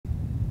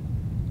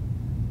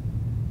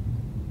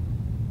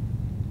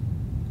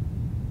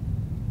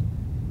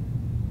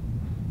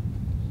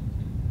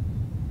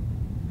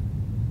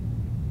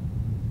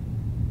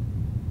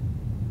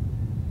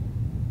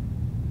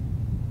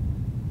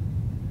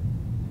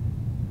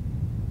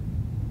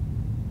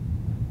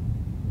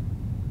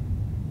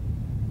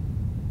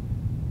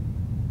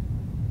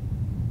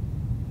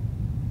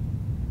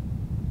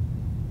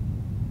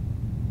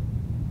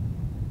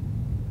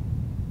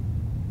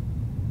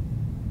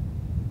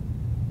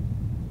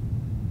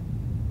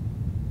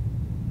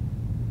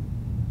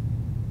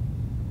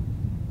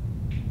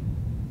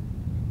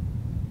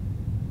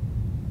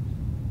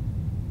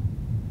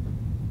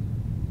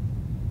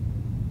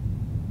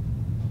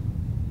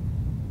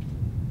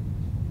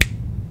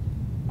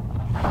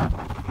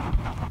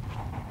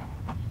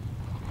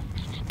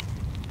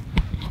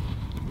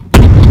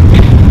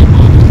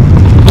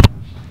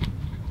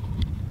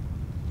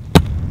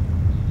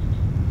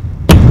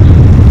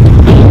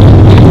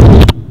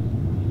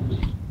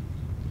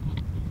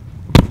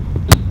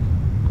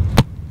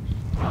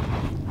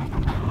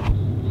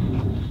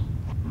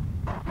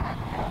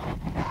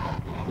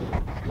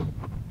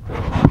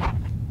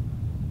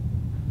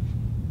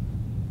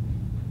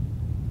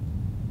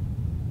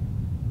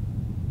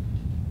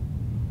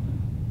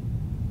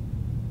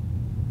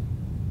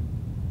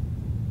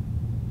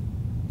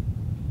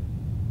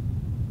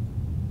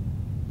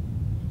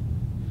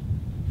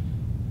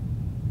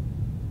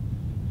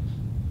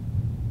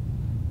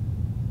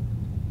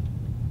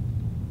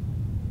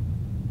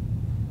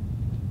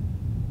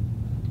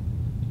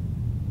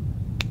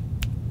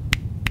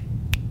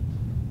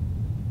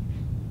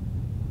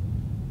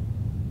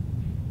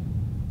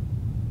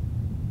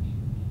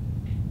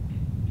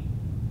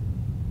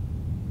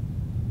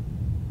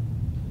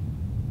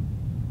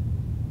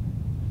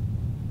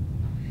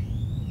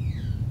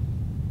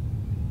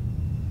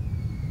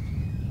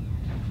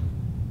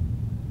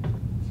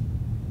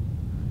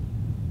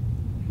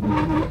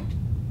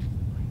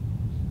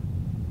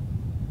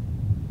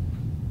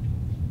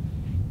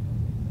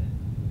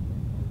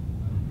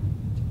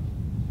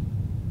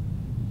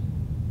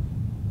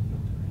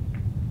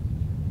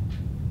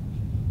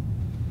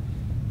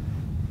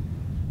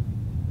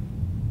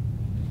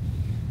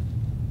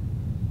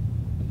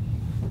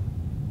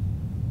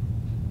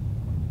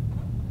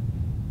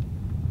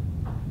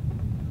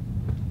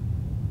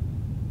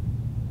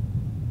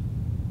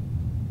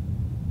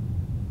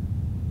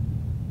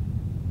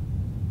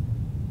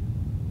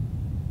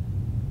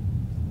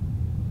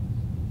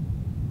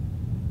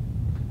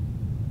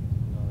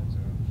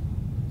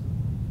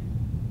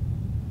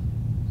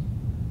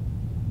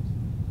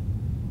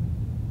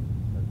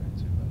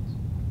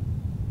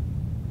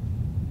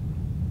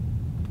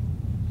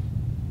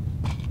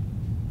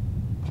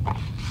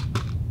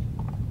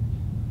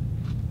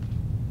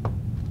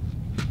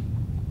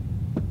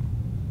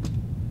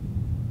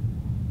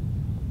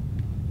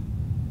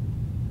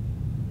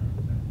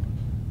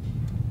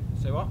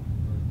Say what?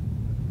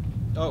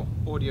 Oh,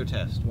 audio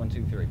test. 1,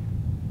 2, 3.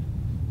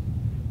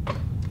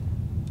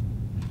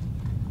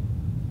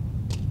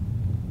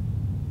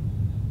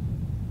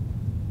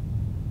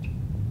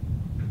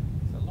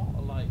 It's a lot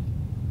of like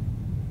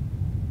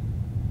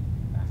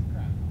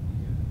background.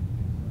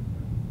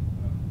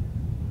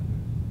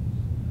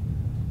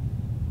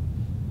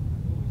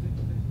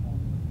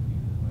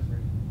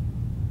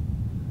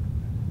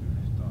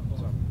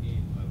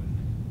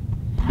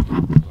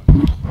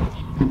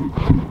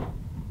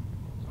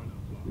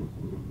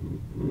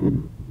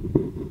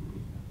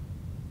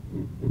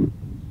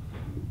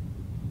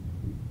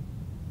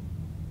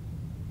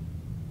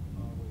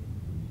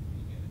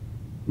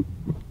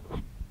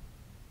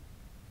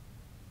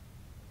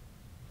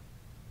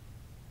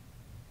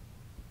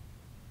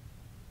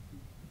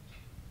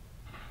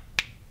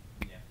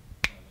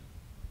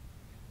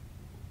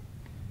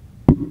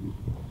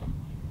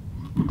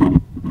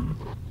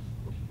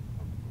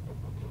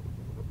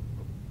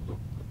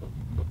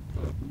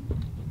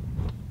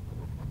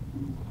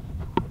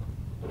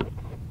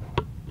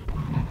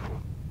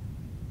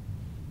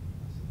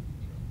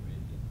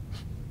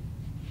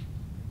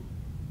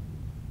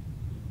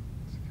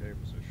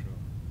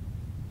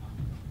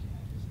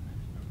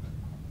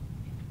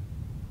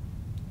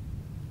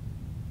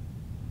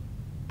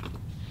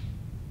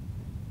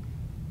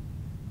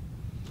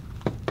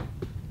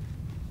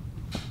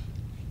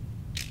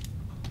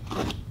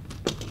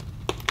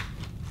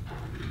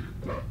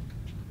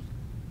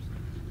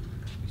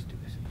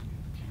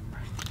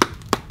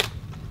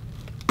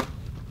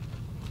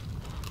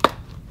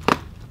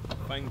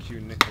 Thank you,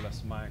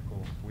 Nicholas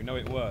Michael. We know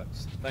it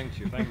works. Thank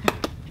you, thank you.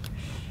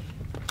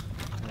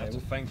 I have to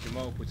thank you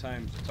multiple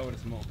times. You told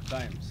us multiple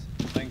times.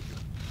 Thank you.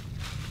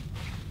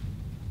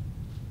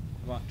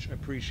 Much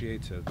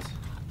appreciated.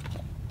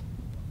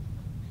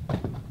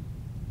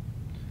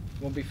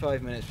 Won't be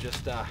 5 minutes,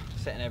 just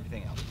setting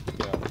everything up.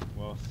 Yeah,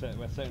 well,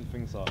 we're setting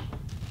things up.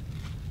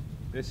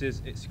 This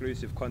is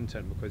exclusive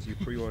content because you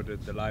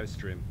pre-ordered the live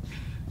stream.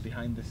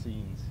 Behind the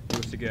scenes. You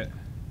also get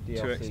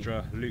DLC. 2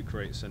 extra loot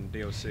crates and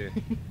DLC.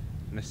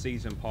 And a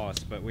season pass,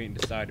 but we ain't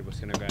decided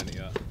what's going to go in it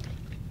yet.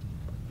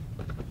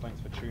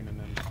 Thanks for tuning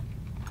in.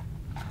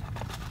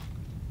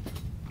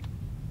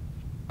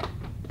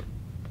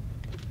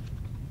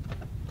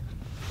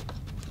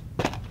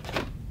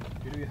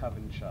 Who do we have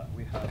in chat?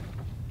 We have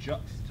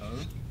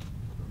Juxto,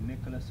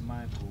 Nicholas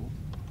Michael,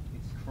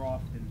 It's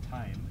Craft in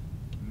Time,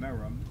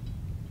 Merum,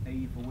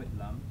 Ava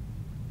Whitlam,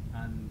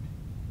 and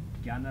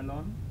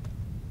Ganalon.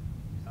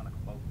 You sound like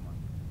a Pokemon.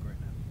 Great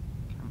name.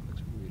 Camera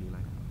looks really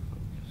like out of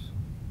focus.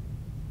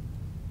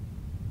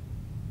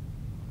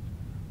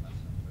 That's a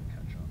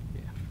catch up.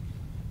 Yeah.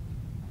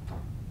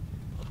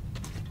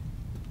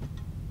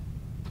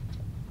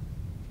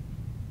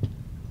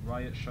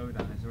 Riot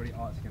Showdown is already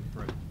asking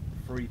for a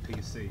free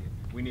PC.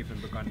 We ain't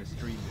even begun to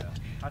stream yet.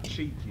 How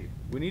cheeky.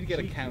 We need to get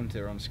Cheeky. a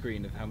counter on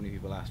screen of how many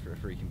people asked for a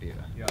free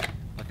computer. Yeah.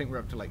 I think we're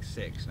up to like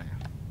 6 now.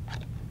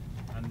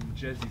 And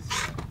Jezzy's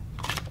here.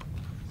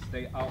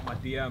 Stay out my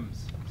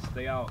DMs.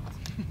 Stay out.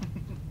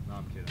 No,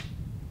 I'm kidding.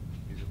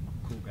 He's a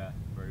cool guy.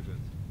 Very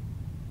good.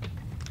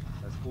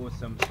 There's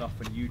awesome stuff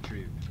on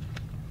YouTube.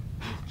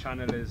 His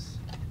channel is,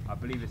 I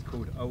believe it's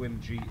called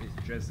OMG is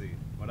Jezzy.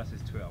 Well, that's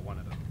his Twitter, one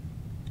of them.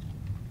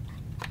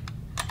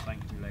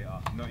 Thank you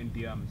later. Not in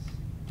DMs.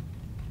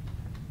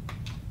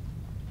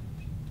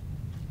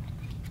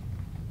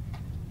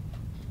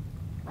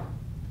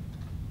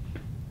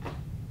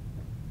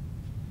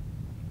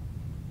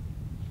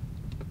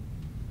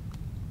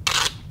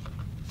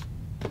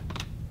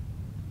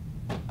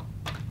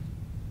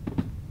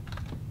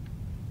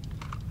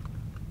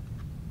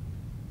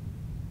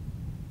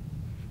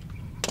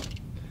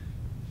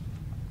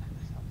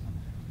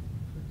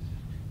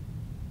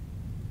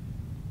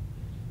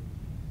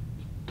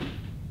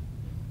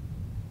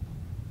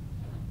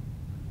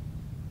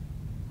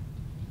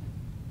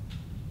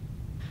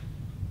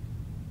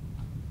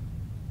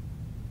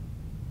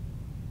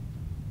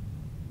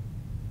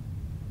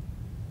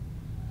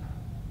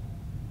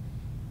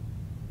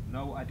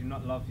 No, I do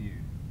not love you.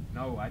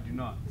 No, I do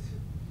not.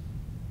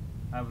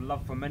 I have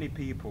love for many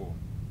people.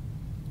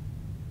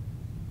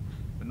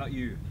 But not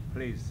you.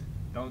 Please,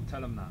 don't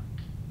tell them that.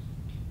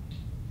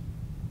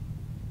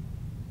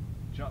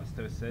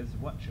 Juxto says,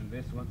 watching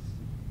this once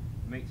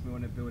makes me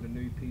want to build a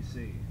new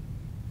PC.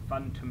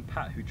 Phantom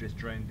Pat, who just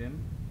joined in.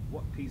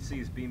 What PC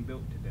is being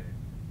built today?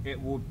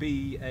 It will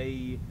be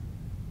a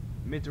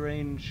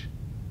mid-range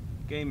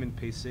gaming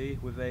PC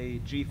with a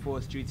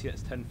GeForce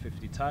GTX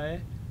 1050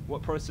 Ti.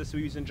 What processor are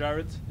we using,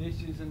 Jared?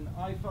 This is an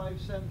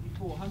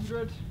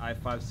i5-7400.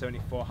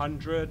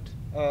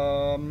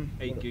 i5-7400.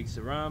 8 gigs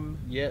of RAM.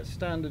 Yeah,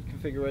 standard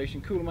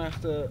configuration. Cooler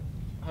Master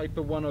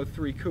Hyper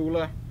 103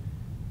 cooler.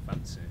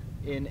 Fancy.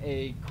 In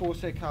a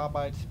Corsair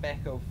Carbide Spec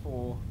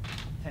 04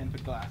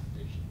 tempered glass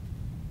edition.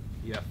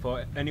 Yeah,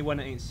 for anyone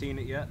that ain't seen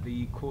it yet,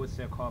 the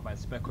Corsair Carbide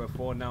Spec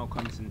 04 now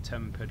comes in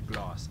tempered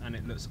glass, and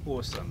it looks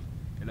awesome.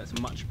 It looks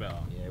much better.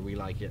 Yeah, we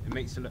like it. It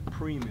makes it look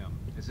premium.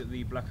 Is it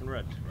the black and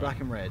red? Right?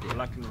 Black and red. Yeah.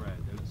 Black and red.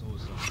 It looks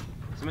awesome.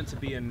 It's meant to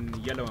be in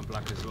yellow and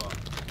black as well.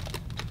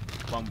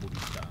 Bumblebee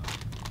style.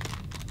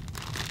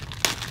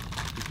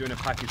 He's doing a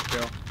package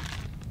pill.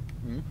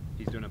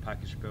 He's doing a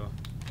package pill.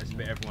 That's the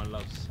bit everyone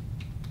loves.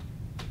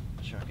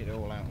 Chuck it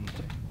all out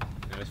onto.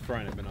 Yeah, let's throw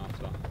in a bit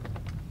after.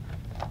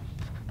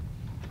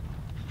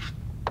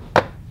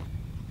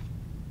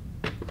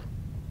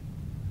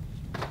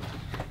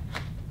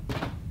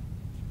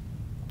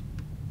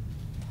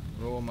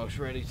 We're almost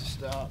ready to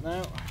start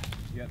now.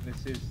 Yeah,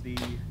 this is the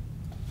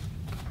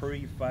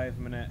pre-5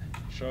 minute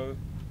show,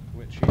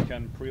 which you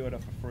can pre-order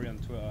for free on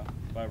Twitter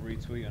by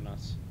retweeting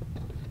us.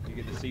 You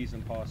get the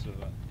season pass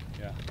with it.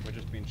 Yeah, we're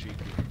just being cheeky.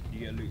 You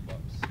get a loot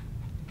box.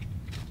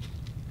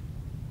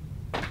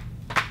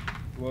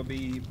 We'll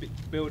be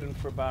building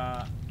for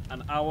about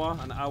an hour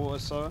or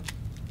so.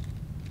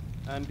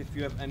 And if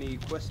you have any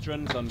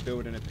questions on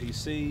building a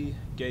PC,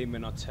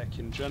 gaming or tech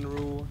in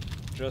general,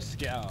 just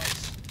get at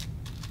us.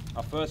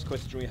 Our first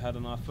question we had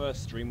on our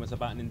first stream was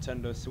about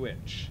Nintendo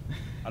Switch.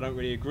 I don't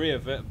really agree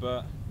with it,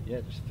 but...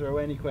 Yeah, just throw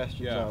any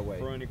questions our way.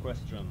 Throw any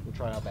question. We'll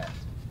try our best.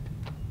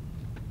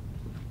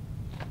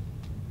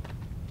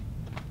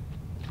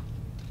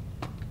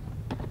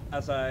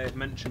 As I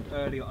mentioned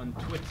earlier on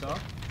Twitter,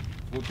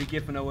 we'll be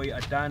giving away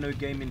a Dino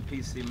Gaming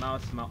PC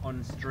mouse mat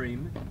on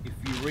stream if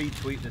you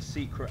retweet the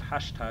secret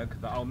hashtag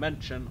that I'll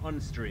mention on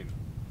stream.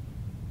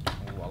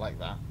 Oh, I like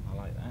that. I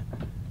like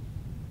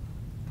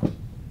that.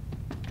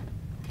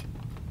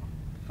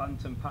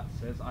 Phantom Pat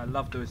says, I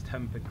love those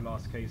tempered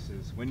glass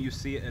cases. When you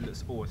see it, it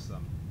looks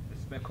awesome. The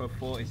Specco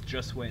 4 is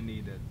just what it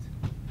needed.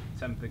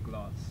 Tempered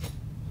glass.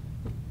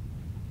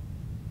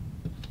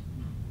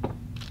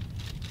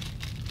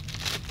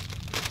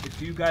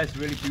 If you guys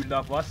really do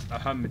love us,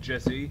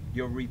 Jesse,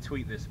 you'll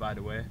retweet this, by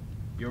the way.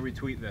 You'll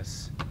retweet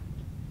this.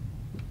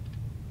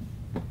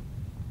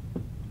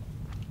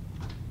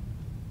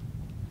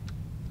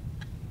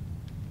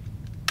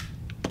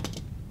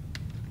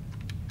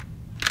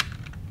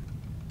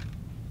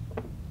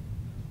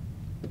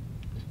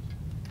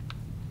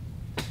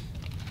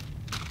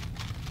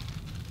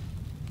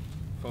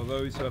 For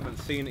those who haven't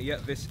seen it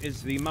yet, this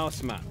is the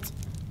mouse mat.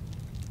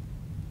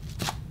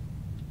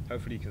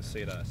 Hopefully you can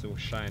see that, it's all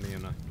shiny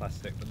and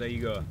plastic, but there you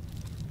go.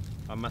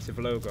 Our massive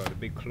logo, the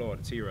big claw,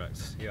 the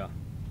T-Rex, yeah.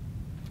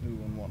 Who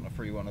wouldn't want a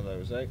free one of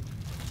those, eh?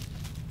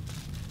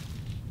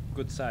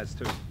 Good size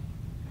too.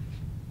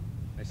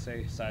 They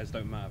say size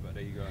don't matter, but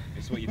there you go.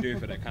 It's what you do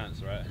for that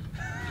counts, right?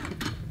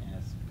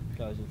 Yes,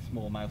 guys with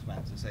small mouse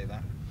mats that say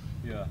that.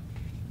 Yeah.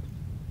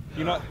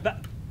 You know,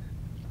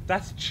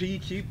 that's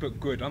cheeky, but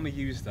good. I'm gonna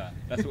use that.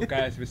 That's what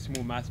guys with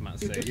small mouse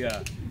mats say,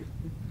 yeah.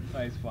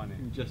 That is funny.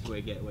 Just the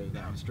way to get away with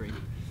that on stream.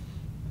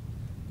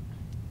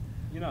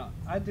 You know,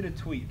 I did a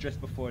tweet just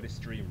before this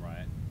stream,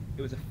 right?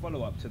 It was a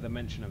follow-up to the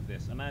mention of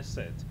this, and I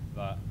said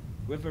that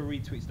whoever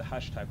retweets the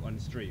hashtag on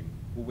stream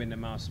will win the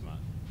mouse mat.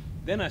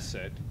 Then I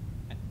said,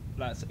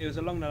 like, it was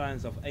along the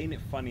lines of, ain't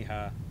it funny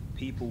how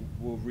people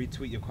will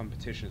retweet your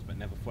competitions but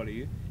never follow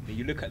you? And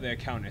you look at their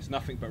account, it's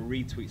nothing but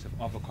retweets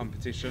of other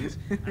competitions,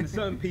 and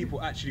certain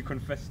people actually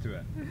confess to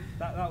it.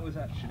 That was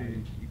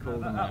actually,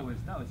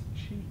 that was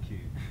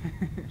cheeky.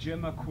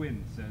 Gemma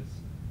Quinn says,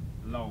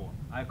 lol,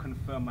 I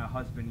confirm my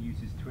husband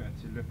uses Twitter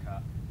to look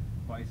at,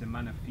 but he's a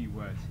man of few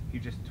words. He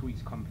just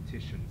tweets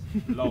competitions.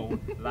 Lol,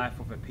 life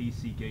of a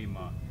PC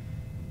gamer.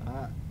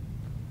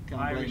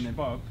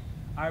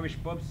 Irish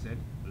Bob said,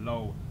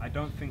 lol, I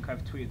don't think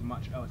I've tweeted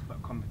much else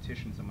but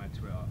competitions on my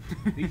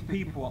Twitter. These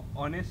people are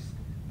honest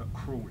but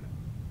cruel.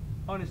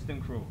 Honest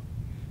and cruel.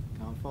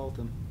 Can't fault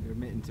them, they're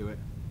admitting to it.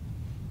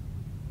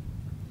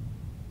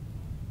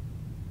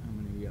 How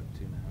many are we up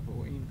to now?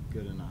 14?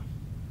 Good enough.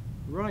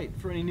 Right,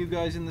 for any new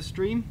guys in the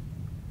stream,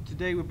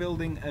 today we're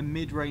building a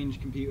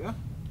mid-range computer.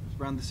 It's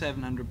around the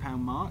 £700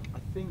 mark. I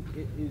think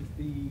it is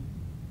the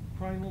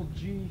Primal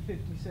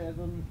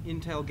G57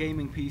 Intel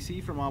gaming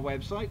PC from our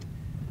website.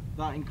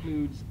 That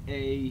includes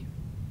a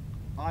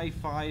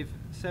i5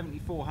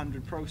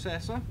 7400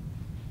 processor,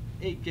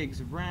 8 gigs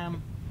of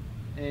RAM,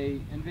 a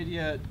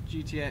NVIDIA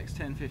GTX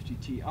 1050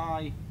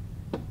 Ti,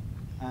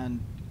 and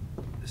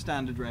the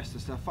standard rest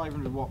of stuff,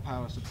 500 watt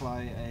power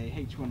supply, a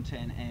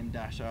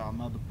H110M-R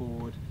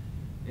motherboard,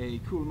 a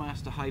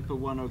Coolmaster Hyper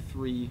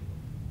 103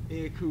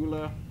 air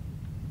cooler,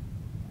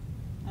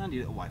 and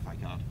your little Wi-Fi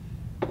card.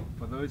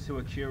 For those who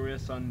are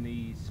curious on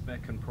the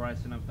spec and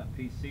pricing of that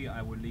PC,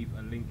 I will leave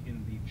a link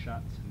in the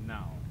chat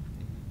now.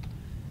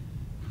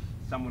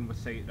 Someone would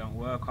say it don't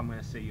work, I'm going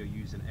to say you're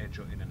using Edge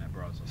or Internet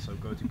Browser, so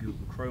go to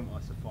Google Chrome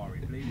or Safari,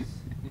 please.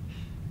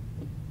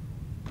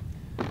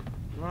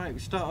 Right, we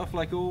start off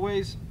like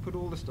always, put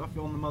all the stuff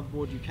on the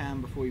motherboard you can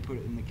before you put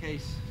it in the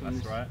case. So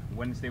that's right,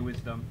 Wednesday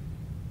wisdom.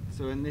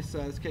 So in this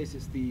case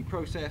it's the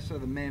processor,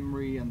 the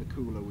memory and the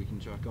cooler we can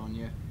chuck on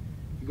you.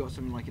 If you've got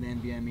something like an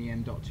NVMe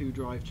M.2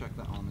 drive, chuck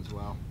that on as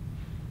well.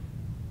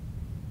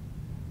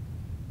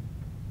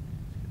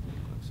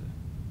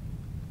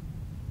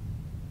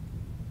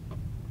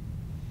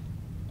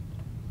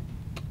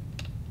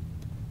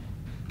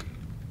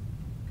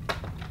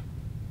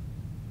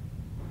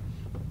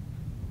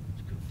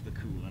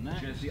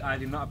 Just See, I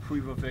do not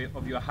approve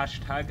of your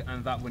hashtag,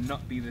 and that will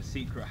not be the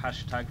secret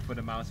hashtag for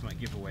the mouse mat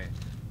giveaway.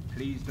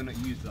 Please do not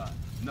use that.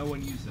 No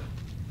one use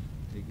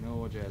it.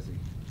 Ignore Jazzy.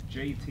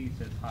 JT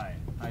says hi.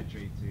 Hi,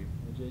 JT. Hey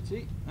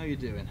JT, how you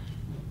doing?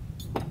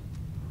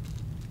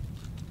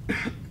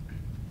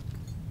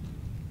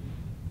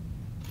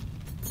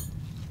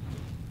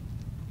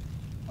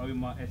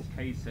 Omar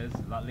SK says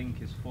that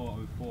link is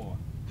 404.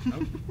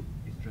 Nope,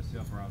 it's just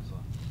your browser.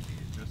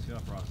 It's just your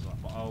browser.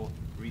 But I'll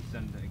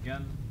resend it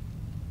again.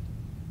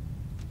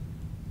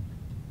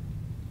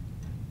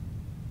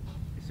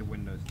 It's a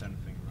Windows 10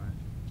 thing, right?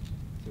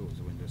 I thought it was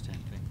a Windows 10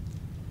 thing.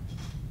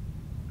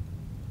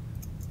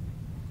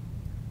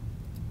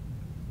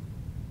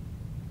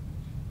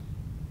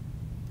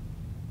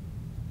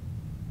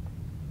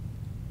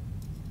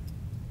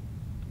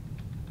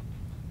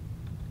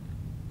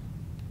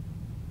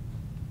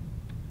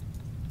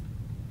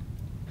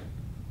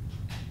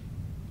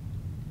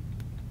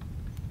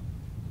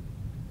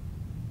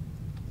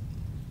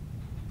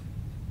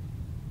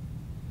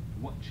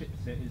 What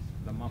chipset is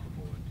the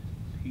motherboard?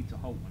 Peter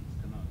Holt wants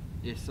to know.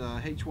 It's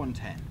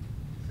H110.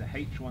 It's a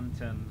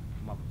H110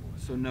 motherboard.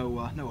 So no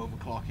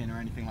overclocking or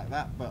anything like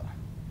that, but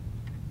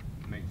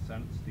Makes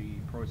sense. The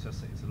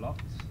processor is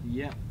locked.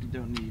 yeah, you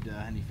don't need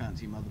any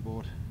fancy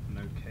motherboard.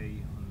 No K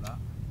on that.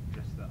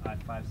 Just the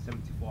i5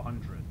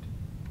 7400.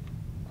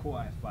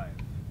 Core i5.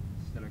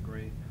 Still a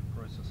great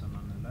processor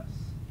nonetheless.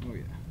 Oh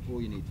yeah, all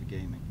you need for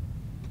gaming.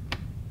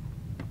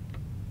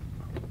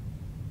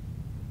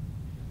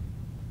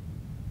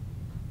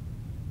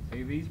 So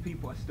these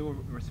people are still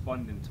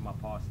responding to my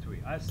past tweet.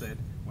 I said,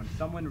 when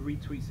someone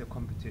retweets a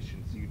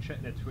competition, so you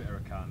check their Twitter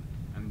account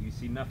and you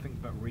see nothing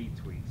but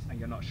retweets and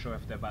you're not sure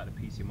if they're about the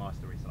PC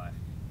Master Race life.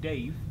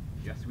 Dave,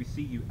 yes, we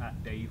see you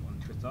at Dave on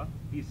Twitter.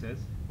 He says,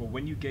 well,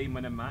 when you game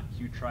on a Mac,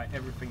 you try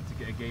everything to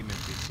get a gaming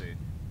PC.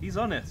 He's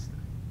honest.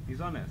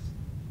 He's honest.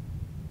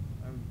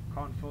 I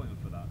can't fault him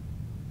for that.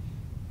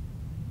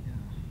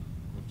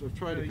 Yeah, I've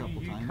tried a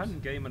couple times. You can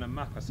game on a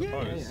Mac, I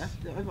suppose.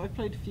 Yeah. I've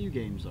played a few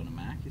games on a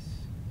Mac. It's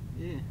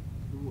the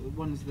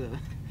ones that.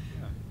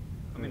 Yeah.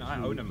 I mean,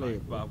 I own a Mac,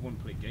 but I won't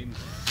play games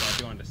on it, so I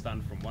do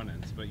understand from one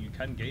end. But you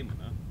can game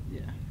on it.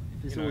 Yeah,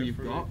 if it's all you've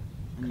got,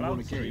 and you want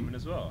cloud to game. streaming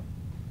as well.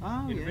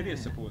 Oh, NVIDIA yeah.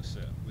 supports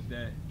it with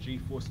their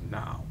GeForce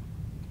Now.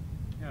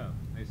 Yeah,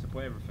 they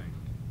support everything.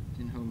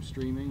 In-home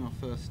streaming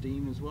off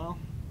Steam as well.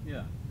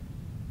 Yeah.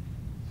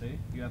 See,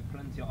 you have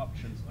plenty of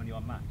options on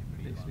your Mac,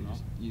 believe it or Basically, not.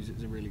 just use it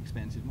as a really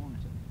expensive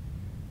monitor.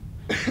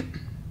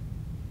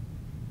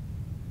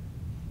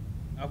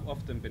 I've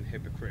often been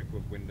hypocritical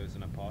with Windows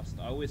in the past.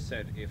 I always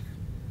said if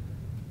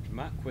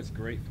Mac was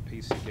great for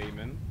PC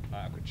gaming,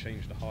 like I could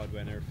change the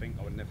hardware and everything,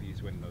 I would never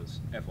use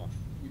Windows, ever.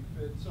 You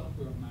prefer the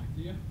software on Mac,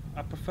 do you?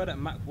 I prefer that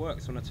Mac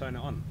works when I turn it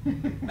on.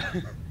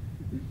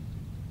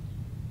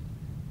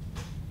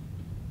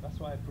 That's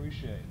what I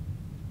appreciate.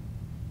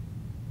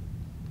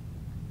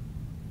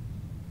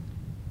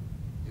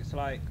 It's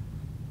like,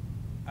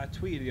 I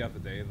tweeted the other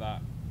day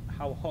that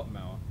how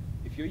Hotmail,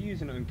 if you're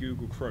using it on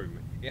Google Chrome,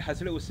 it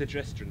has little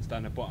suggestions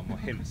down the bottom or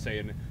hints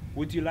saying,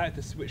 would you like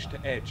to switch to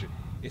Edge?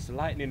 It's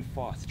lightning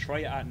fast, try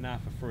it out now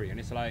for free. And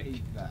it's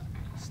like,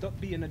 stop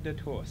beating a dead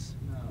horse.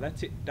 No.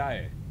 Let it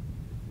die.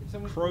 If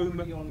someone's Chrome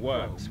already on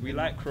works. Chrome, We they're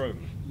like not-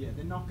 Chrome. Yeah,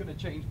 they're not going to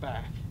change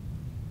back.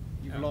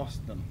 You've Yeah.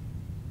 lost them.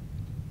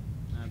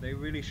 They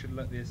really should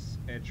let this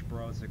Edge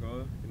browser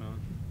go, you know.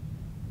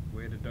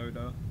 Weird a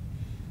dodo.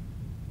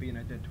 Being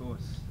a dead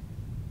horse.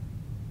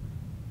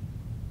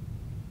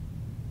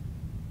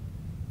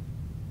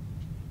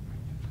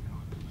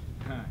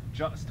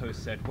 Juxto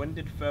said, when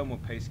did thermal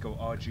paste go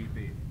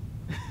RGB?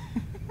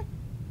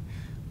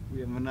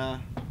 We haven't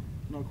not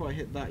quite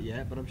hit that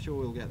yet, but I'm sure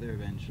we'll get there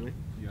eventually.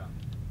 Yeah.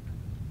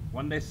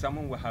 One day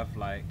someone will have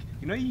like,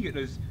 you know, you get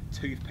those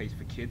toothpaste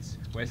for kids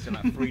where it's in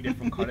like 3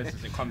 different colours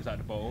as it comes out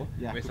the bowl.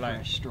 Yeah, where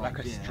it's stripe,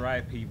 like a yeah.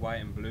 stripy white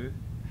and blue.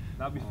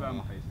 That'd be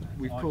thermal paste now.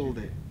 We've RGB. called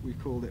it.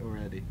 We've called it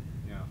already.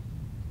 Yeah.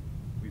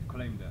 We've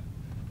claimed it.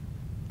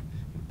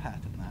 We'll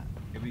patent that.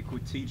 It'll be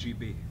called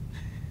TGB.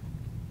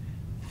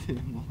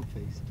 Thermal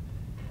paste.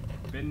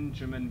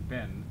 Benjamin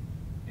Ben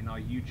in our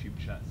YouTube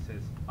chat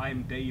says,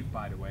 I'm Dave,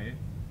 by the way.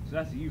 So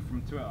that's you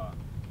from Twitter.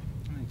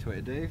 Hi,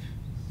 Twitter, Dave.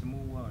 Small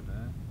world,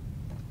 eh?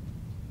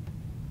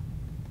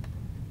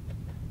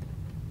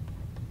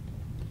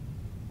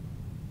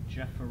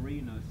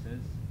 Jefferino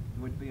says,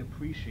 it would be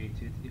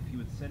appreciated if you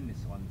would send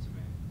this one to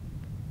me.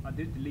 I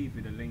did leave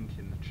you the link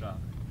in the chat.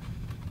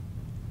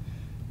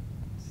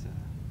 It's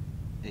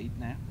 8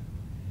 now.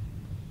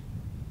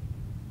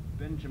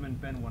 Benjamin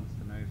Ben wants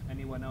to know if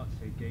anyone else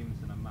here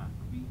games on a Mac.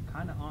 We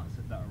kind of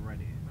answered that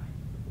already.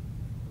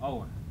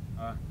 Oh,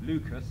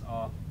 Lucas,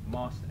 our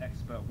master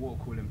expert water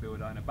cooling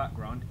builder in the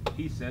background,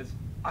 he says,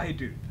 I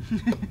do.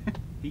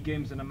 He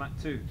games on a Mac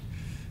too.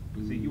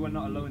 See, you are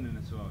not alone in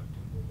this world.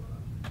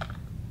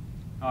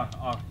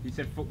 He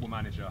said football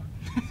manager.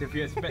 So if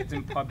you're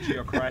expecting PUBG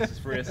or Crisis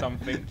 3 or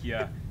something,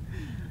 yeah.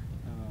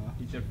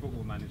 He said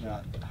football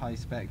manager. High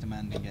spec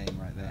demanding game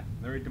right there.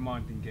 Very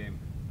demanding game.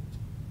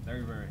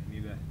 Very, very.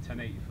 Need a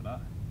 1080 for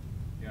that.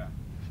 Yeah.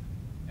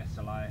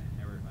 SLI,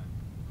 everything.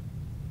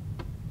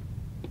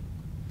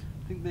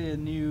 I think the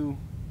new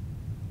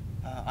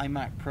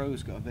iMac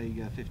Pro's got a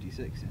Vega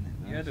 56 in it.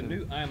 Though, Yeah, the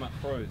new iMac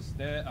Pros,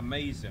 they're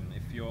amazing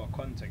if you're a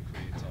content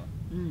creator.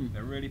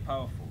 They're really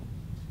powerful.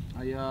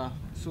 I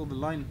saw the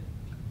line.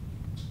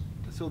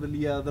 I saw the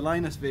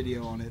Linus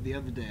video on it the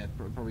other day.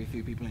 Probably a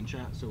few people in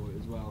chat saw it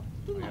as well.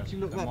 Doesn't actually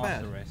look that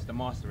bad. The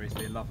Master Race,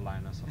 they love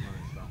Linus. I've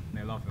noticed that.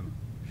 They love him.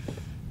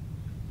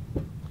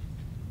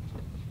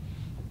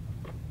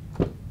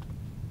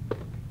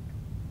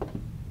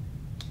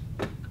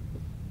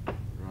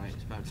 Right,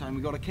 it's about time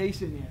we got a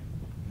case in here.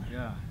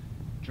 Yeah,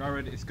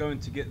 Jarrad is going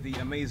to get the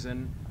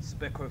amazing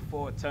Speco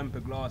 4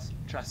 tempered glass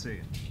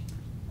chassis.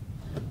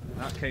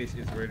 That case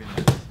is really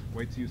nice.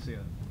 Wait till you see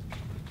it.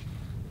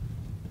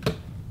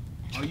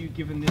 Are you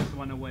giving this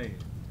one away?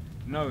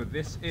 No,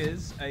 this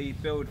is a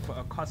build for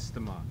a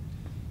customer.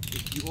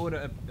 If you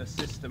order a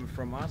system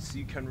from us,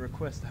 you can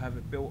request to have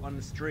it built on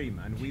the stream,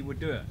 and we will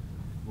do it.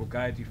 We'll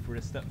guide you through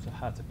the steps of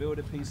how to build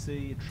a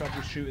PC,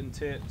 troubleshooting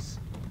tips,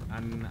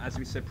 and as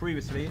we said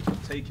previously,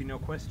 taking your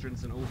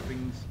questions on all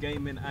things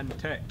gaming and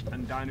tech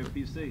and Dino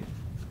PC.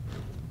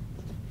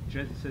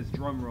 Jesse says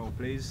drum roll,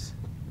 please.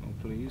 Oh,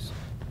 please.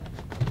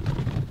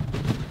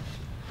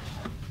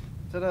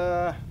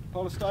 Ta-da!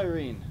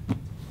 Polystyrene.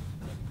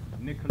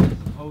 Nicholas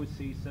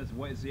OC says,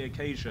 what is the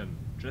occasion?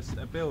 Just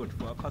a build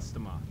for a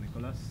customer,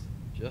 Nicholas.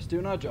 Just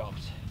doing our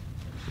jobs.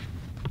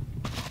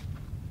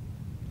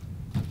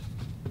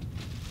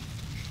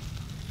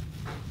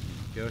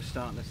 You're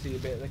starting to see a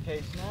bit of the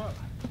case now.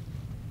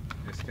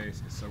 This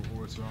case is so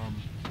awesome.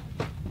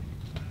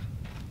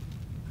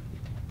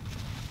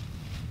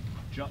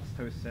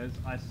 Juxto says,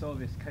 I saw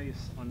this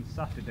case on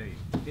Saturday.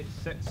 It's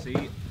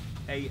sexy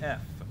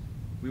AF.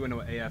 We wonder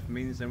what AF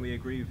means, and we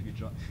agree with you,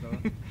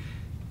 Juxto.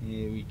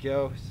 Here we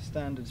go. It's a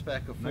standard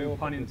spec of 4. No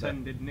pun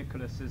intended.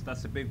 Nicholas says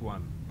that's a big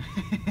one.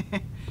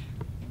 Here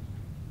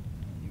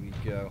we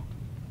go.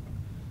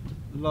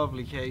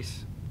 Lovely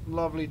case.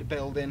 Lovely to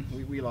build in.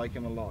 We like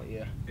them a lot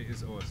here. It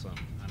is awesome.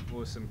 An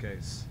awesome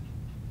case.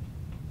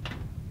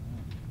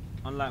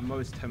 Unlike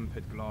most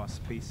tempered glass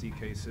PC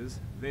cases,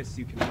 this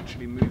you can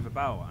actually move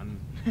about and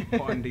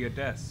put under your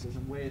desk.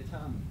 Doesn't weigh a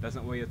ton.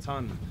 Doesn't weigh a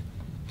ton.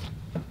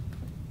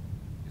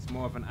 It's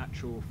more of an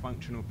actual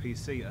functional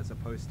PC as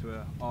opposed to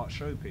an art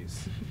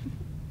showpiece.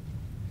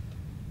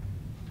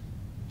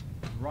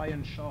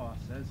 Ryan Shaw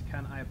says,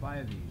 can I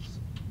buy these?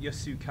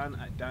 Yes, you can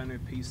at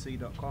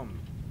dinopc.com.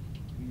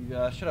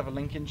 We should have a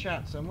link in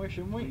chat somewhere,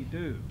 shouldn't we? We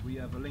do. We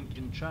have a link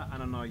in chat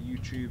and on our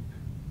YouTube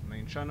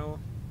main channel.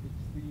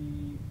 It's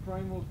the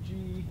Primal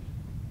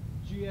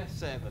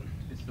GS7.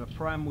 It's the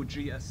Primal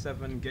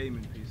GS7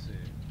 gaming PC.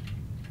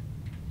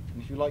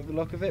 And if you like the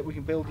look of it, we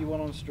can build you one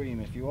on stream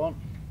if you want.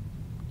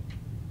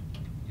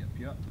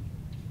 Yep.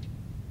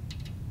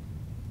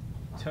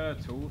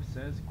 Turtle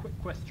says, quick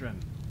question.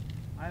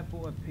 I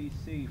bought a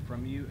PC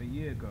from you a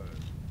year ago.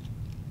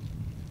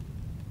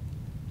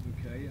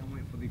 Okay, I'm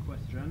waiting for the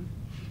question.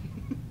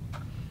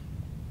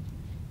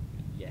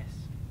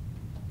 Yes.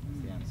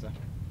 That's the answer.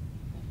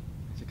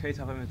 It's a case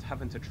of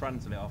having to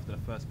translate after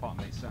the first part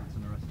makes sense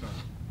and the rest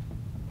doesn't.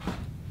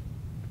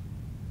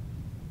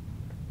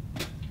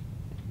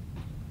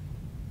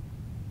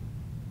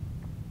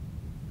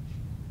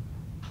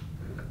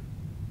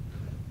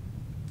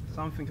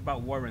 Something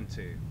about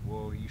warranty.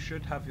 Well, you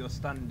should have your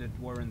standard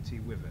warranty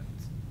with it.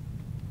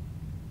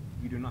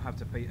 You do not have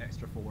to pay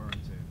extra for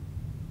warranty.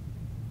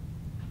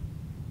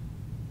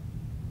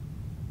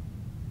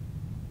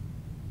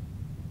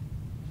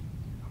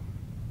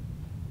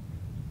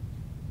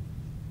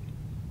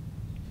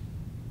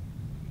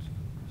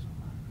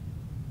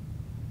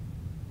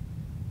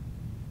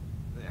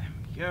 There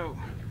we go.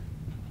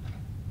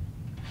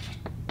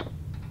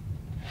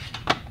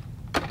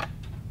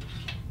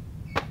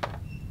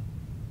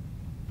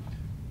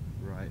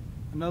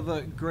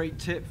 Another great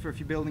tip for if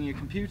you're building your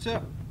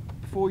computer,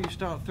 before you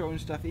start throwing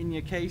stuff in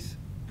your case,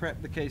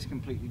 prep the case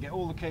completely. Get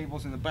all the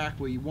cables in the back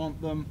where you want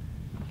them,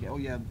 get all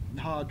your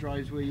hard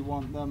drives where you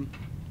want them,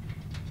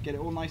 get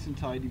it all nice and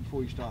tidy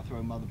before you start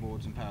throwing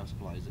motherboards and power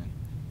supplies in.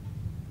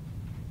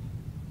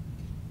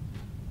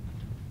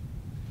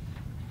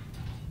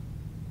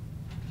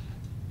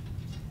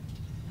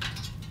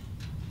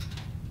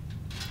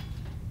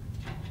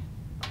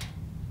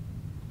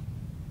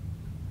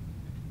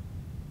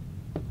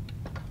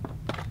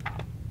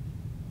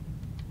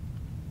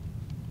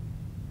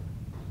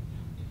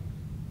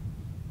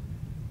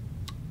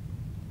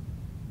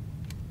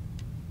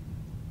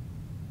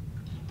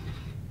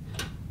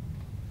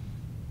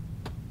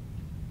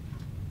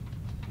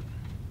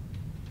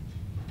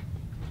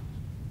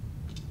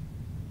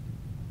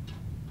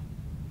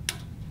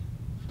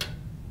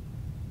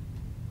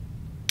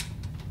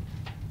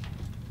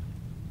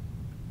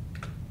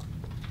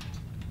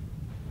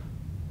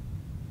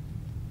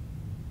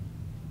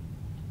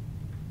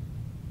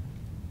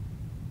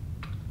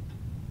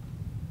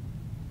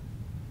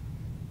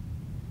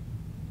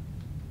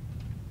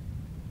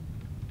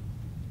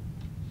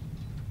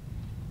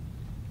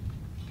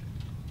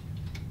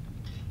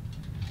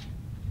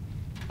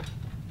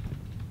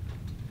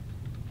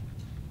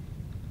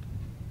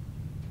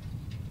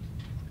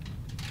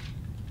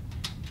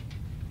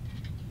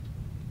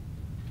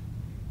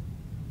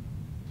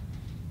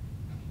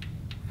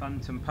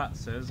 Phantom Pat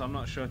says, I'm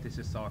not sure if this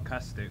is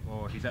sarcastic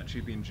or he's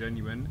actually being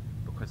genuine,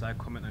 because I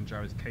comment on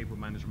Jarrad's cable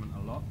management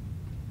a lot.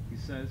 He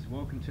says,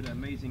 welcome to the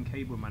amazing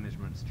cable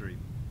management stream.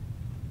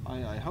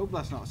 I hope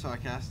that's not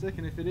sarcastic,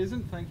 and if it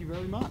isn't, thank you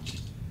very much.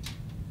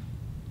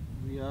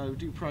 We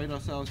do pride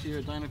ourselves here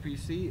at Dino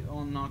PC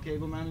on our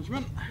cable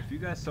management. If you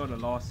guys saw the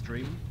last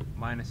stream,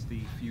 minus the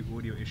few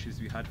audio issues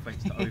we had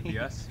thanks to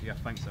OBS, yeah,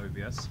 thanks to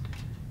OBS,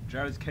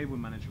 Jarrad's cable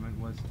management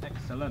was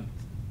excellent.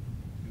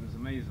 It was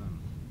amazing.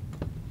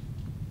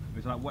 It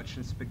was like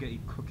watching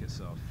spaghetti cook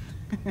itself.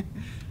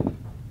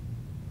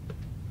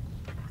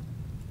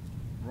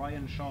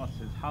 Ryan Shaw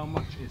says, how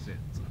much is it,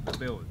 the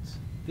build?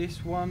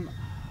 This one,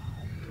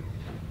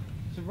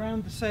 it's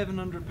around the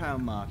 £700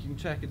 mark. You can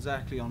check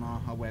exactly on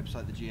our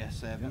website, the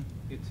GS7.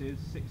 It is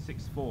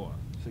 664.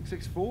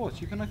 664, it's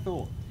cheaper than I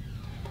thought.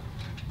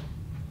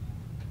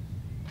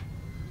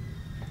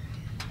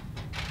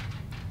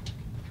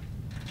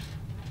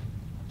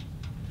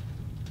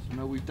 So I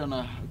know we've done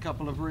a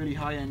couple of really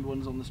high-end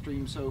ones on the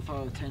stream so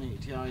far, with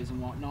 1080 Ti's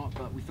and whatnot,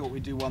 but we thought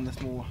we'd do one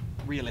that's more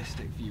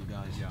realistic for you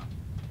guys. Yeah.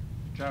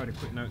 Jarrad, a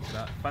quick note to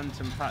that.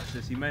 Phantom Pat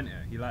says he meant it.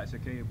 He likes a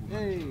cable.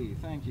 Hey,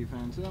 thank you,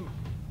 Phantom.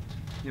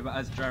 Yeah, but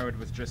as Jarrad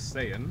was just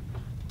saying,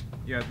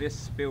 yeah,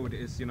 this build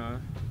is, you know,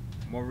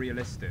 more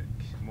realistic,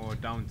 more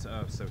down to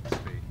earth, so to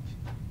speak.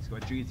 It's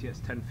got a GTX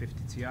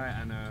 1050 Ti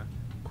and a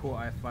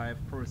Core i5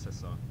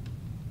 processor.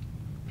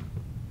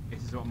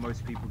 This is what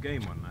most people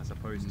game on, as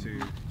opposed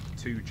to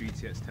two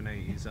GTX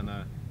 1080s and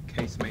a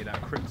case made out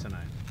of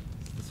kryptonite.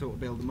 It's the sort of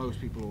build that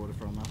most people order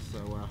from us, so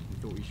we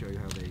thought we'd show you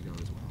how they go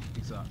as well.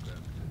 Exactly.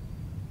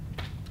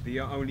 The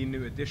only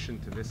new addition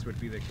to this would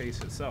be the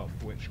case itself,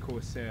 which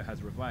Corsair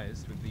has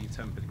revised with the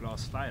tempered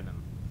glass styling.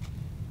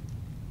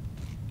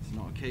 It's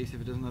not a case if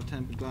it doesn't have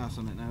tempered glass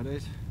on it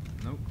nowadays.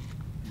 Nope.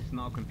 It's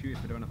not a computer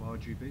if it don't have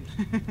RGB.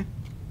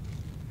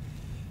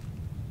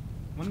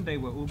 One day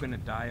we're all going to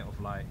die of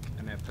like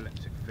an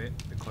epileptic fit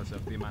because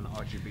of the amount of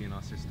RGB in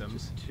our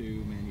systems. Just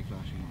too many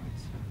flashing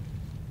lights.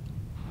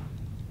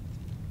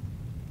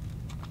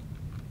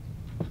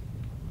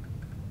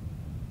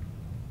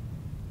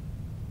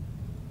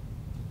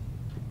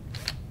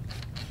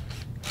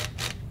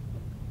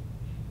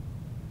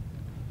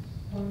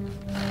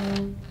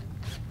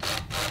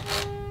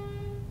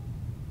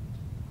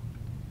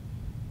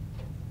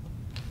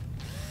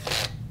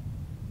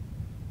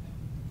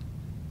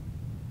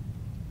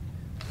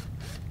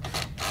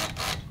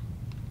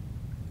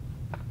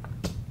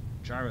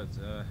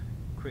 Jarrad, a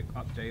quick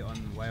update on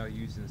why you're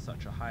using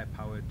such a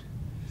high-powered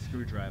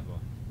screwdriver.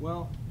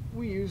 Well,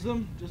 we use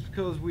them just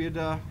because we'd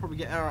probably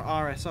get our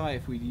RSI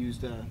if we'd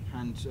used a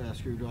hand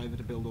screwdriver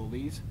to build all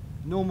these.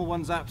 Normal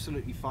one's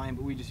absolutely fine,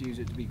 but we just use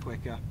it to be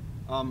quicker.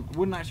 I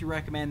wouldn't actually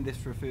recommend this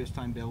for a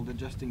first-time builder,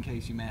 just in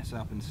case you mess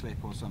up and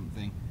slip or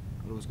something.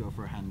 I'd always go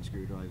for a hand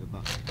screwdriver,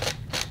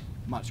 but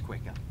much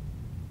quicker.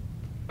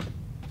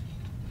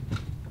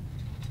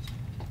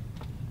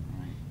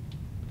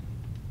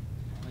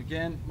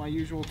 Again, my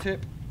usual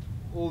tip,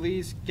 all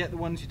these, get the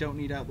ones you don't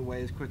need out of the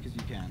way as quick as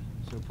you can.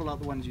 So pull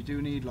out the ones you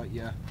do need, like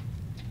your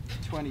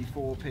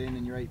 24 pin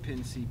and your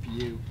 8-pin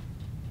CPU.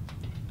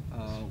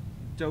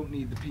 Don't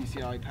need the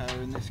PCI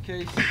power in this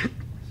case,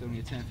 it's only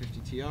a 1050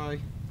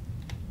 Ti.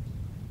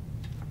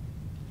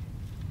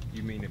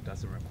 You mean it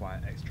doesn't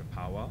require extra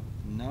power?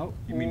 No.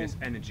 You mean it's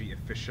energy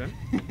efficient?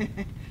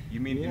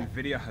 You mean yeah.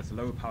 Nvidia has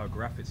low power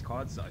graphics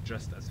cards that are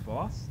just as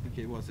fast?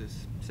 Okay, what's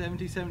this?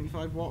 70,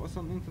 75 watt or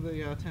something for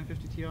the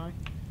 1050 Ti?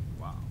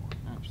 Wow.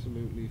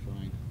 Absolutely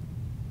fine.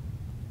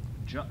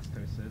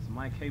 Juxto says,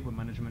 my cable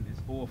management is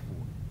awful.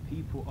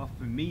 People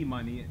offer me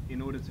money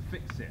in order to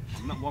fix it.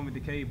 I'm not one with the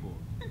cable.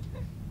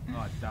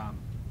 Oh, damn.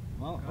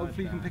 Well, God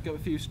hopefully damn. you can pick up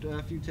a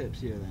few tips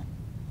here then.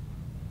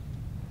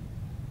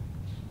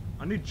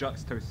 I knew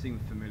Juxto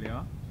seemed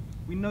familiar.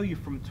 We know you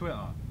from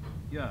Twitter.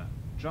 Yeah,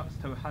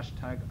 Juxto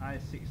hashtag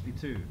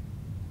I62.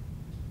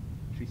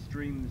 She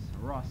streams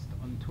Rust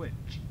on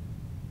Twitch.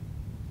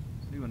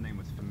 I knew her name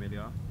was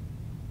familiar.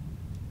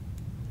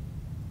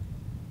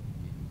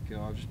 Here we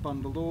go, I've just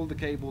bundled all the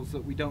cables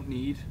that we don't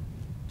need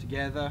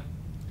together.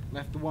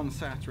 Left the one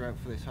SATA out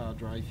for this hard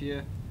drive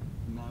here.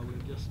 Now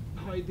we'll just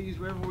hide these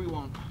wherever we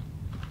want.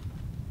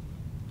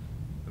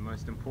 The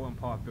most important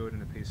part of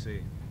building a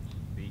PC,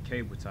 the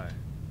cable tie.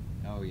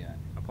 Oh yeah.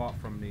 Apart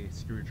from the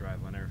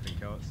screwdriver and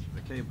everything else,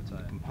 the cable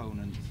tie. The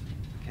components,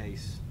 the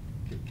case,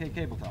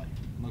 cable tie,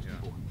 most Yeah.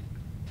 important.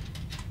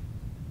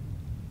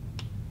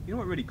 You know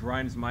what really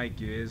grinds my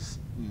gears?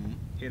 Mm.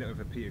 Hit it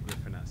over Peter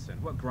Griffin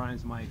accent. What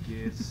grinds my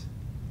gears?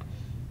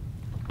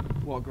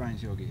 What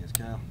grinds your gears,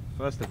 Kal?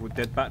 First of all,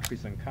 dead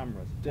batteries and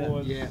cameras.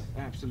 Pause. Yeah,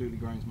 absolutely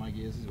grinds my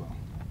gears as well.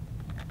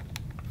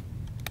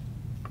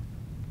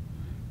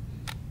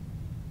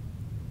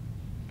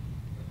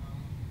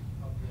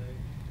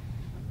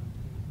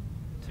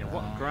 Yeah,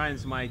 what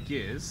grinds my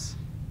gears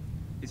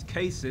is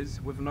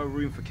cases with no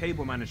room for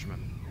cable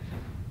management.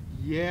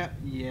 Yeah.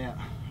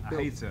 I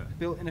hate it.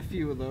 Built in a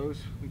few of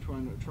those. We try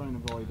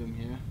and avoid them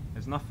here.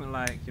 There's nothing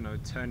like, you know,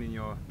 turning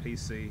your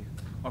PC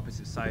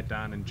opposite side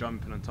down and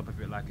jumping on top of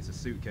it like it's a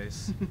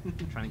suitcase,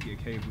 trying to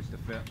get your cables to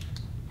fit.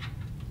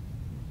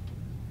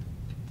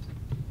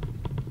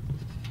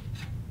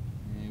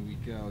 There we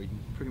go. You can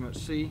pretty much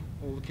see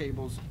all the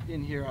cables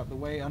in here out the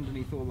way,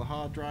 underneath all the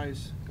hard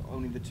drives. Got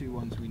only the 2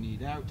 ones we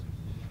need out.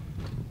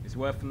 It's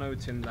worth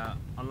noting that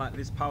unlike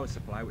this power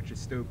supply, which is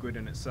still good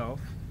in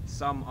itself,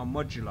 some are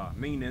modular,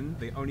 meaning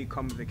they only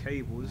come with the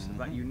cables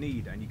that you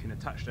need and you can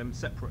attach them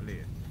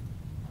separately.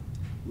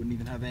 Wouldn't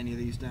even have any of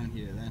these down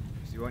here then.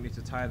 So you won't need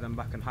to tie them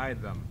back and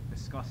hide them.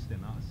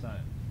 Disgusting,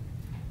 outside.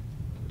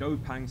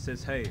 Dopang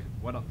says, hey,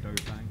 what up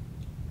Dopang?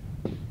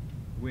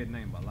 Weird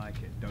name, but I like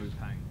it,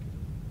 Dopang.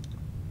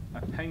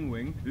 A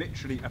penguin,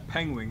 literally a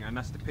penguin, and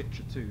that's the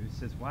picture too,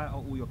 says, why are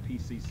all your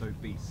PCs so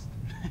beast?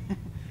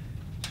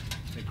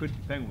 They could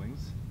be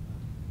penguins.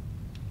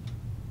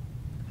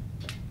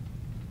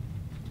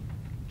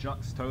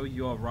 Juxto,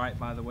 you're right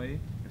by the way.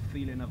 The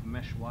feeling of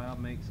mesh wire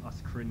makes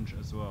us cringe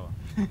as well.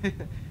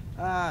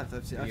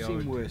 I've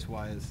seen worse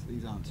wires.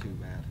 These aren't too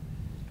bad.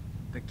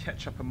 The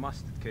ketchup and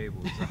mustard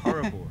cables are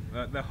horrible.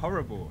 They're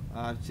horrible.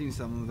 I've seen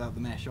some without the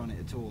mesh on it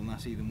at all, and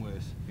that's even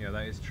worse. Yeah,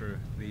 that is true.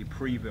 The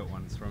pre-built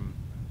ones from,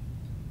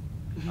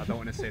 I don't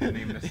want to say the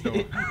name of the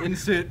store.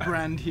 Insert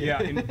brand here.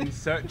 Yeah,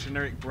 insert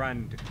generic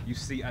brand you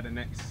see at the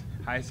next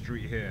high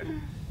street here.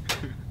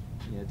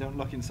 Yeah, don't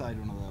look inside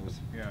one of those.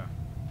 Yeah.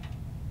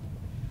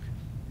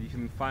 You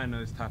can find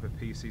those type of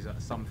PCs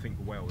at Something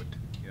World.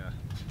 Yeah.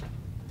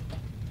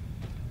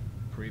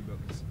 Pre-built.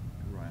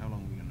 Right, how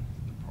long are we going to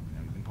probably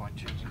never can point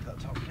changing that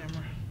top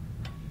camera.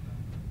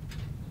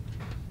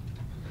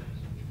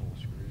 4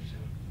 screws.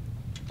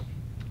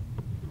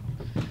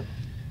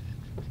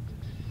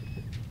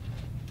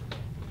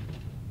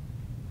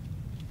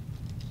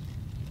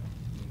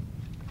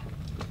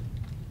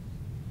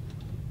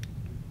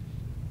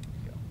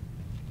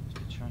 It's a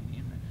bit shiny,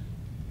 isn't it?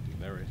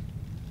 Very.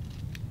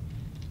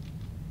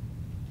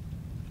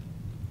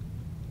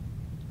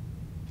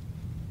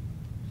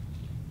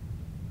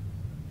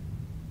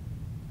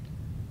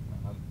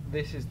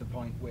 This is the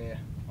point where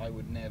I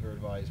would never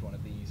advise one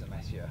of these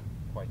unless you're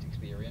quite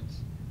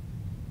experienced.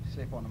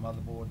 Slip on a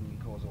motherboard and you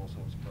can cause all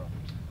sorts of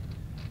problems.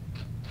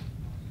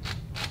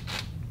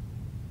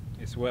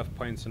 It's worth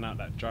pointing out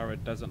that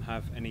Jarrad doesn't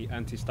have any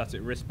anti-static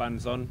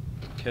wristbands on.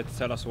 Care to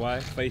tell us why?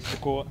 Face the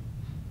court.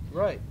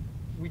 Right.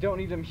 We don't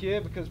need them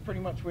here because pretty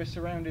much we're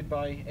surrounded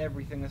by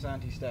everything that's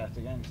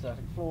anti-static.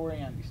 Anti-static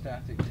flooring,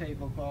 anti-static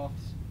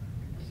tablecloths.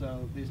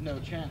 So there's no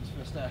chance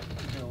for static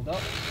to build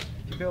up.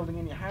 If you're building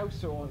in your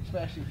house, or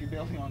especially if you're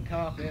building on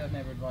carpet, I'd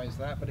never advise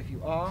that. But if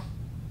you are,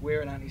 wear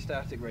an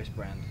anti-static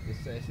wristband.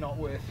 It's not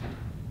worth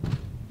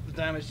the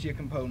damage to your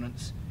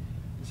components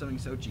for something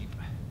so cheap.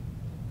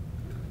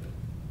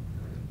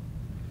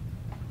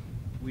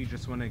 We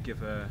just want to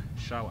give a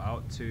shout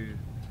out to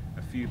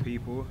a few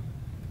people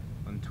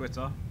on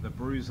Twitter. The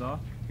Bruiser,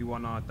 who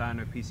won our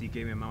Dino PC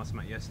gaming mouse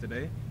mat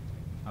yesterday.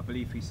 I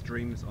believe he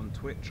streams on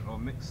Twitch or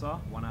Mixer,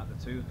 one out of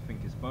the two, I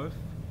think it's both.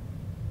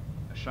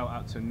 A shout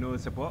out to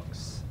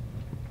Noisebox,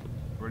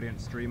 brilliant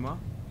streamer.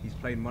 He's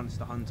played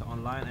Monster Hunter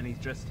online and he's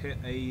just hit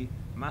a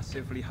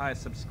massively high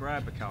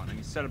subscriber count and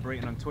he's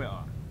celebrating on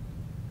Twitter.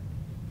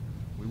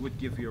 We would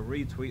give you a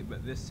retweet,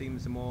 but this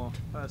seems more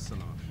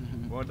personal.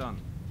 Well done.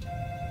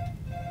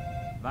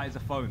 That is a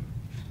phone.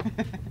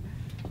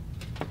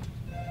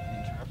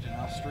 Interrupting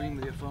our stream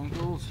with your phone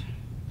calls.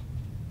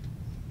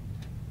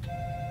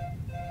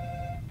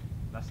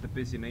 That's the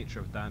busy nature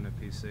of Dino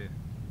PC.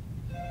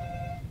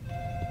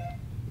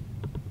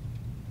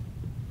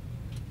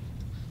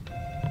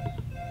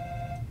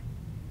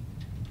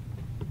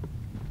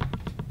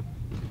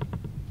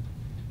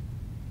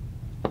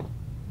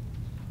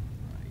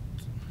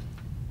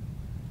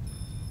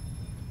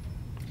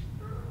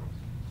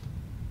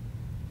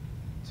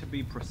 To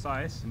be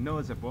precise,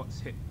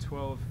 Noisebots hit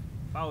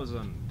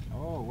 12,000.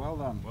 Oh, well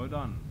done. Well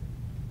done.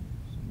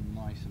 It's a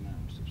nice amount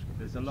of subscribers.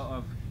 There's a lot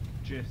of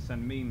GIFs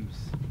and memes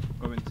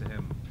going to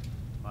him,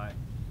 like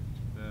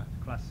the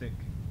classic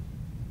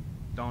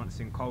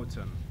dancing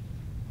Colton,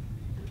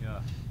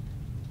 yeah,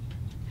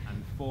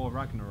 and 4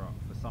 Ragnarok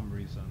for some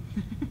reason,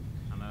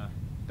 and a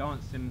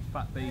dancing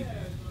fat baby,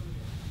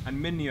 and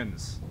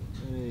Minions.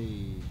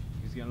 Hey.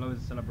 He's getting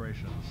loads of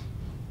celebrations.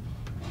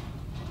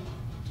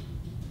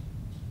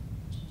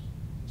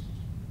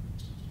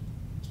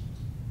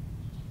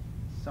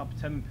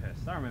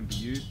 Subtempest, I remember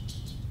you.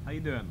 How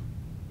you doing?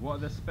 What are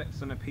the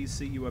specs on a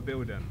PC you were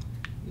building?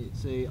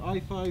 It's a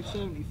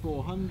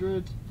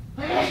i5-7400.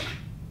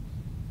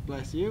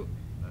 Bless you.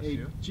 Bless A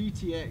you.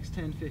 GTX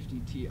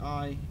 1050 Ti,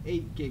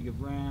 8 gig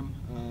of RAM,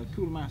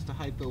 Cooler Master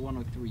Hyper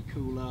 103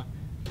 cooler,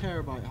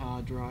 terabyte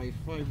hard drive,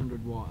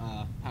 500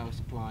 watt power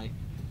supply,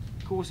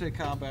 Corsair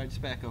carbide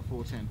spec of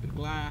 4 tempered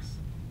glass,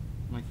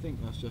 and I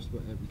think that's just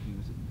about everything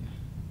that's in there.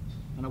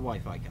 And a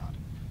Wi-Fi card.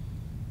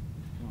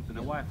 And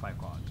a Wi-Fi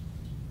card.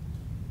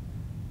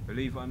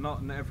 Believe it or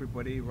not, not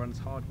everybody runs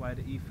hardwired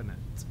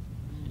Ethernet.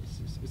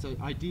 It's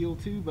ideal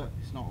too, but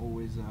it's not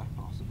always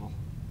possible.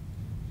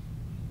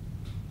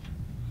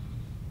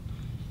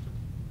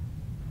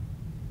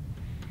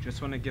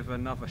 Just want to give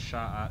another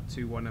shout out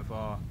to one of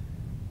our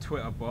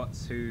Twitter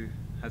bots who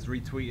has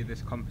retweeted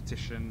this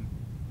competition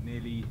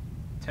nearly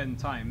 10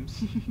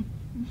 times,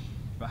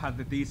 but had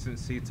the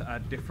decency to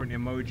add different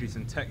emojis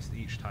and text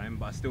each time,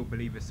 but I still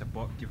believe it's a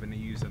bot given a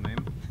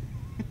username.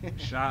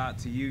 Shout out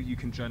to you, you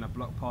can join a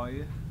block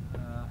party.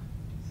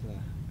 It's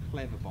a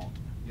clever bot.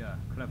 Yeah,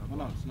 clever bot.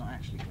 Well, no, it's not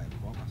actually clever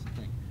bot, that's the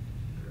thing.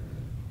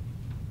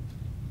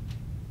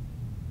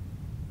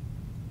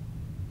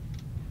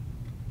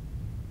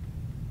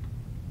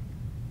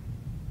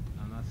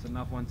 And that's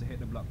another one to hit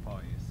the block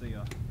party. See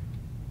ya.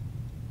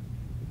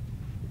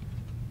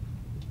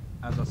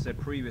 As I said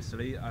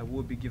previously, I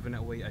will be giving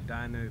away a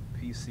Dino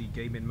PC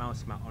gaming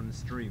mouse mat on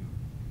stream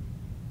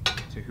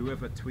to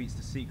whoever tweets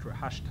the secret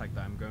hashtag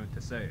that I'm going to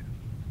say.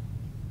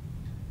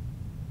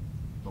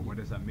 But what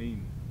does that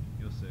mean?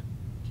 You'll see.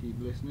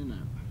 Keep listening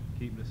now.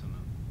 Keep listening.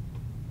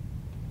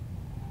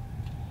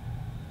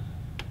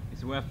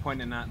 It's worth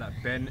pointing out that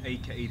Ben,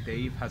 aka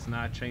Dave, has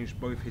now changed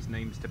both his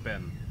names to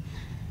Ben.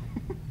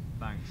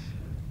 Thanks.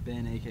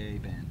 Ben, aka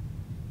Ben.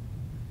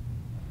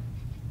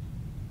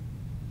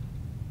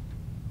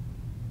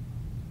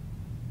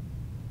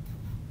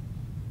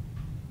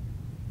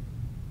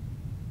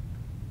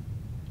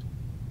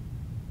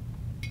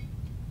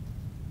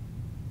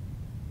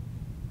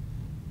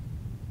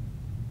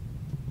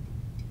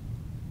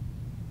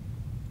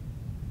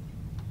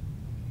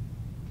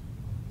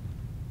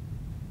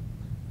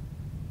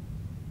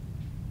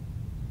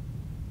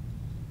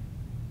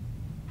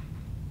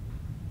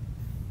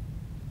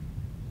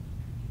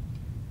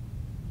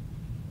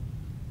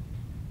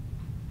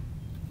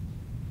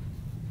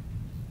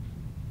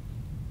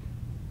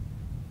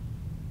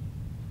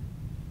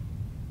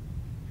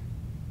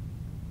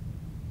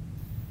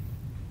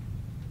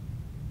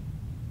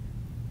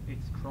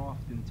 It's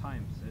Crafting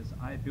Time says,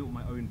 I built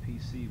my own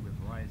PC with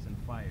Ryzen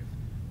 5,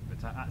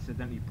 but I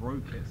accidentally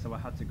broke it, so I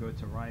had to go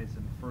to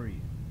Ryzen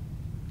 3.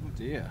 Oh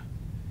dear.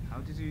 How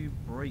did you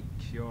break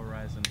your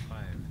Ryzen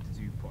 5?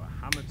 Did you put a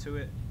hammer to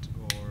it,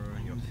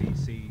 or your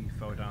PC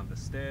fell down the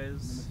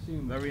stairs?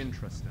 Very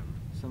interesting.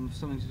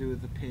 Something to do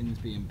with the pins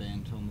being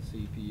bent on the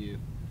CPU.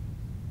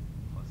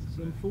 It's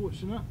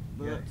unfortunate,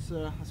 but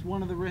Yeah. that's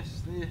one of the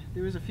risks.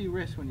 There is a few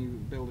risks when you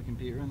build a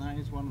computer, and that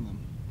is one of them.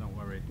 Don't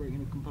worry.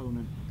 Breaking a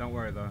component. Don't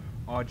worry though.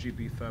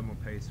 RGB thermal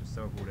paste will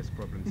solve all these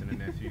problems in the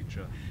near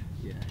future.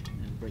 Yeah,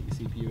 and break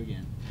your CPU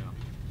again.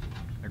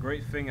 Yeah. A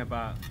great thing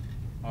about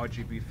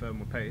RGB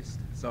thermal paste,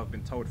 so I've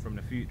been told from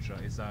the future,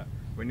 is that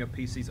when your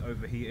PC's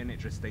overheating, it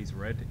just stays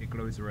red. It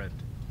glows red.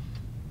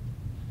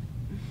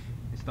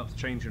 It stops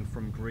changing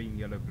from green,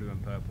 yellow, blue,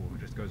 and purple.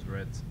 It just goes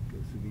red.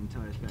 Goes through the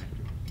entire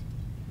spectrum.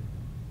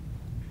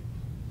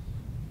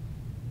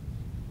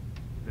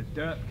 The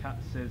Dirt Cat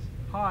says,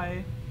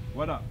 hi,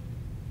 what up?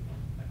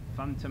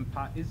 Phantom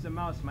Pat, is the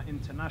mouse mat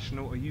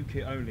international or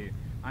UK only?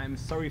 I am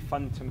sorry,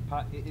 Phantom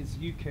Pat, it is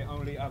UK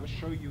only. I will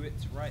show you it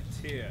right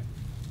here.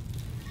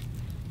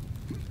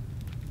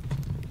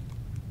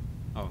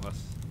 Oh,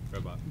 let's go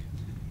back.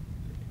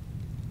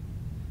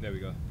 There we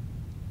go.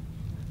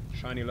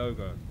 Shiny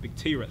logo, big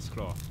T-Rex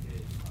claw.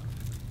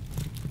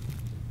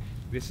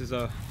 This is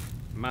a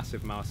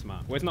massive mouse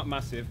mat. Well, it's not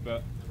massive,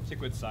 but it's a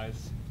good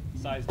size.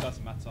 Size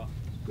does matter.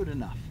 It's good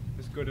enough.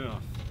 It's good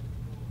enough.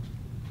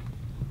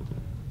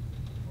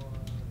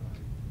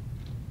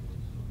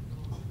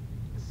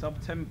 Sub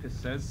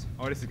Tempest says,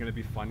 oh, this is going to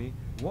be funny.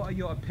 What are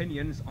your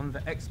opinions on the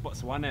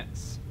Xbox One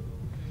X?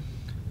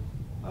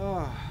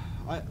 Oh,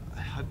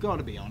 I've got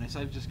to be honest,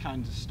 I've just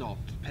kind of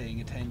stopped paying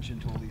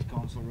attention to all these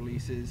console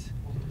releases.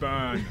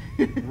 Burn.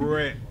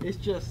 Rip. It's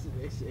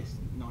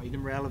not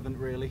even relevant,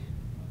 really.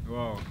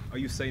 Whoa, are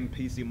you saying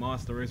PC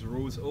Master Race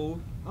rules all?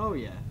 Oh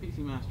yeah, PC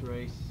Master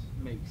Race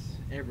makes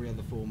every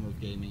other form of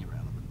gaming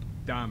irrelevant.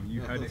 Damn,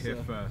 you heard it here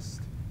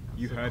first.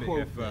 You heard it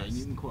here first.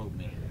 You can quote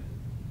me.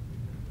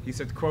 He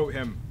said quote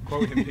him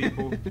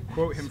people,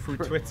 quote him through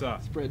Twitter.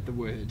 Spread the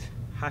word.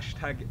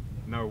 Hashtag,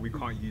 no, we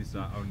can't use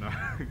that, oh no.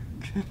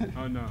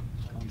 Oh no.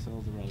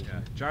 Consoles are relevant.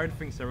 Yeah, Jared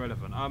thinks they're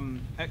relevant.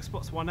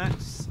 Xbox One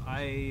X,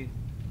 I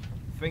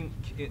think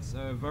it's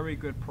a very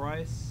good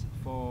price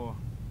for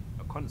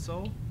a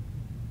console,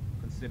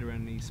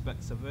 considering the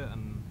specs of it,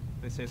 and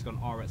they say it's got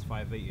an RX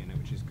 580 in it,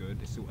 which is good.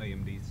 It's all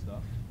AMD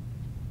stuff.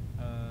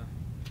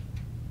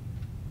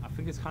 I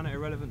think it's kind of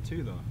irrelevant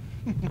too, though.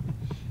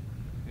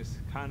 It's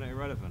kind of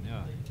irrelevant,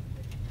 yeah.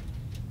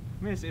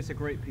 I mean, it's a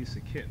great piece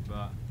of kit,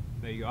 but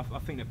there you go. I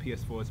think the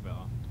PS4 is better.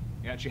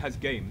 It actually has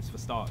games for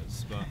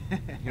starters, but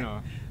you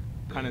know,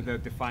 kind of the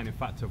defining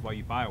factor of why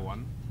you buy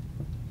one.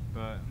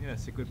 But yeah,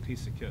 it's a good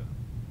piece of kit.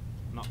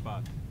 Not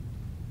bad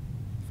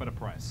for the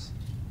price.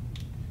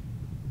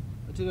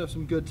 I did have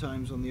some good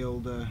times on the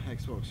old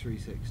Xbox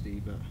 360,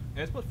 but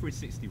Yeah, Xbox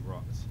 360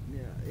 rocked.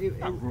 yeah,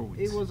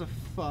 it was a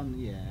fun.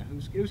 Yeah,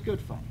 it was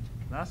good fun.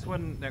 That's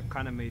when that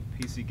kind of made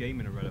PC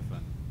gaming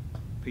irrelevant.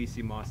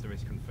 PC Master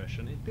Race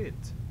Confession, it did.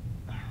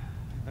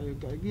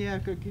 Yeah, I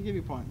could give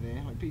you a point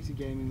there. Like PC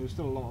gaming, there was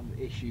still a lot of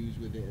issues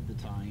with it at the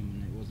time,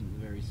 and it wasn't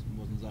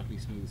exactly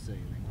smooth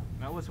sailing.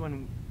 That was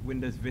when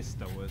Windows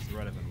Vista was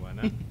relevant,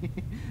 wasn't it?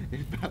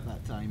 It's about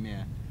that time,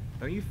 yeah.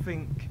 Don't you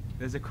think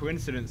there's a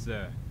coincidence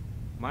there?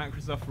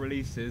 Microsoft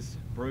releases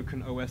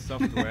broken OS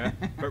software,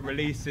 but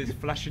releases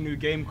flash a new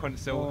game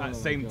console at the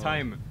same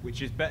time,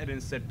 which is better than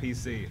said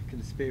PC.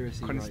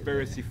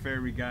 Conspiracy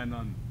theory going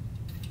on.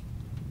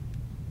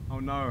 Oh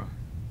no.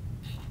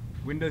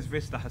 Windows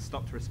Vista has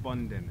stopped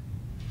responding.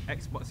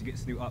 Xbox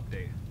gets new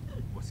update.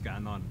 What's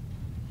going on?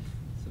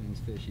 Something's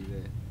fishy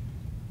there.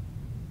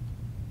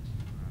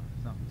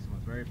 Someone's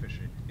very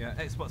fishy. Yeah,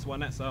 Xbox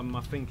One X,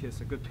 I think it's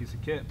a good piece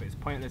of kit, but it's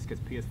pointless because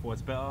PS4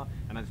 is better,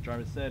 and as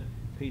Jarrad said,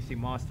 PC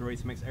master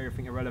race makes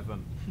everything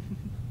irrelevant.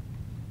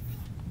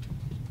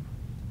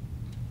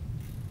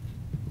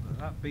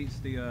 That beats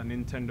the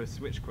Nintendo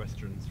Switch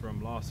questions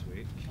from last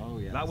week. Oh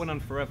yeah. That went on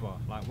forever.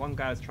 Like, one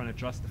guy was trying to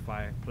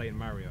justify playing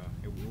Mario.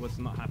 It was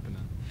not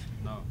happening.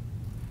 No.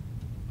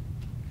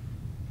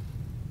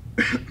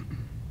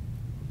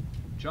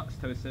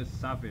 Juxto says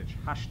savage.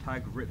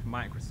 Hashtag rip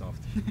Microsoft.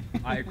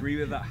 I agree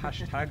with that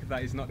hashtag.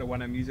 That is not the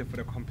one I'm using for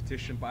the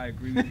competition, but I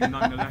agree with you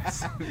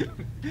nonetheless.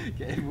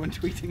 Get everyone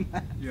tweeting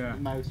that. Yeah.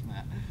 Mouse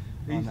Matt.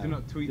 Please do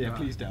not tweet that. Yeah,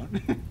 please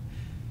don't.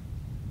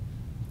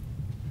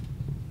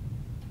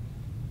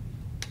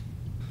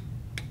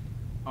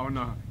 Oh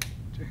no.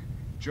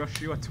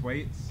 Joshua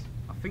Twaits.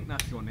 I think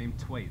that's your name,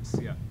 Twaits.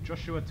 Yeah.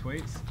 Joshua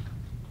Twaits.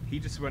 He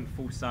just went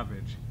full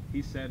savage.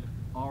 He said,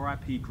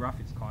 RIP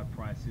graphics card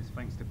prices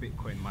thanks to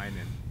Bitcoin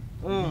mining.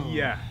 Oh,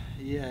 yeah.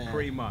 Yeah.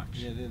 Pretty much.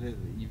 Yeah,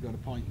 you've got a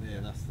point there.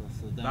 That's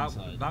the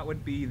downside. That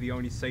would be the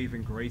only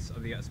saving grace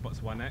of the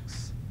Xbox One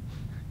X.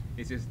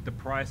 It's just the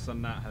price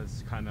on that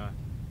has kind of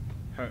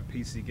hurt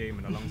PC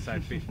gaming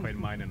alongside Bitcoin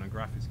mining on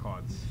graphics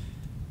cards.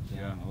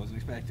 Yeah, I wasn't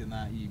expecting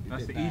that.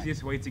 That's the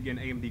easiest way to get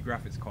an AMD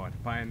graphics card,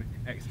 buying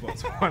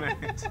Xbox One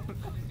X.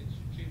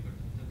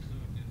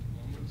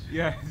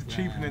 Yeah, it's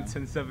cheaper than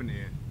 1070.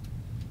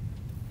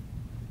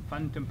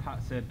 Phantom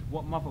Pat said,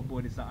 what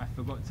motherboard is that? I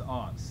forgot to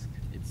ask.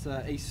 It's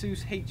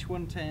Asus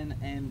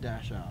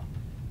H110M-R.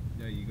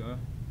 There you go.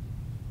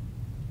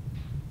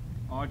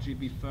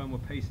 RGB thermal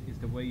paste is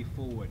the way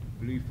forward.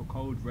 Blue for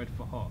cold, red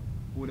for hot.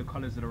 All the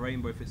colours of the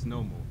rainbow if it's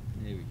normal.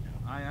 There we go.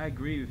 I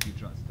agree with you,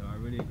 Justo. I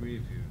really agree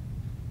with you.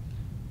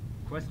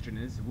 Question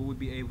is, will we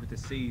be able to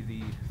see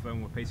the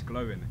thermal paste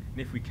glowing? And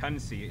if we can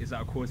see it, is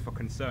that a cause for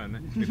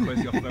concern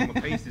because your thermal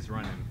paste is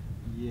running?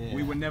 Yeah.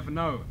 We would never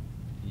know.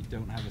 You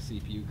don't have a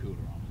CPU cooler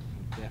on.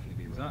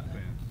 Definitely be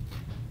exactly.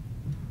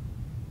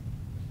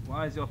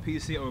 Why is your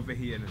PC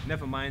overheating?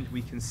 Never mind,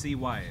 we can see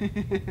why.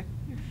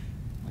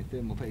 My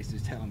thermal paste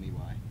is telling me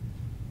why.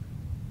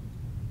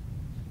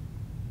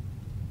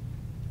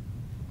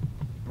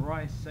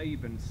 Bryce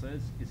Saban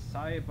says, is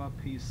Cyber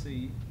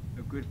PC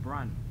a good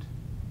brand?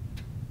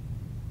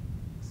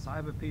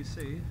 Cyber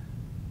PC?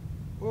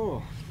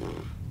 Oh.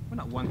 We're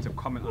not one to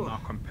comment on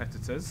our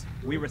competitors.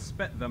 We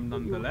respect them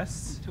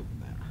nonetheless.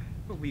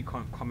 But we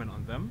can't comment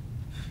on them.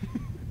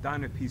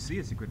 Dino PC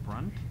is a good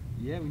brand.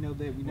 Yeah, we know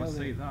that. We'll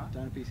say that.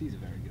 Dino PC is a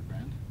very good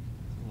brand.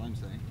 That's all I'm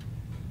saying.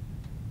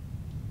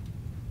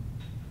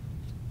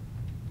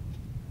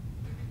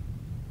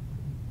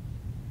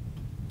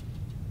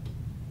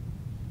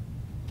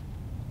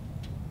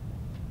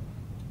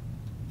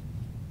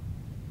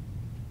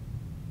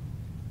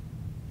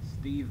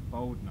 Steve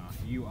Boldner,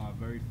 you are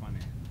very funny.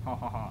 Ha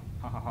ha ha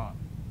ha ha ha.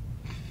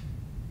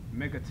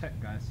 Mega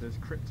Tech guy says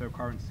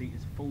cryptocurrency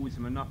is fool's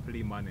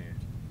monopoly money.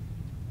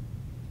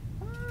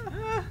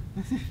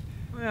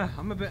 Yeah,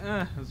 I'm a bit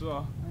as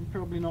well. I'm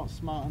probably not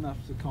smart enough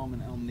to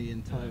comment on the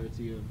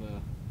entirety of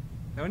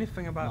the only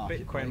thing about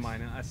Bitcoin price.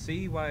 mining, I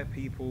see why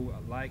people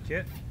like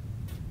it.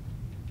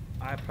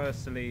 I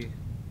personally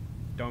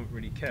don't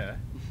really care.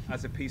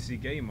 As a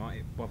PC gamer,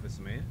 it bothers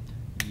me.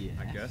 Yeah.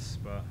 I guess,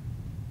 but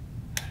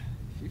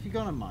if you're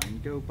gonna mine,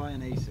 go buy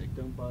an ASIC.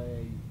 Don't buy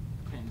a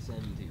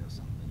 1070 or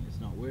something. It's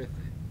not worth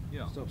it.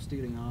 Yeah. Stop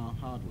stealing our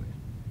hardware.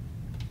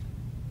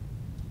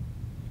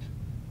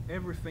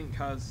 Everything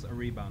has a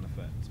rebound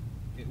effect.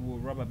 It will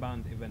rubber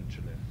band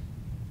eventually.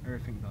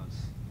 Everything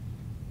does.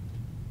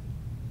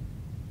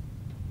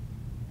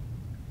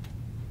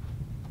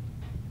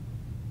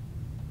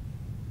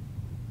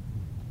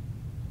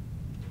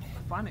 I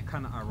find it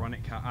kind of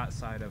ironic how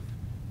outside of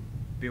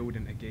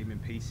building a gaming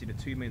PC, the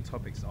two main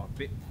topics are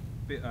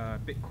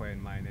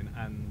Bitcoin mining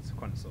and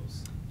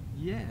consoles.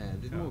 Yeah,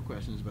 there's more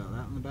questions about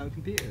that than about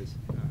computers.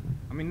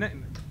 I mean,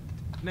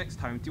 next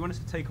time, do you want us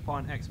to take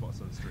apart an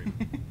Xbox on stream?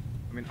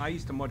 I mean, I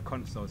used to mod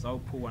consoles. I'll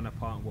pull one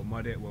apart and we'll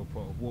mod it. We'll put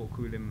a water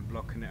cooling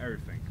block in it,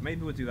 everything.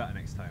 Maybe we'll do that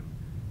next time.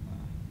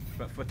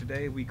 But for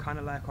today, we kind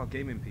of like our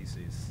gaming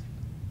PCs.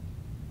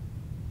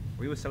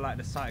 We also like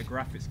the sighted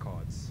graphics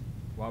cards,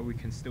 while we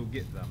can still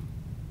get them.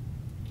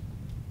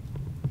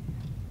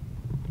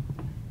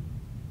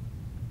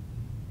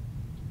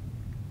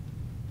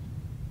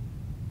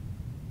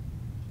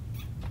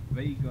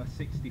 Vega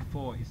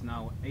 64 is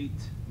now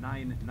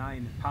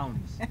 £899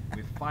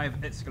 with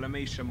 5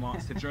 exclamation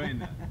marks to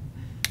join it.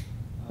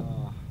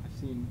 I've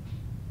seen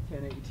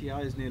 1080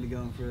 Ti's nearly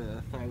going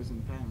for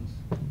 £1,000.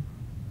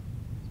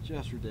 It's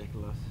just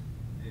ridiculous.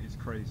 It is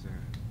crazy.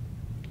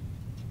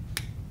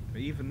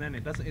 But even then,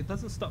 it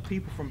doesn't stop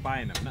people from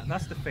buying them.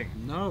 That's the thing.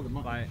 No,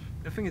 like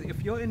the thing is,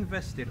 if you're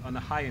invested on the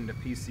high end of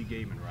PC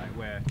gaming, right,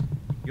 where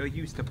you're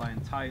used to buying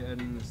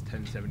Titans,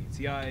 1070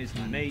 Ti's,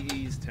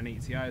 980s, 1080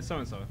 Ti's, so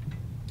and so,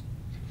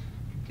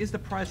 is the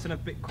price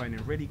of Bitcoin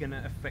really going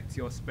to affect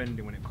your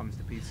spending when it comes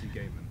to PC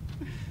gaming?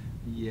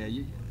 Yeah,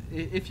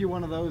 if you're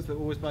one of those that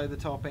always buy the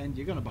top end,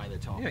 you're going to buy the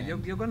top end. Yeah,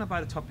 you're going to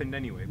buy the top end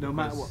anyway. No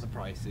matter what the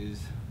price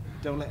is.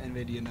 Don't let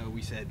Nvidia know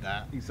we said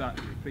that.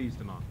 Exactly, please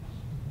do not.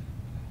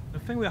 The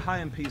thing with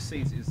high-end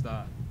PCs is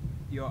that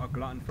you're a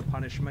glutton for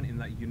punishment in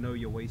that you know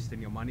you're wasting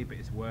your money, but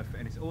it's worth it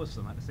and it's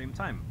awesome at the same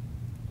time.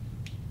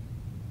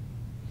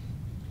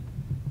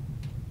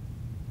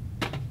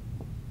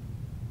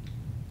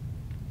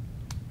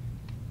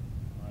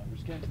 Alright, we're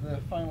just getting to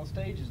the final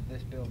stages of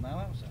this build now.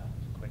 That was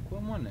a quick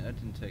one, wasn't it? It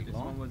didn't take long. This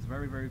one was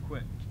very, very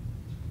quick.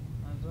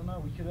 I don't know,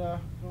 we could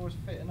always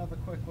fit another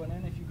quick one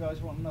in if you guys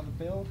want another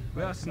build.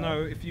 Let us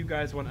know if you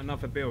guys want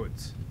another build,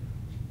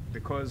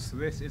 because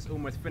this is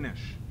almost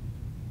finished.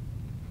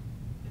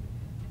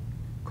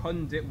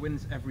 Condit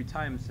wins every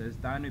time says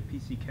Dino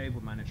PC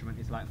cable management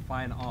is like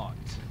fine art.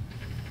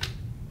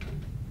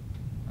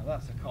 Now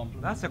that's a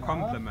compliment. That's a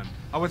compliment.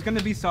 I was going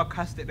to be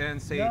sarcastic there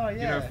and say, no,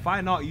 you know,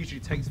 fine art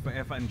usually takes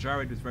forever, and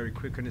Jarrad was very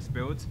quick on his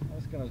builds. I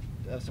was going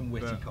to have some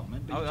witty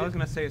comment. I was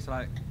going to say it's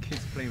like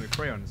kids playing with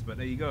crayons, but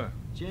there you go.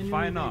 Genuinely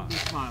fine art. made me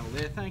smile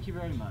there. Thank you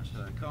very much for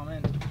that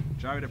comment.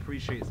 Jarrad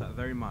appreciates that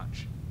very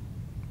much.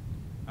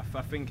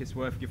 I think it's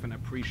worth giving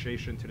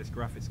appreciation to this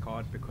graphics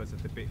card because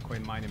of the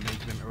Bitcoin mining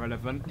making them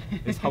irrelevant.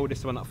 Let's hold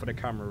this one up for the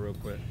camera real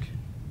quick.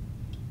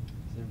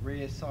 It's a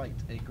rear sight,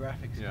 a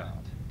graphics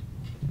card.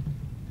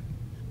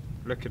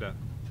 Look at that.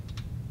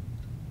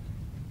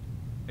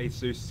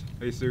 Asus,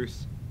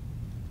 Asus.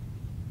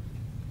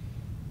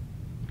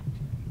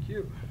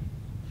 Cute.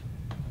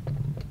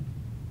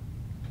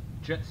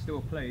 Jet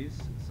still plays,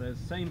 says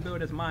same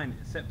build as mine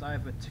except I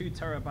have a 2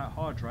 terabyte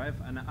hard drive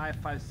and an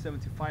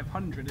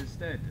i5-7500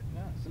 instead.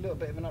 Yeah, it's a little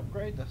bit of an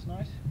upgrade, that's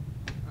nice.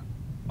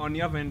 On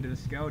the other end of the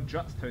scale,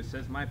 Juxto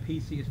says my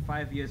PC is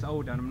 5 years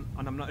old and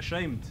I'm not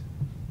ashamed.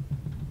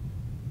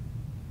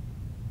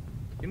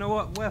 You know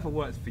what, whatever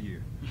works for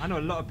you. I know a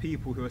lot of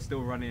people who are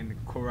still running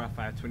Core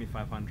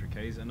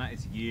i5-2500Ks and that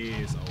is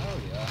years old.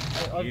 Oh yeah,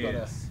 I've got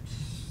a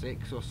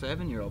 6 or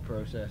 7 year old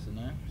processor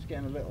now. It's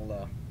getting a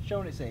little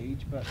showing its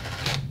age, but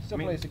still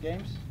plays the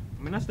games.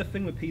 I mean, that's the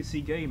thing with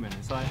PC gaming.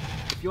 It's like,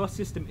 if your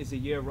system is a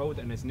year old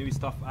and there's new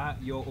stuff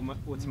out, you're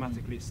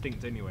automatically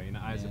extinct anyway in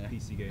the eyes of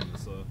PC gamers.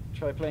 So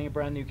try playing a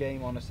brand new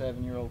game on a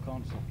 7-year-old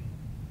console.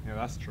 Yeah,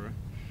 that's true.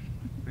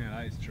 Yeah,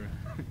 that is true.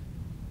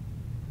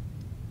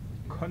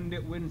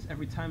 Condit wins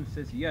every time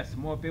says, yes,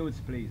 more builds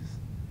please.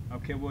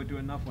 Okay, we'll do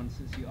another one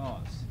since you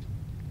asked.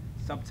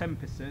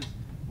 Subtempest says,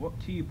 what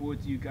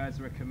keyboard do you guys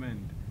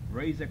recommend?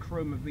 Razer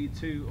Chroma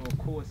V2 or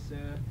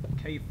Corsair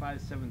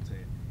K570?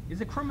 Is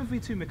the Chroma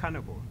V2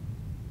 mechanical?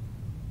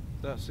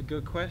 That's a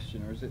good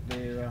question, or is it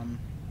their,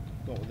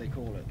 what would they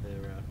call it?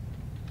 Their,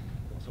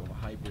 sort of a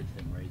hybrid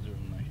thing, Razer,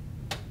 haven't they?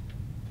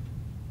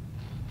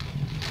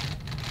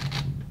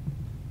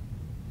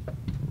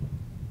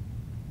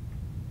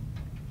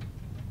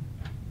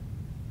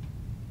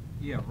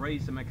 Yeah,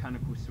 Razer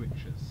mechanical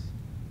switches.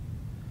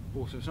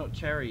 Also, it's not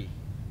Cherry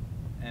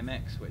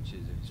MX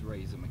switches, it's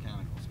Razer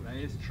mechanical switches. That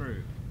is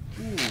true.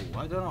 Ooh,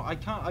 I don't know.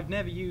 I've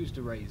never used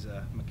a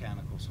Razer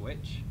mechanical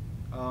switch.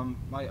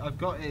 I've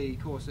got a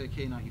Corsair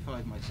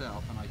K95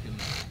 myself, and I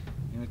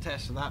can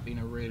attest to that being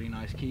a really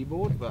nice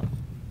keyboard, but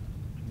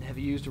never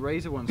used a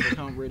Razer one, so I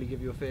can't really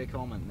give you a fair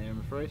comment there, I'm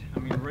afraid. I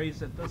mean,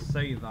 Razer does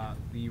say that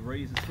the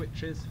Razer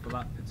switches for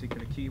that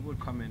particular keyboard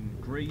come in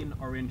green,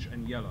 orange,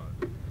 and yellow.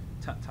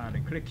 Tactile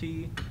and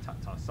clicky,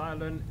 tactile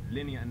silent,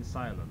 linear and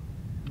silent.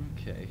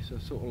 Okay, so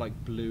sort of like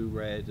blue,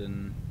 red,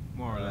 and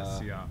more or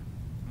less, yeah.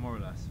 More or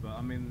less, but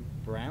I mean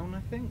brown,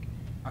 I think.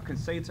 I can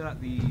say to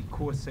that the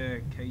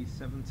Corsair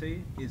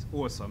K70 is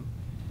awesome.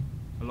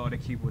 A lot of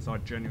the keyboards are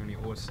genuinely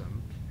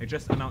awesome. They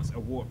just announced a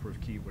waterproof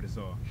keyboard as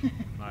well.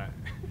 Like,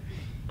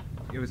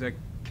 it was a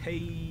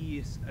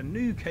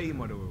new K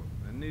model,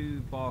 a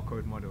new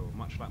barcode model,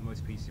 much like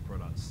most PC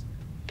products.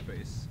 But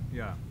it's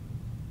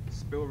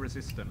spill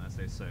resistant, as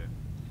they say.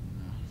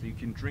 So you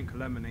can drink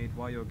lemonade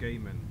while you're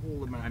gaming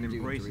and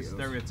embrace the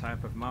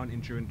stereotype of Mountain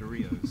Dew and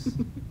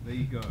Doritos. There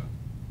you go.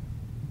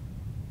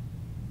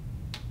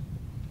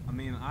 I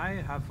mean, I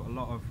have a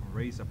lot of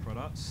Razer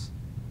products,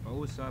 but I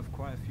also have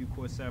quite a few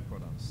Corsair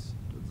products.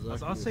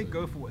 Exactly. I'll say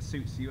go for what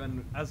suits you,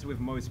 and as with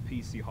most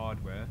PC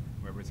hardware,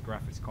 whether it's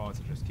graphics cards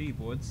or just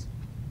keyboards,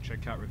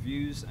 check out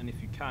reviews, and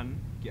if you can,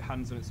 get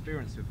hands-on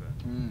experience with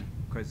it.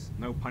 Because,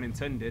 no pun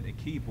intended, a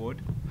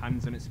keyboard,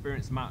 hands-on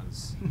experience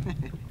matters.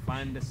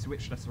 Find a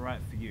switch that's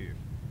right for you.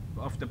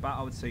 But off the bat,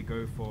 I would say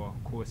go for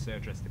Corsair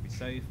just to be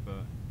safe,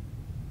 but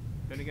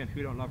then again,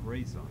 who don't love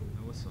Razer?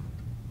 They're awesome.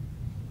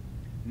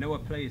 Noah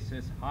Plays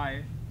says,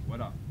 hi, what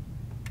up?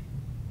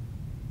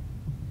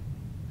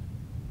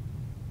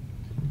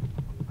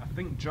 I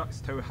think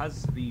Juxto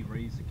has the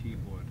Razer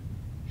keyboard.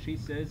 She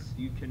says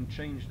you can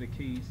change the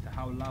keys to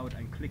how loud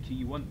and clicky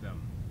you want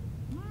them.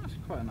 Oh, that's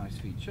quite a nice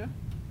feature.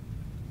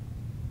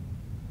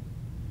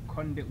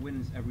 Condit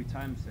wins every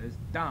time says,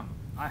 damn,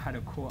 I had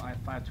a Core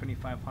i5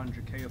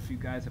 2500K off you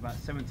guys about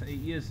 7 to 8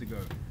 years ago,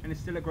 and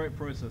it's still a great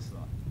processor.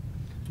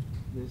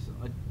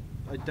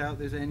 I doubt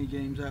there's any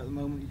games out at the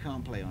moment you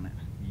can't play on it.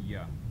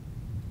 Yeah.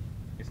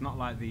 It's not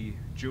like the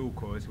dual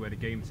cores where the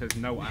game says,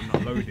 no, I'm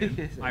not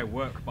loading. I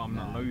work, but I'm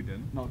not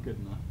loading. Not good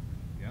enough.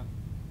 Yeah.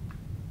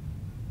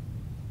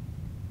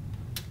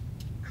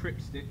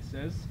 Cryptstick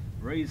says,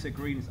 Razer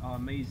Greens are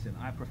amazing.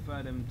 I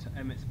prefer them to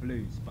Emmett's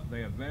Blues, but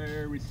they are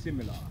very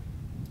similar.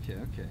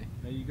 Okay.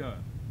 There you go.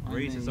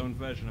 Razer's own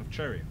version of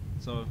Cherry,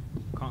 so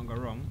can't go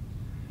wrong.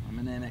 I'm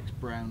an NX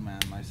Brown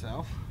man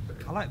myself.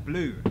 I like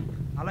blue.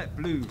 I like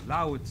blue,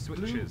 loud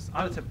switches.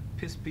 I like to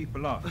piss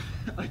people off.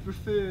 I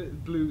prefer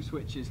blue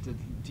switches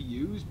to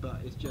use,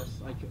 but it's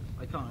just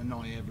I can't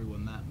annoy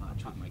everyone that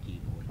much with my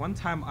keyboard. One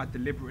time I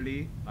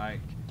deliberately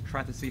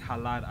tried to see how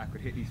loud I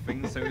could hit these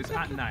things. So it was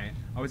at night.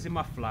 I was in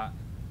my flat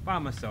by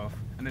myself,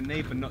 and the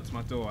neighbour knocked on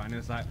my door, and it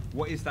was like,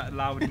 "What is that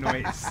loud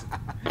noise?"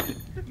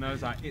 And I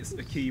was like, "It's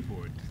the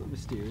keyboard." It's not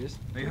mysterious.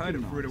 They heard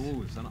it through the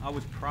walls, and I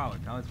was proud.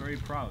 I was very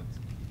proud.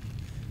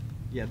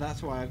 Yeah,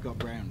 that's why I've got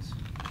Browns.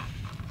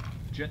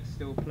 Jet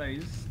still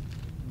plays.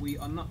 We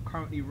are not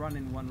currently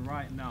running one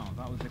right now.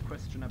 That was a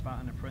question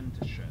about an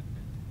apprenticeship.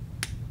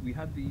 We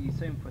had the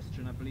same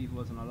question, I believe it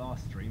was on our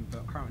last stream,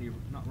 but currently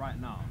not right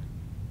now.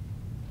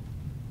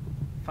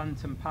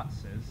 Phantom Pat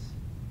says,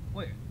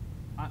 wait,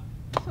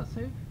 what's that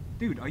say?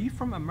 Dude, are you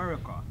from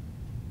America?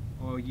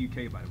 Or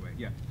UK, by the way.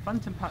 Yeah.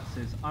 Phantom Pat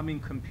says, I'm in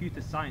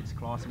computer science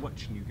class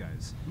watching you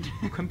guys.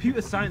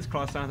 Computer science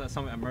class sounds like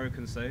something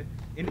Americans say.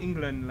 In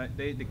England, like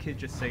the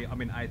kids just say,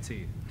 I'm in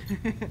IT.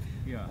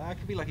 Yeah. That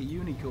could be like a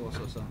uni course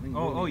or something.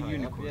 Oh, really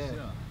uni up, course,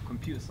 yeah.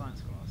 Computer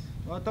science class.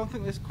 Well, I don't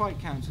think this quite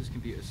counts as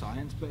computer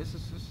science, but it's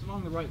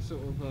along the right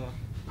sort of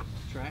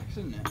tracks,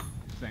 isn't it?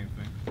 Same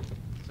thing.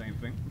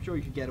 I'm sure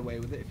you could get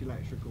away with it if your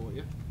lecturer caught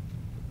you.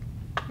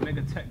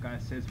 Mega Tech Guy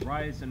says,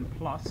 Ryzen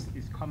Plus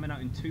is coming out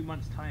in 2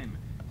 months' time.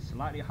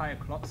 Slightly higher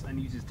clocks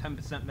and uses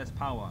 10% less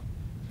power.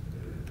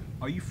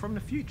 Are you from the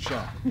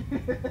future?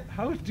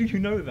 How do you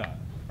know that?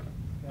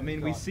 I mean,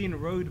 we've seen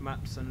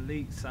roadmaps and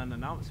leaks and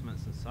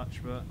announcements and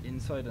such, but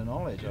insider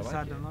knowledge.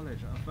 Insider knowledge.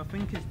 I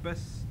think it's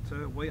best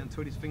to wait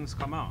until these things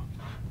come out.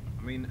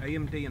 I mean,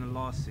 AMD in the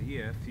last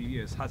few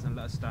years hasn't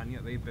let us down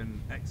yet. They've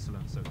been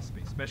excellent, so to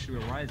speak, especially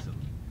with Ryzen.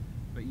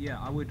 But yeah,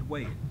 I would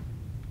wait.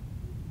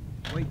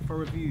 Wait for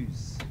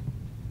reviews.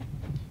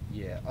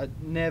 Yeah,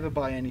 I'd never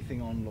buy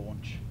anything on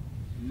launch.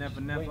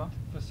 Never. Wait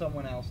for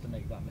someone else to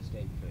make that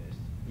mistake first.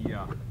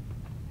 Yeah.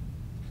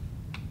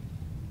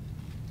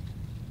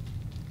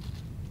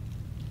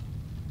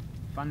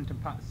 Phantom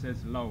Pat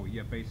says low.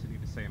 Yeah, basically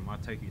the same. I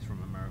take he's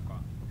from America.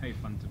 Hey,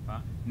 Phantom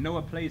Pat.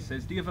 Noah Play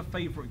says, do you have a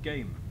favourite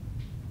game?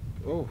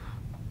 Oh.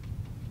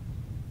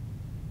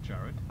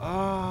 Jared?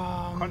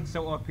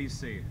 Console or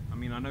PC? I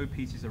mean, I know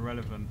PC's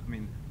irrelevant. I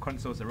mean,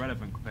 console's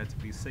irrelevant compared to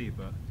PC,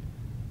 but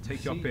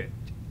take your pick.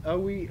 Are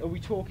we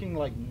talking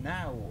like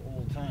now or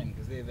all time?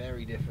 Because they're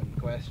very different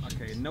questions.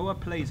 Okay, Noah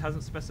Plays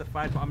hasn't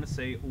specified, but I'm gonna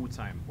say all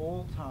time.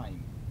 All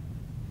time.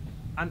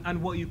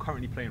 And what are you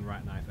currently playing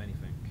right now, if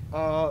anything?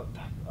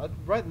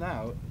 Right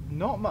now,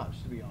 not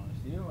much to be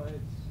honest. You know,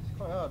 it's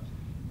quite hard.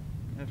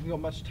 I haven't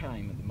got much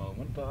time at the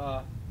moment,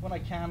 but when I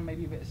can,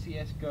 maybe a bit of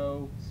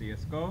CS:GO.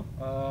 CS:GO.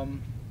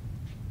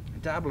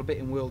 Dabble a bit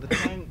in World of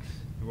Tanks.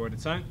 World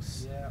of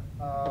Tanks. Yeah.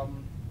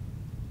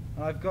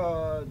 I've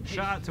got.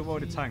 Shout out to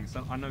World of Tanks.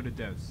 I know the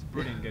devs.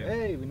 Brilliant game.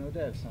 Hey, we know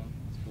devs, huh?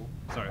 That's cool.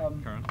 Sorry,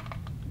 Karen.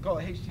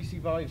 Got a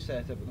HTC Vive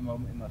set up at the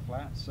moment in my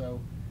flat,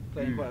 so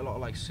playing quite a lot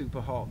of like Super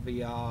Hot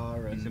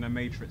VR and. He's in a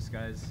Matrix,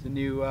 guys. The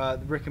new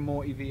the Rick and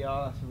Morty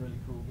VR. That's a really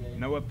cool game.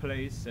 Noah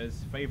Plays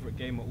says favorite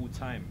game of all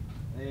time.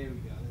 There we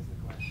go. There's the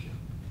question.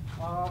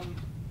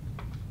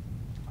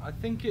 I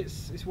think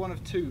it's one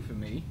of two for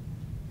me.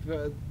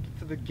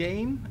 For the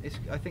game,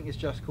 I think it's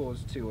Just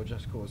Cause 2 or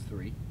Just Cause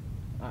 3.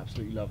 I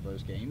absolutely love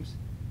those games.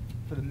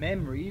 For the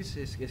memories,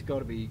 it's got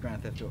to be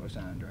Grand Theft Auto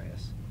San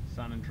Andreas.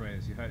 San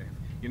Andreas, you heard it.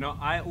 You know,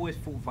 I always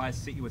thought Vice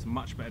City was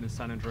much better than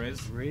San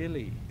Andreas.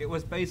 Really? It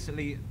was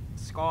basically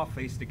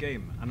Scarface the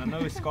game, and I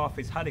know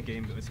Scarface had a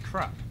game that was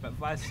crap, but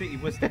Vice City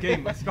was the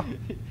game.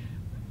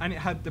 And it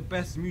had the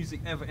best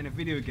music ever in a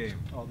video game.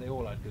 Oh, they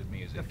all had good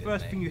music. The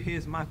first thing you hear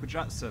is Michael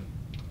Jackson.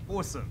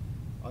 Awesome.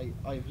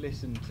 I've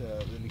listened to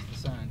at least the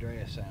San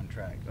Andreas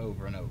soundtrack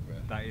over and over.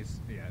 That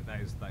is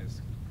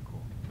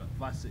cool. But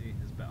Vice City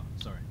is better.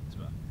 Sorry, it's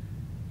better.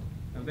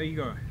 Now there you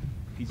go.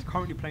 He's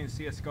currently playing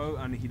CS:GO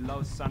and he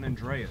loves San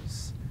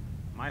Andreas.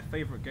 My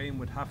favorite game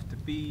would have to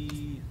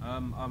be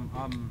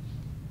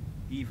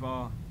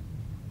either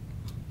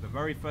the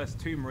very first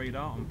Tomb Raider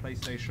on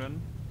PlayStation,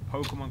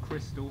 Pokemon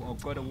Crystal, or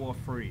God of War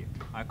 3.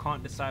 I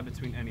can't decide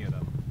between any of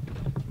them.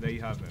 There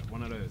you have it.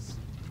 One of those.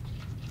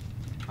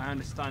 I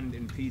understand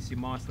in PC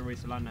Master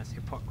Race land that's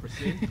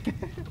hypocrisy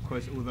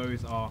because all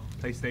those are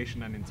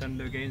PlayStation and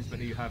Nintendo games, but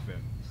there you have it.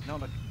 It's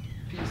not a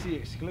PC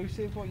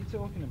exclusive. What are you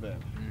talking about?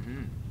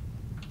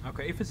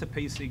 Okay, if it's a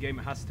PC game,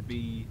 it has to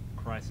be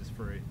Crysis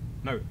 3.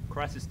 No,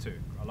 Crysis 2.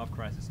 I love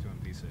Crysis 2 on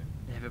PC.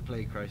 Never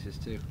played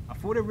Crysis 2. I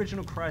thought the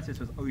original Crysis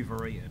was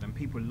overrated and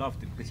people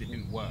loved it because it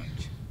didn't work.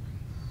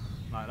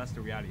 Like, that's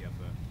the reality of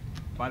it.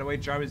 By the way,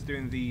 Jarrad's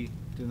doing the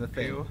Thing.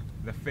 peel.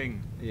 The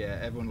thing. Yeah,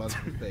 everyone loves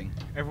the thing.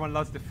 Everyone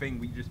loves the thing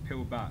we just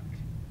peel back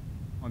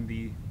on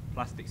the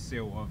plastic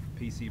seal of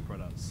PC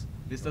products.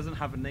 This doesn't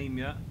have a name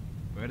yet,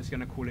 but we're just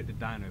going to call it the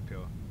Dino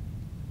Peel.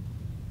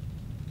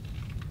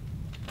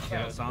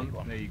 Get that sound?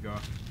 There you go.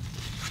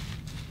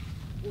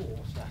 Oh,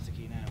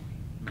 staticky now.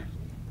 Metal.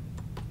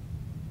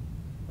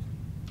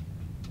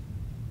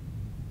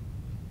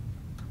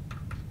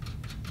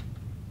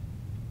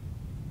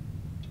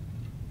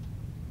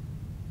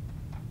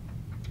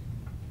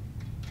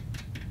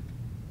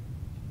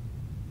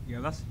 Yeah,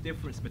 that's the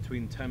difference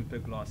between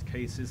tempered glass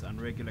cases and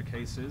regular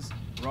cases.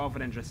 Rather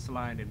than just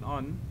sliding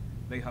on,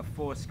 they have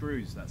 4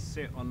 screws that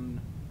sit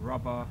on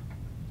rubber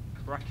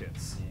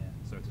brackets,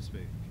 so to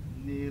speak.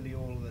 Nearly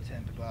all of the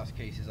tempered glass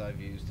cases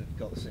I've used have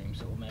got the same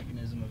sort of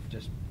mechanism of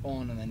just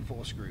on and then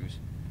 4 screws.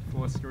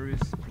 4 screws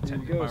There we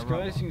protected go, by guys.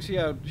 rubber. You can see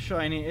how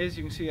shiny it is.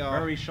 You can see our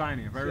Very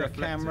shiny, very see our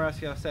reflective. camera.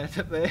 See our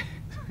setup there.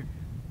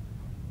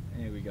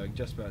 There we go.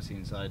 Just about see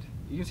inside.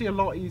 You can see a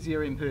lot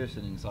easier in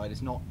person inside.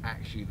 It's not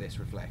actually this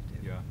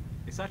reflective. Yeah,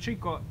 it's actually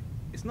got.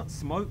 It's not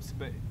smoked,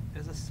 but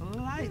there's a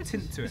slight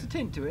tint to it. There's a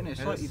tint to it, and it's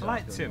There's slightly a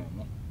slight darker tint. than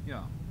normal.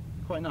 Yeah.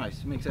 Quite nice.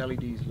 It makes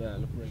LEDs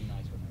look really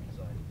nice when they're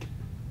inside.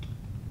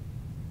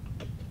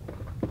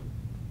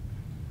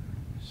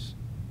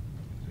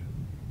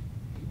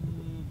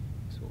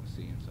 Sort of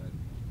see inside.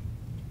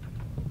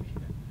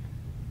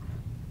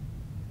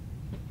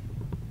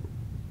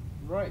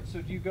 Right,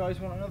 so do you guys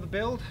want another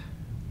build?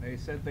 They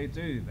said they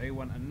do. They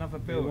want another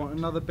They build. want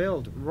another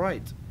build.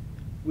 Right.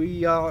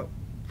 We are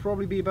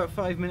probably be about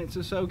 5 minutes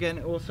or so getting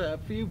it all set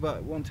up for you, but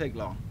it won't take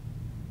long.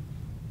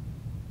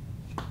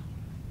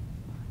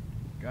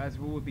 Guys,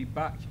 we will be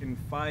back in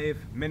 5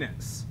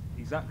 minutes.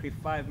 Exactly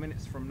 5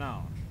 minutes from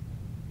now.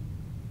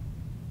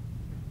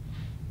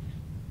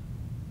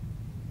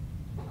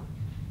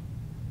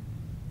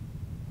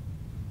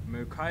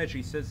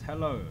 Mokaiji says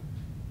hello.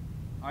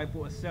 I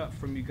bought a setup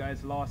from you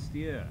guys last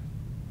year.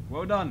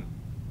 Well done.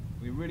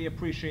 We really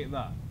appreciate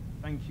that.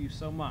 Thank you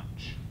so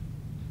much.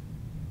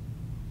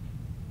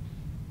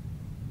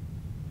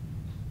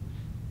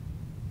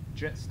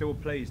 Jet still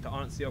plays. To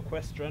answer your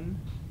question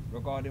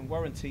regarding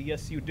warranty,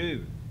 yes you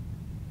do.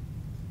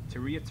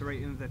 To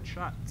reiterate in the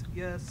chat,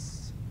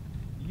 yes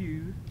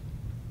you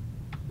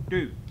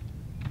do.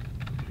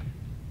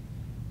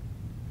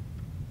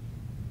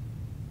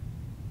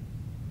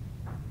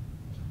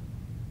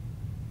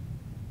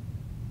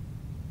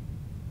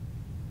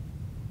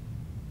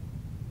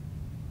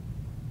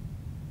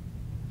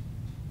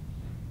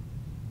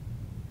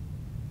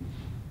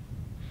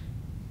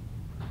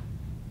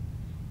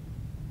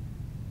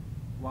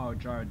 While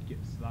Jarrad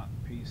gets that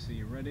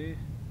PC ready,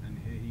 and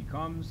here he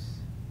comes.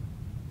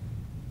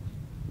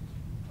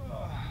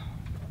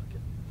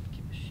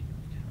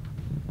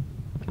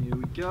 Here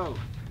we go.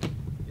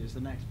 Here's the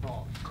next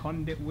part.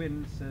 Condit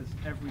Win says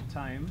every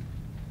time.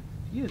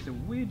 He has a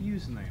weird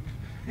username.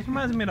 It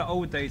reminds me of the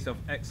old days of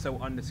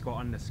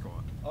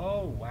XO__.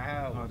 Oh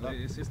wow.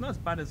 It's not as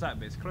bad as that,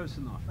 but it's close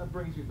enough. That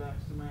brings me back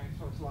to my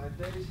Xbox Live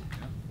days.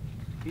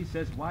 He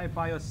says, why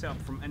buy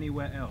yourself from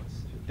anywhere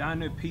else?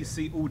 Dino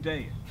PC all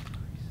day.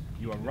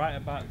 You are right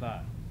about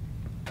that.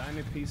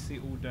 Dino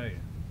PC all day.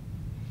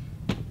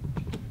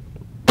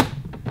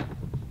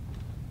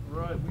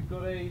 Right, we've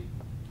got a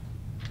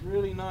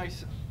really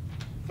nice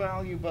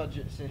value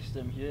budget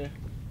system here.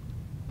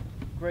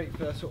 Great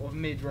for sort of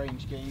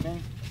mid-range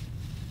gaming.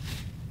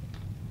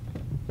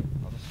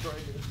 I'll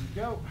describe it as we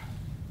go.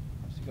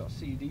 So got a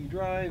CD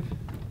drive.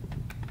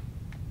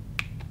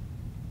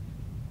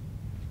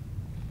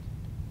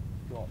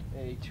 Got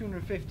a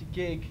 250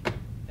 gig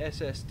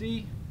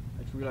SSD.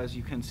 I just realised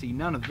you can see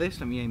none of this.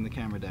 Let me aim the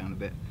camera down a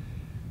bit.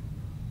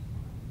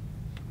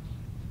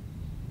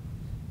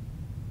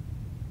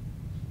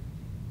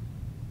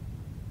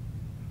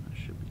 That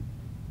should be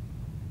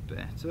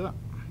better.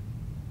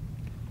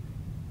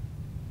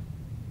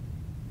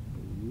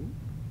 Ooh.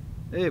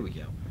 There we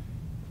go.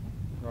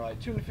 Right,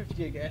 250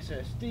 gig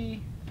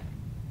SSD.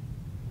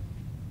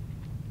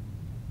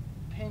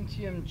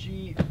 Pentium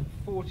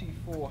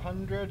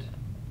G4400.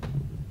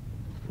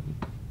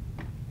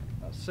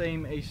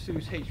 Same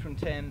Asus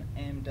H110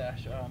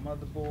 M-R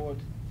motherboard,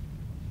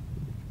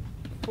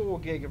 4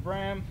 gig of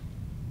RAM,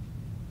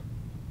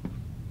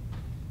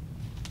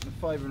 and a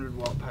 500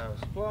 watt power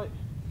supply.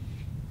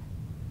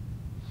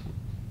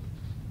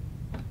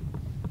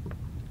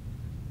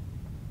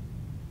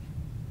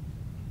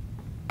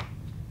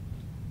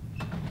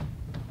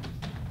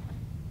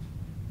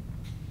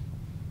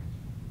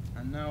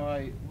 And now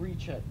I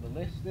recheck the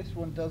list. This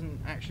one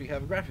doesn't actually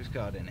have a graphics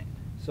card in it,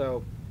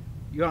 so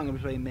you aren't going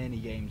to play many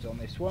games on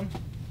this one.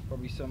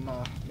 Probably some,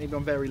 maybe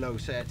on very low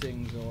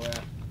settings, or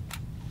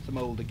some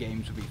older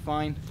games will be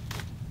fine.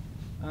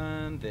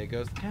 And there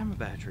goes the camera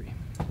battery.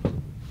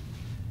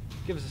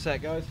 Give us a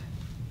sec, guys.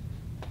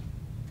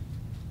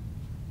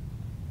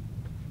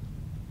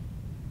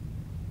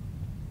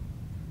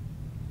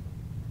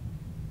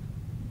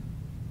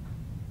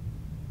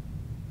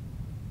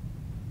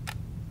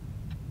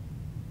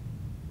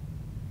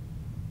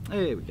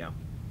 There we go.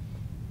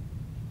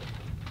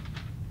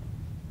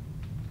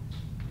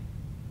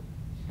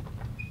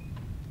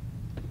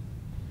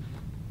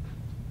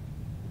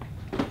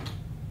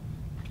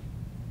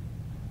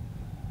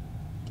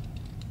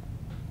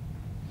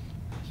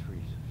 Sweet.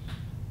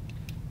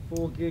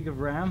 4 gig of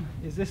RAM.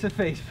 Is this a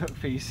Facebook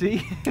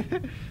PC?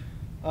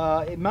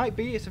 It might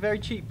be. It's a very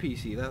cheap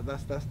PC.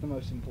 That's the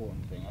most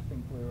important thing. I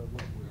think we're at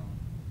what we're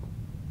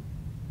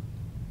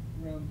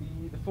on. Around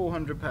the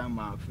 £400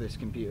 mark for this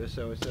computer,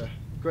 so it's a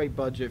great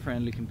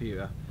budget-friendly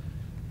computer.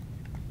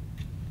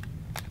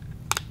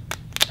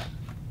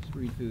 Let's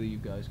read through you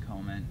guys'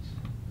 comments.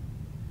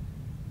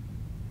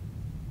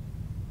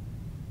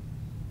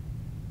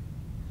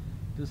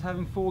 Does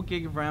having 4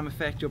 gig of RAM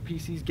affect your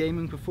PC's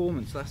gaming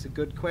performance? That's a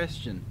good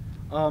question.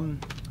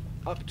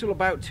 Up till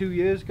about 2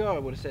 years ago, I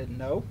would have said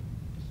no.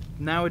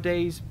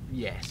 Nowadays,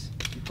 yes.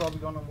 You're probably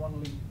going to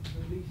want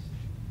at least.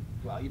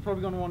 Well, you're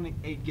probably going to want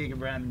 8 gig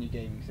of RAM in your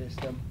gaming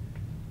system,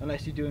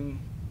 unless you're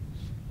doing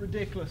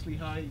ridiculously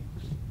high,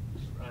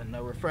 I don't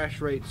know,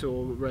 refresh rates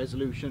or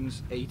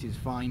resolutions. 8 is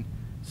fine.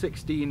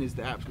 16 is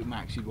the absolute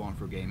max you'd want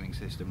for a gaming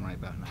system right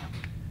about now.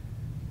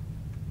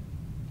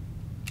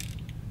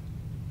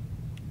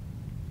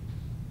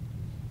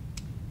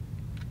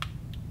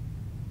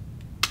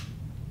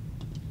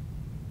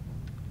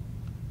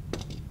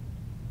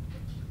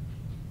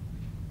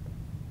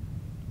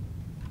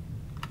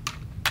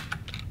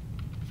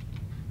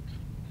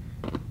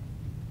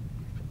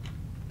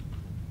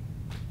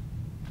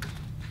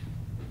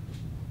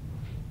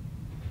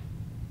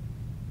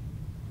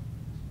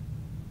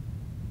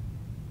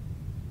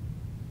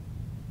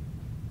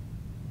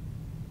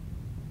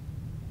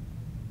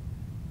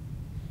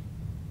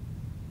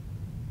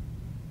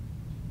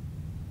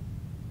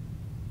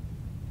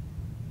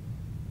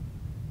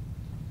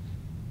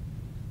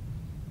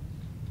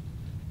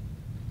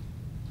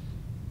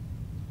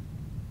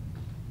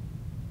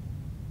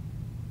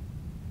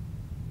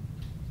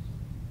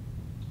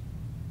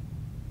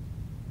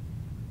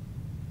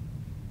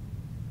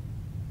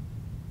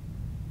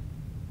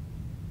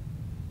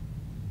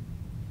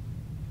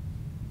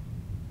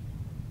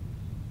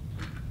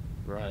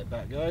 Right,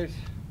 back guys.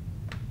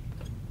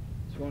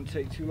 This won't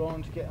take too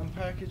long to get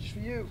unpackaged for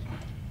you.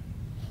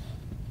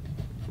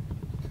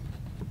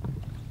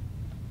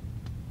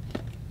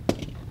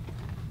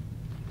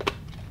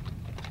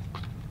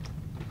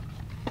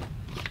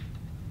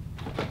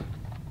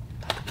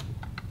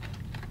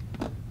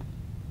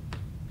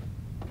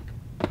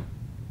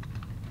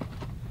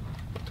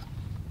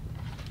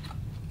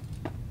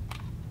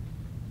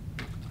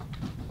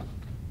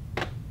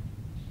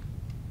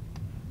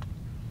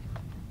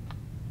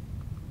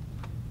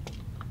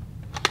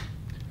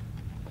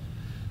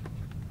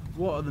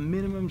 What are the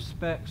minimum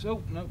specs?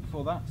 Oh, no,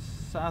 before that,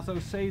 Sazo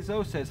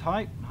Seizo says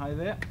hi. Hi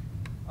there.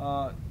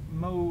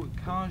 Mo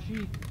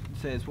Kaji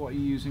says, what are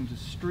you using to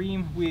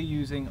stream? We're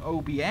using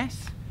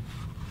OBS.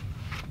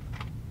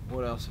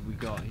 What else have we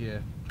got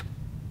here?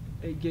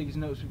 8 gigs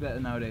notes would be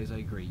better nowadays, I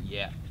agree.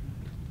 Yeah.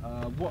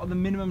 What are the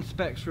minimum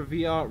specs for a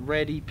VR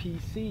ready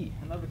PC?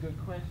 Another good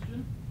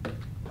question.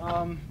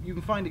 You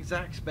can find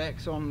exact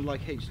specs on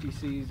like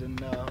HTC's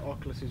and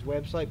Oculus's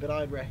website, but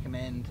I'd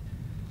recommend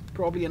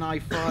probably an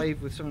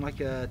i5 with something like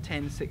a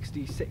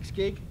 1060 6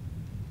 gig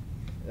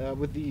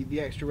with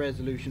the extra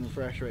resolution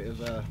refresh rate of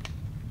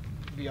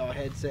VR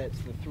headsets.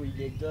 The 3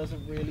 gig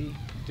doesn't really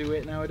do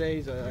it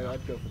nowadays.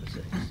 I'd go for the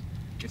 6.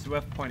 It's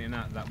worth pointing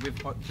out that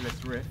with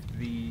Oculus Rift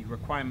the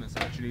requirements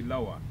are actually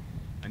lower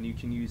and you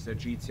can use a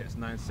GTX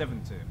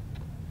 970.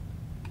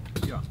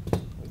 Yeah.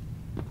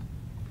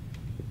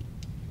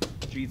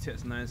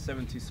 GTX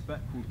 970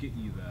 spec will get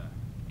you there.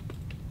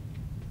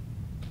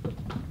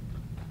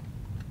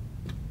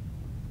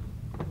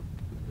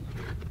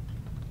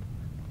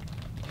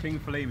 King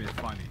Flame is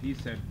funny. He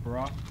said,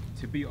 bruh,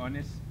 to be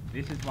honest,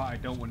 this is why I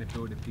don't want to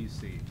build a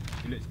PC.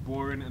 It looks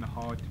boring and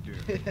hard to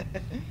do.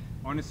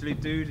 Honestly,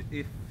 dude,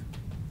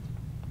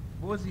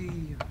 what was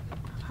he?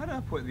 How did I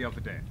put it the other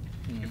day?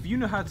 If you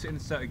know how to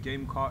insert a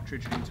game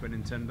cartridge into a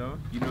Nintendo,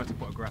 you know how to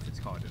put a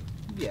graphics card in.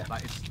 Yeah.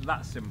 Like, it's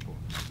that simple.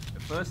 The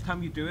first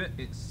time you do it,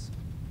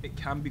 it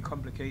can be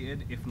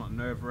complicated, if not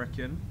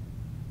nerve-wracking.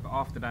 But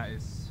after that,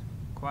 it's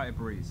quite a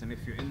breeze. And if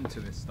you're into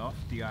this stuff,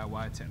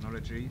 DIY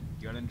technology,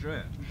 you'll enjoy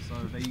it. So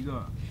there you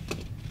go.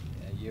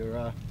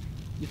 Yeah,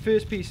 your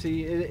first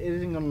PC, it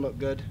isn't going to look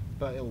good,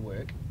 but it'll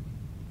work.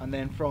 And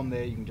then from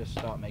there, you can just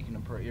start making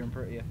them prettier and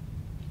prettier.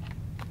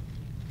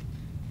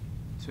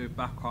 To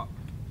back up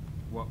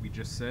what we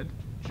just said,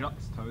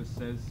 Juxto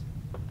says,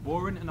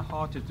 boring and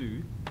hard to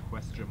do,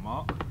 question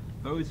mark.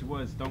 Those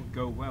words don't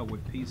go well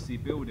with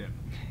PC building.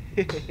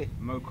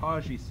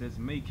 Mokaji says,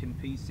 making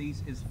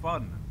PCs is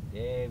fun.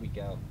 There we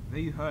go.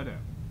 There you heard it.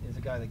 Here's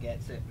a guy that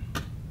gets it.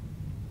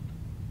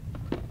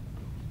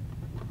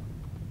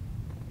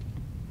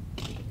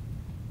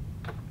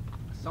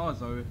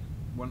 Sarzo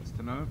wants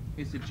to know,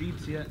 is the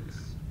GTX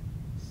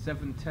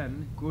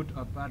 710 good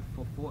or bad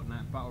for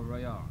Fortnite Battle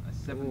Royale? A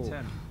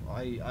 710?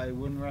 Ooh, I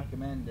wouldn't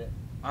recommend it.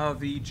 Oh,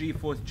 the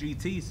GeForce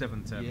GT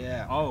 710?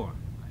 Yeah. Oh,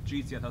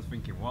 GTX, I was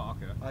thinking, what?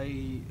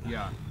 Okay.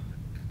 Yeah.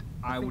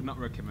 I would not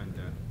recommend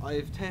it.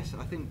 I've tested,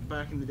 I think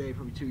back in the day,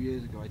 probably 2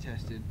 years ago, I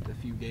tested a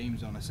few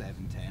games on a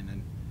 710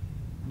 and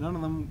none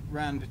of them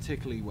ran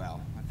particularly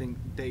well. I think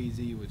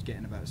DayZ was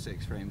getting about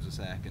 6 frames a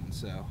second,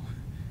 so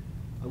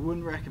I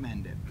wouldn't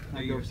recommend it.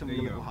 I'd go for something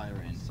a little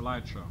higher end.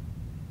 Slideshow.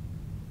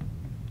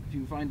 If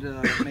you can find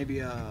maybe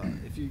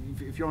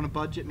if you're on a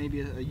budget,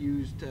 maybe a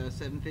used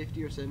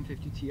 750 or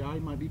 750 Ti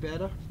might be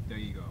better. There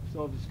you go.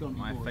 So obviously it's going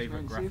to be my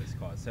favourite graphics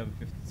card,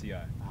 750 Ti.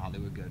 Ah, they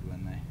were good,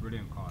 weren't they?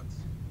 Brilliant cards.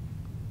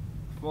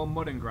 For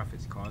modern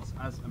graphics cards,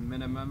 as a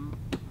minimum,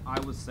 I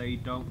would say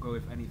don't go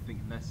with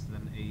anything less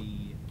than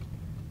a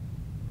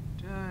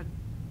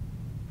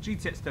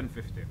GTX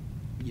 1050.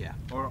 Yeah.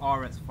 Or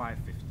RX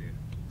 550.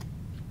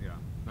 Yeah.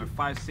 No,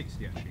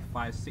 560 actually.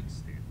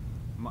 560.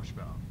 Much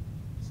better.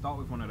 Start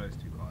with one of those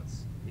two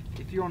cards.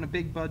 If you're on a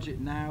big budget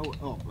now,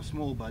 a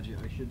small budget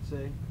I should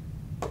say,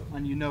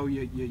 and you know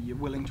you're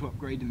willing to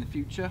upgrade in the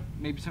future,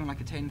 maybe something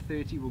like a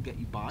 1030 will get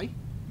you by.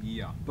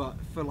 Yeah. But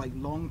for like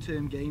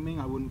long-term gaming,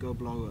 I wouldn't go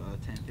below a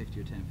 1050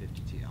 or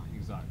 1050 Ti.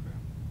 Exactly.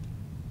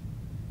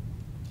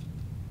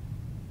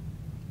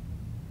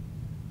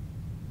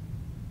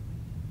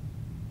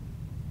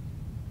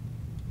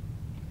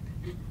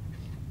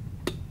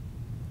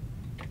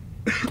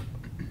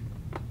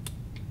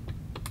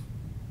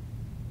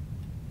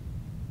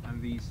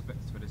 And the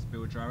specs for this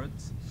build, Jarrad?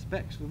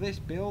 Specs for this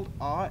build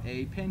are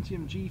a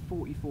Pentium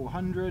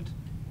G4400,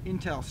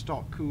 Intel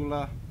stock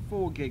cooler,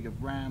 4 gig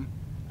of RAM,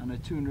 and a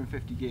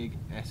 250 gig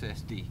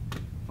SSD,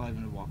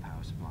 500 watt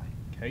power supply.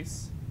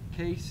 Case?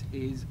 Case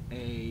is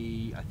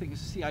I think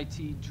it's a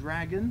CIT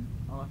Dragon.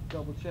 I'll have to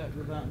double check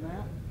with that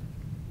now.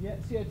 Yeah,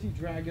 CIT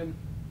Dragon,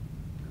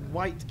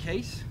 white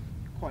case,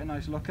 quite a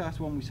nice looker.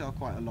 It's one we sell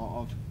quite a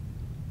lot of.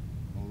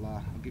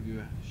 I'll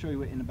show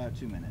you it in about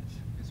 2 minutes.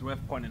 It's worth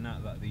pointing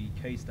out that the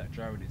case that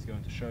Jarrad is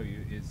going to show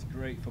you is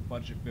great for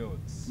budget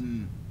builds.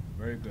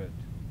 Very good.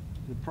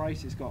 The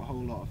price, it's got a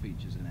whole lot of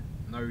features in it.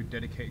 No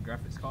dedicated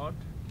graphics card?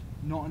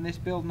 Not in this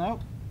build, no.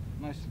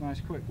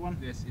 Nice quick one.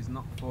 This is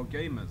not for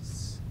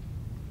gamers.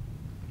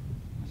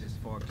 This is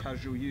for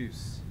casual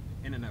use.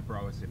 Internet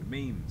browsing,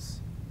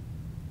 memes,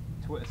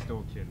 Twitter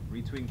stalking,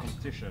 retweeting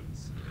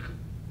competitions.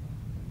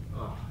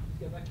 Let's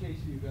get that case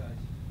for you guys.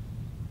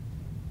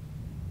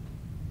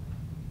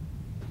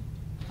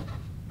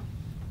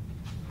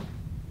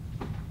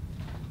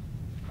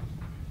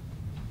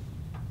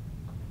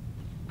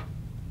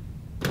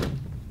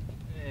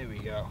 There we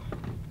go.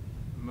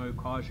 Mo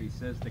Kaji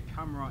says the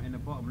camera in the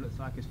bottom looks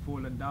like it's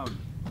fallen down.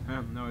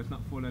 No, it's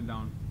not fallen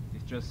down.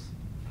 It's just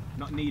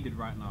not needed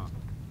right now.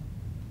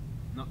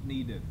 Not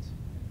needed.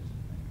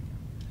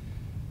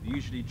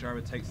 Usually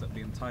Jarrad takes up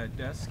the entire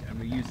desk and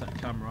we use that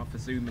camera for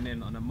zooming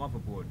in on a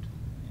motherboard.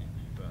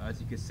 But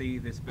as you can see,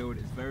 this build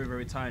is very,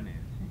 very tiny.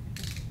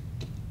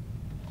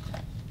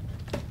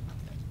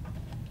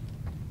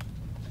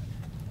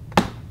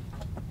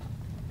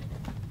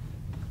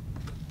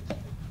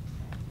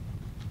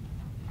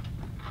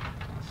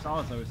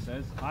 Sarzo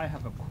says, I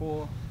have a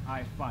Core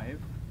i5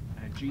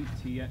 and a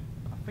GTX,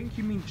 I think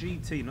you mean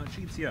GT, not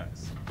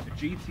GTX, a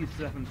GT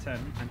 710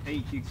 and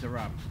 8 gigs of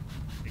RAM.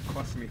 It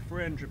cost me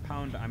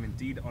 £300, I'm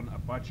indeed on a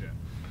budget.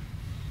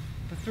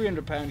 For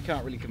 £300 you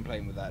can't really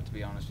complain with that, to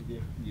be honest with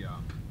you. Yeah,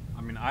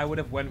 I mean I would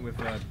have went with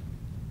a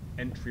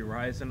entry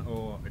Ryzen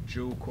or a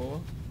dual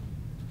core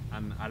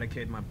and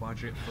allocated my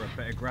budget for a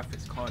better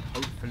graphics card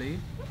hopefully,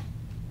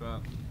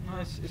 but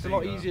it's a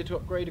lot easier to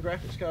upgrade a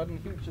graphics card in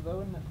the future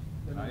though, isn't it?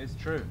 That is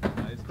true.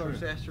 That is true.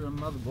 Processor and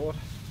motherboard.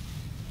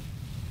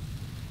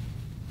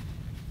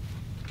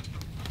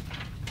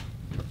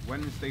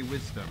 Wednesday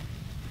wisdom.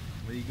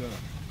 There you go.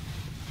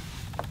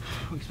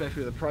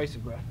 Especially with the price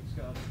of graphics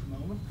cards at the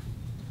moment.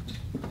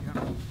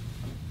 Yeah.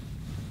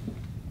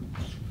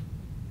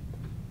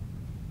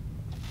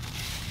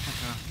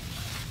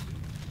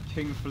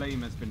 King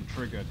Flame has been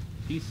triggered.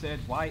 He said,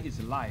 "Why is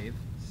live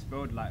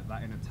spelled like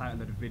that in the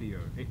title of the video?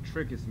 It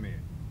triggers me."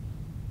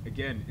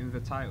 Again, in the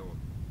title.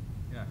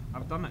 Yeah,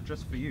 I've done that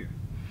just for you.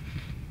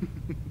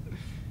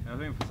 I was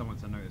waiting for someone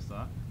to notice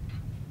that.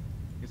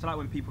 It's like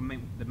when people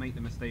make the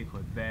mistake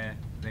of there,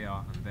 they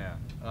are, and there.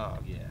 Oh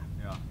yeah.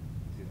 Yeah.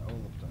 Do that all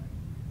the time.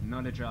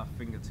 Knowledge at our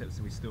fingertips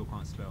and we still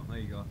can't spell. There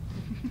you go.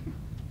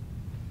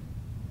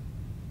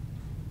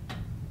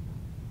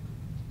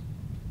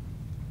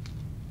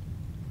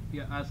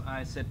 Yeah, as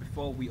I said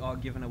before, we are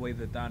giving away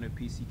the Dino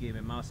PC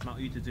gaming mouse. Now all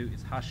you to do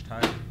is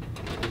hashtag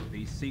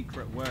the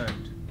secret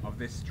word of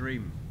this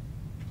stream.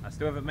 I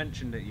still haven't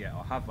mentioned it yet,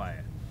 or have I?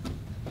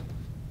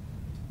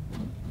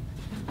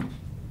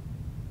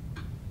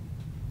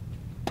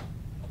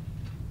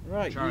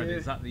 Right, Jarrad,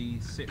 is that the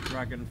SIP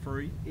Dragon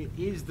 3? It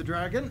is the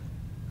Dragon.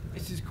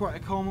 This is quite a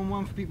common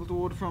one for people to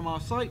order from our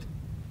site.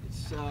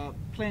 It's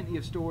plenty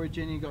of storage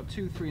in. You've got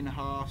 2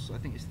 3.5s. I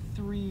think it's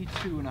 3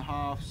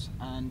 2.5s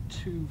and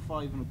 2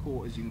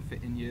 5.25s you can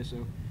fit in here.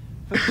 So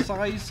for the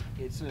size,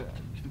 you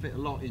can fit a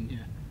lot in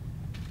here.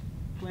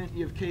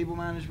 Plenty of cable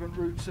management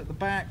routes at the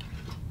back.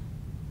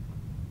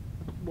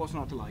 What's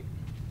not to like?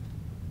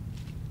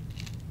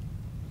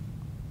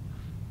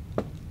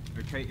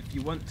 Okay, if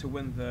you want to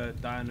win the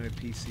Dino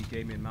PC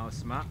gaming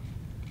mouse mat,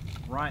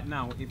 right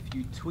now, if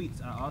you tweet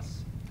at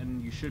us,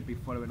 and you should be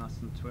following us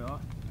on Twitter.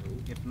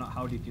 If not,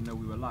 how did you know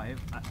we were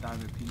live? At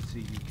Dino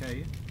PC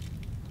UK.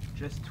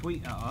 Just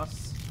tweet at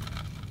us.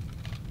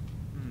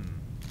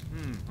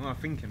 Oh, I'm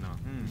thinking now.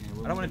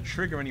 Yeah, I don't want to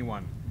trigger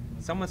anyone.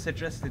 Someone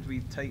suggested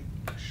we take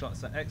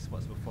shots at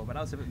Xbox before, but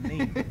that was a bit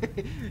mean.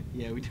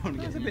 Yeah, we don't want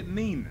to get a bit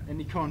mean.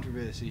 Any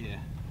controversy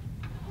here.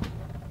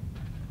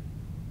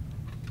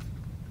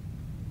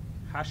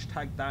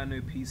 Hashtag Dino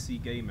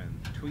PC Gaming.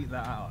 Tweet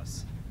that at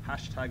us.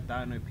 Hashtag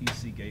Dino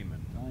PC Gaming.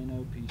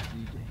 Dino PC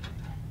Gaming.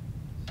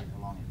 See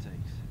how long it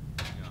takes.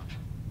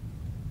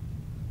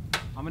 Yeah.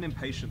 I'm an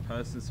impatient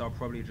person, so I'll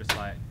probably just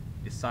like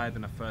decide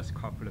on the first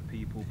couple of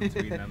people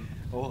between them.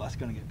 Oh, that's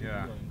gonna get people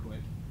going quick.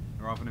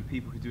 Rather than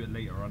people who do it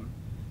later on.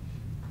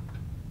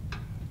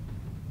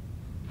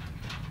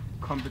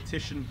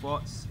 Competition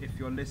bots, if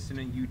you're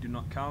listening, you do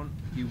not count.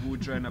 You will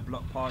join a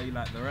block party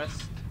like the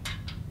rest.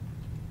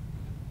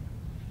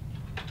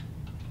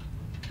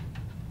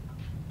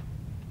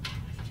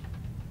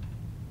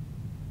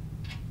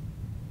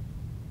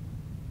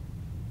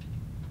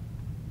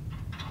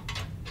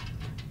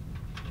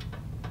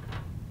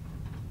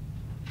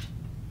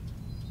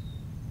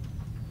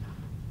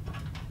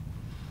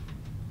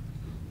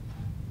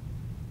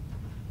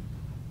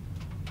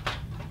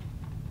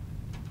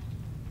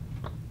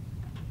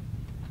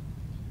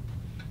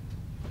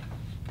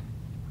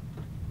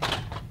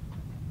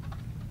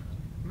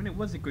 I mean, it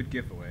was a good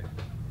giveaway.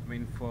 I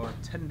mean, for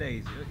 10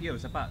 days, yeah, it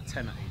was about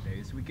 10 or 8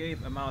 days. We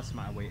gave a mouse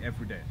mat away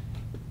every day.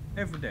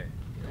 Every day.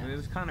 Yeah. I mean, it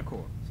was kind of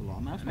cool. It's a lot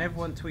of mouse And mats.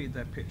 everyone tweeted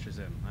their pictures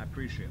in. I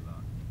appreciate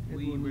that. We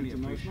Everyone really needs a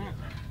mouse appreciate mat.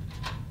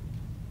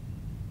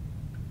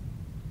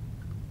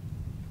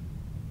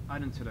 that.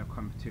 Add into the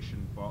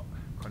competition bot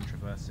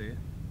controversy.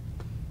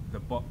 The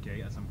bot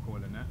gate, as I'm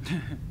calling it.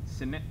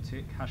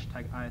 Synaptic,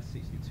 hashtag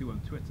IS62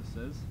 on Twitter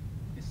says,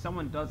 if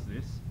someone does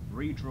this,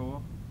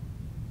 redraw,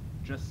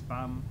 just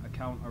spam,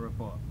 account or a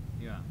bot.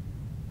 Yeah.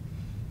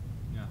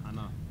 Yeah, I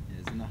know. Yeah,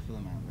 there's enough of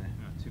them out there.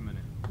 Yeah, too many.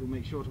 We'll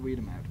make sure to weed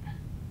them out.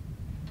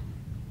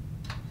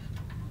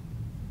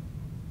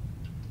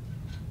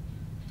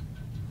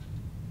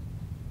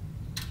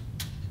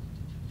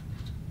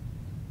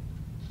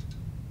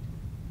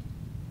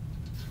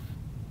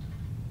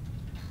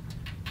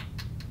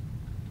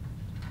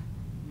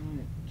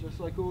 Right,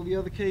 just like all the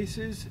other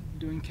cases,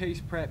 doing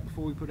case prep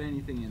before we put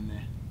anything in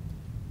there.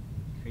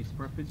 Case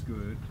prep is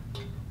good.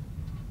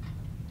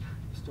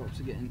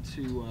 Stops it getting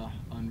too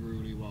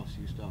unruly whilst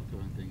you start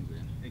throwing things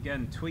in.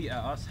 Again, tweet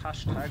at us,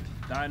 hashtag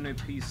Dino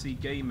PC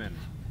Gaming.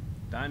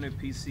 Dino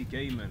PC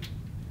Gaming.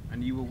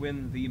 And you will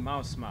win the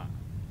mouse mat.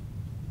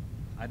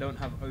 I don't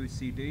have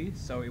OCD,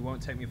 so it won't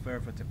take me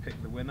further to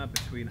pick the winner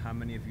between how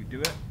many of you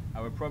do it.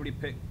 I would probably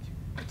pick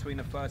between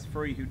the first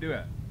 3 who do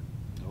it.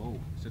 Oh.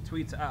 So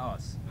tweet at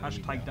us, There we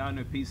hashtag go.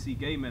 Dino PC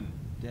Gaming.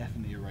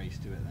 Definitely a race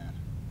to it then.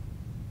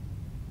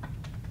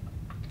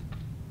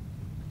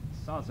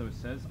 Sazo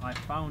says, I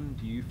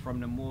found you from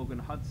the Morgan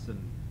Hudson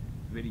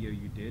video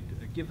you did,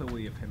 a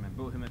giveaway of him and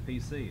built him a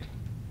PC.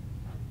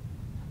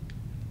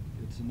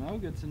 Good to know,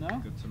 good to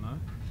know. Good to know.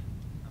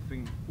 I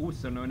think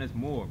also known as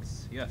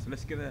Morgs. Yes,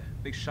 let's give a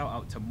big shout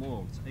out to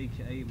Morgs,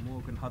 aka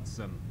Morgan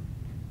Hudson.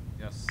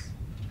 Yes.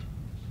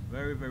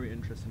 Very, very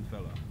interesting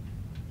fella.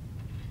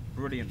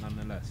 Brilliant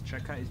nonetheless.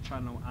 Check out his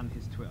channel and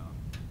his Twitter.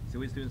 He's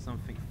always doing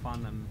something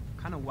fun and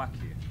kind of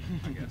wacky,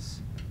 I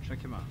guess.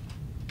 Check him out.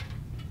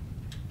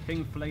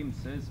 King Flame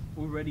says,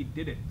 already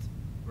did it,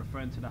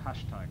 referring to the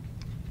hashtag.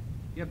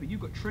 Yeah, but you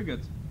got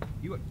triggered.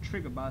 You got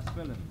triggered by a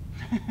spelling.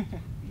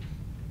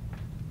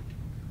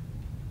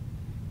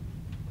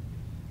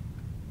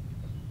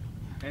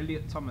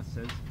 Elliot Thomas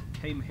says,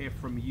 came here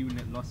from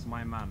unit, lost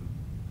my man.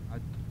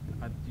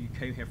 You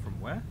came here from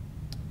where?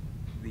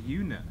 The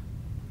unit.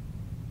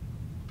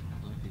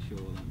 Not exactly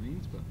sure what that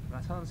means, but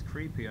That sounds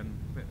creepy and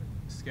a bit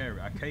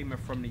scary. I came here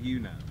from the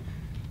unit.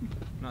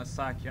 Not a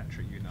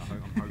psychiatric unit,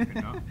 I'm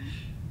hoping not.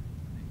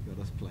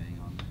 got us playing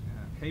on.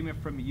 Yeah. Came here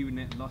from a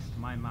unit, lost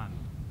my man.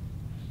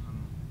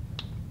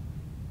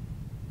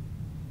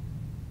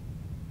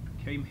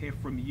 Came here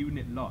from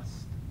unit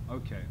lost.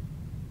 Okay.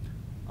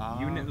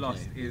 Unit okay.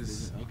 lost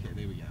is... Okay,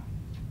 there we go.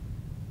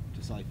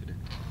 Deciphered it.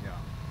 Yeah.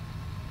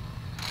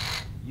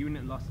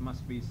 Unit lost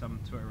must be some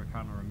Twitter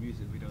account or a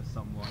music video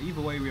somewhat.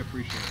 Either way, we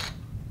appreciate it.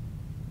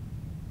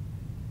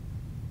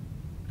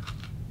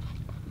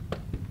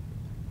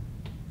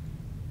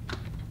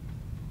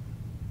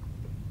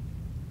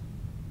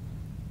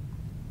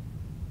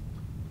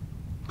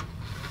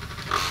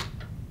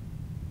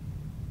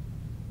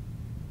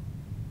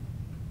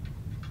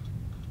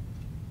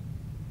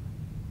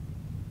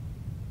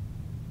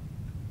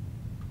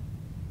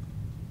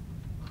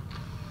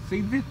 See,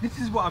 this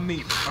is what I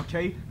mean,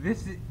 okay?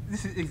 This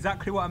is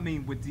exactly what I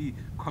mean with the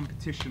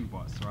competition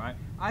bots, right?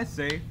 I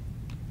say,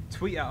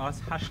 tweet at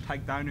us,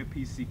 hashtag Dino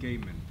PC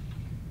Gaming.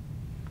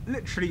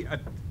 Literally,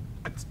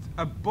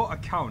 a bot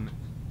account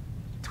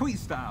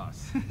tweets that at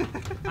us.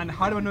 And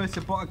how do I know it's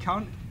a bot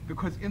account?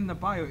 Because in the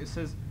bio it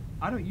says,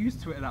 I don't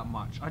use Twitter that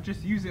much. I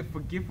just use it for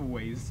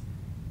giveaways.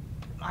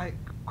 Like,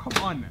 come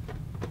on.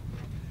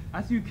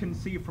 As you can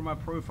see from my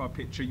profile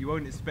picture, you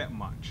won't expect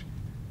much.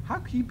 How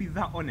can you be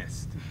that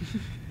honest?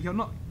 You're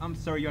not. I'm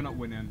sorry, you're not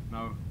winning.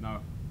 No,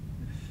 no,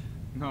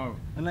 no.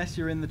 Unless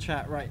you're in the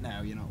chat right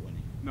now, you're not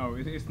winning. No,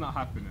 it's not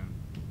happening.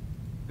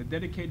 The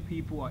dedicated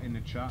people are in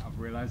the chat. I've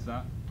realised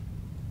that.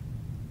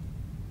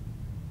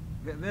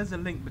 There's a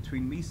link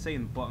between me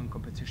saying bot and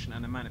competition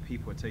and the amount of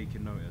people are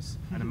taking notice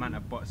and the amount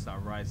of bots that are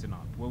rising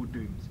up. We're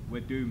doomed. We're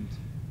doomed.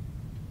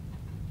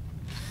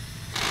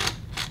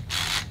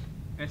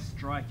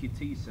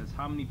 S-Strike-T says,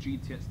 how many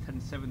GTX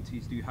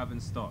 1070s do you have in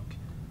stock?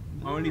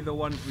 Only the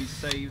ones we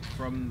saved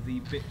from the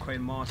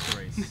Bitcoin Master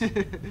Race.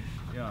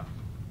 Yeah.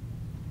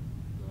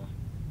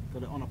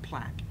 Got it on a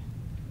plaque.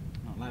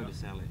 Not allowed to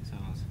sell it, so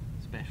it's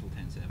special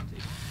 1070.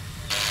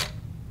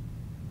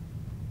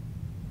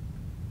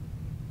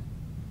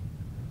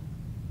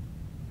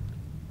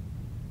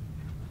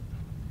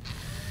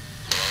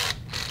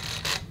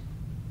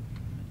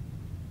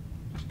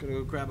 Just gotta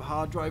go grab a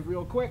hard drive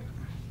real quick.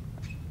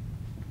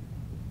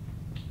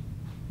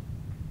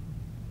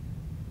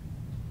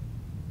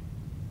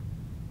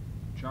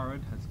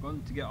 Jarrad has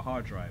gone to get a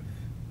hard drive.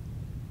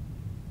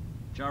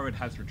 Jarrad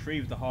has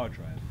retrieved the hard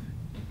drive.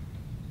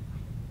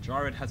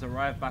 Jarrad has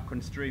arrived back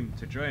on stream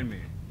to join me.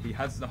 He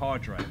has the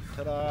hard drive.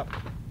 Ta-da!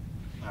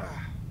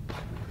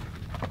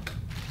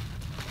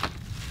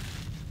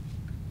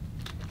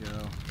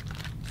 Go.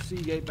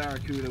 Seagate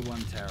Barracuda 1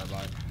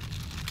 terabyte.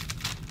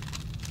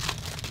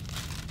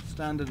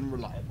 Standard and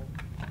reliable.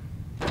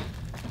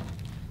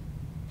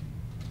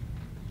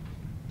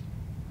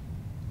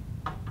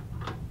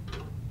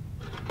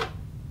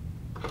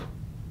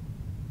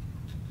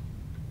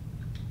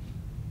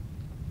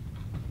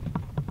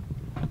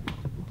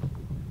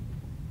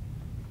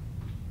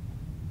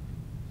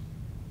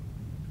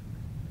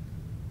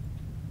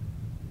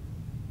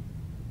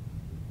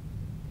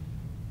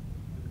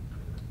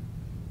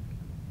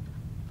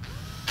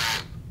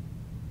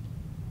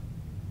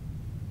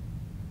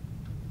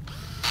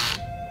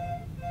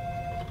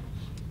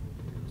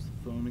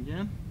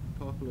 Again,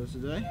 popular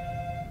today.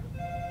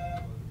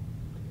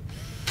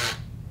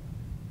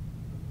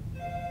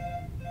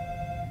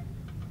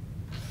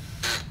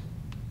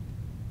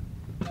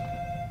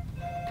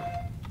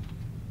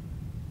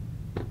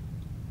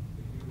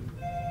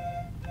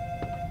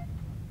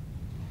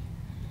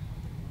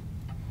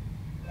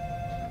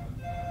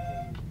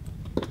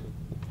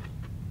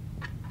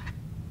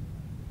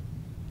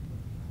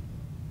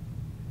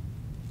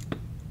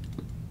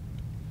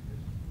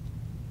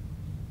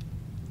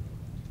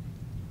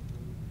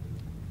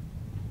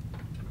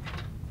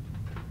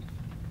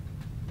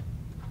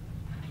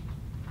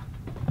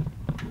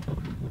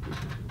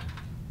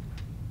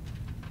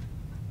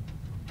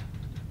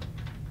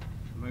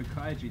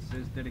 Kaiji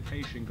says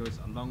dedication goes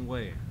a long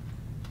way.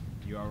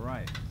 You are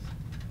right.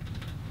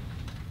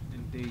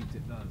 Indeed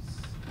it does.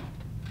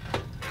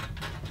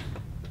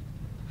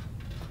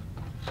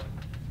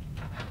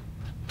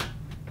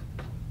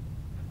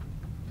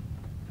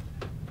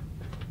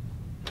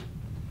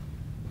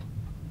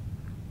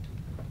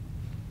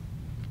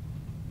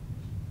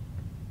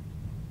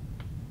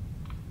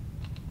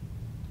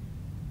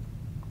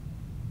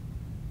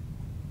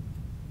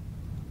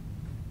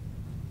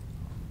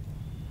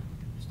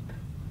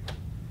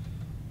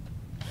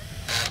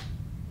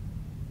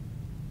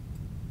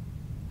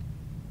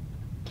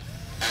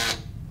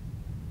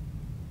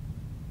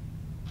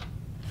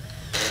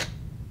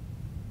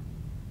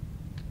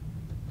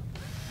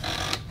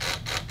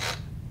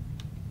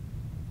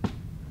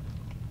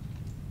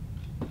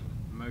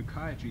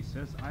 Kaiji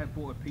says, I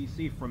bought a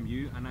PC from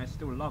you and I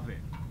still love it.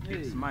 Hey.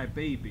 It's my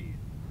baby.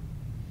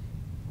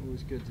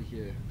 Always good to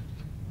hear.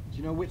 Do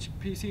you know which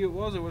PC it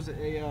was, or was it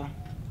a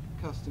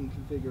custom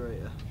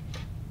configurator?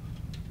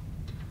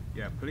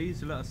 Yeah,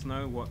 please let us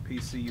know what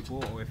PC you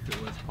bought, or if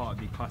it was part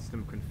of the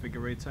custom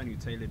configurator and you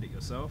tailored it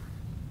yourself.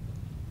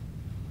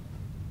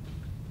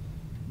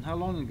 And how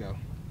long ago?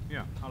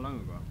 Yeah, how long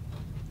ago?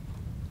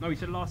 No, you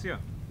said last year.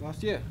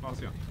 Last year?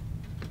 Last year.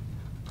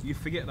 You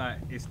forget that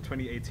it's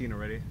 2018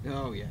 already.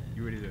 Oh yeah.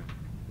 You really do.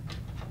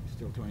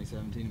 Still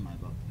 2017 in my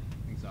book.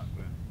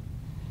 Exactly.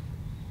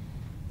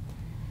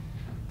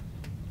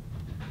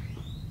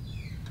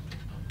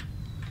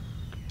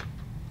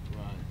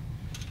 Right.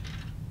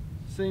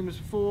 Same as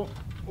before,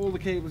 all the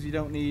cables you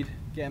don't need,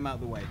 get them out of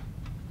the way.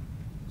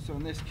 So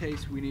in this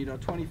case we need our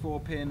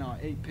 24 pin, our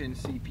 8 pin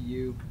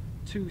CPU,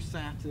 2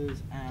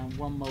 SATAs and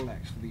 1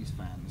 Molex for these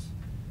fans.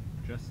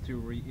 Just to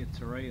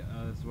reiterate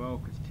as well,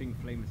 because King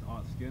Flame is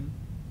asking,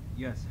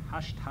 yes,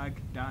 hashtag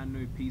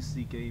Dino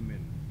PC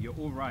Gaming. You're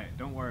all right,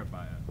 don't worry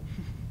about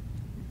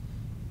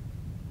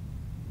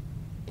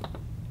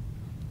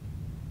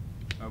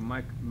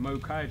it. Mo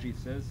Kaiji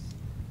says,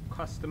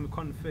 custom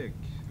config.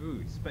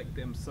 Ooh, spec it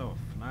himself.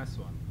 Nice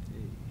one.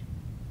 Hey.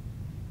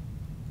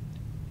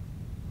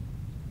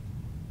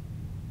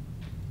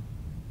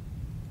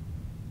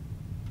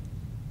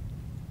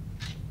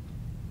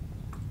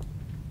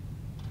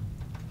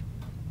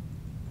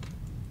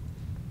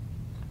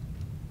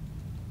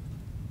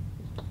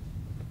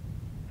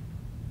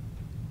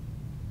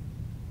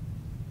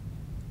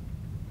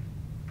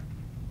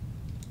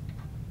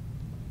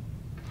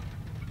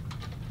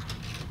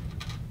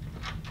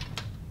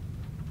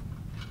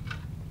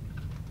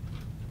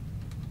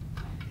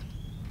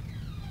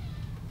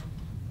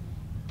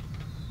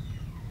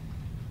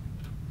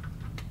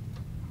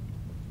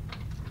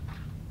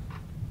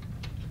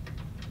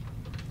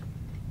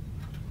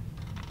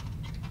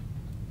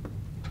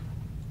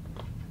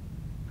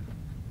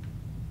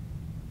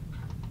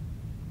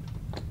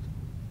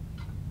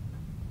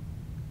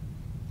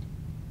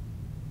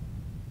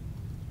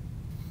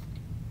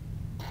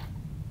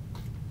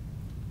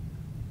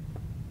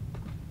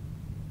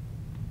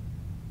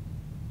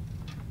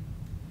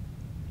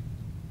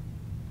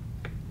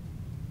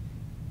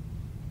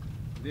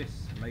 This,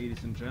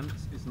 ladies and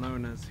gents, is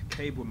known as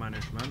cable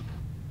management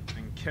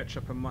and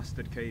ketchup and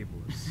mustard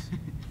cables.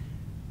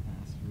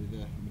 That's with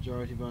the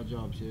majority of our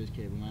jobs here is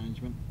cable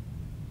management.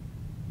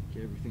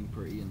 Get everything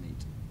pretty and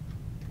neat.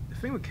 The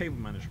thing with cable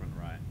management,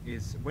 right,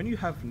 is when you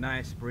have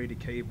nice braided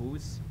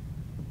cables,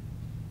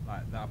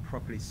 like that are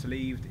properly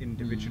sleeved,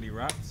 individually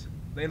wrapped,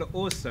 they look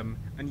awesome,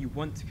 and you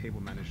want to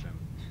cable manage them.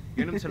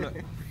 You want them to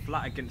look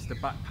flat against the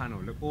back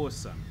panel, look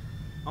awesome.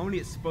 Only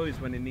exposed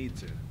when they need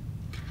to.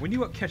 When you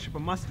got ketchup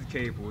and mustard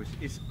cables,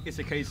 it's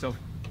a case of,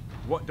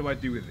 what do I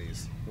do with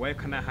these? Where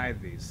can I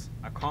hide these?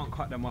 I can't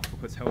cut them off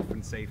because health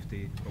and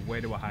safety, but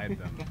where do I hide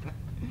them?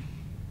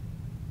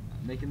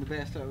 Making the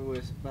best out of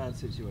a bad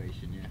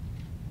situation, yeah.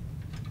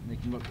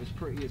 Make them look as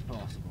pretty as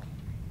possible.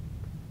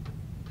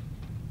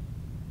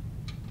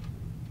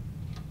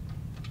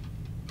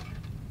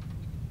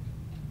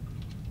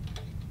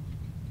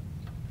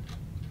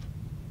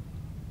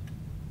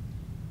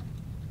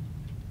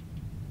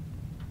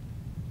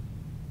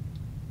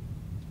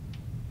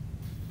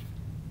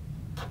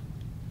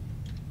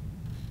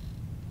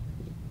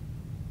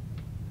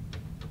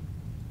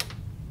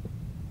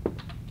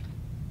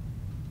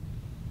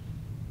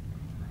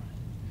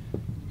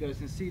 You guys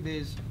can see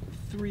there's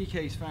 3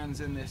 case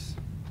fans in this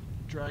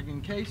Dragon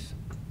case,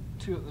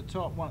 2 at the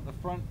top, 1 at the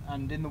front,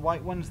 and in the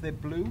white ones they're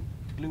blue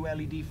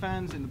LED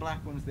fans, in the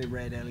black ones they're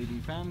red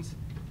LED fans,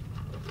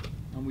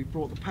 and we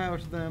brought the power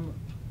to them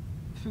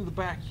through the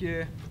back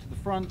here to the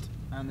front,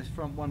 and this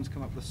front ones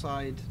come up the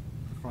side,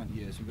 the front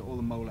here, so we've got all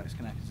the Molex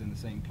connectors in the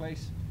same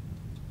place,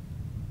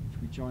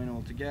 which we join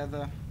all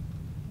together.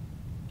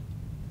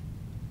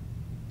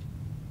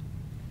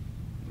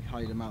 We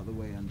hide them out the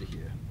way under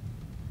here.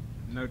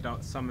 No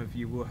doubt some of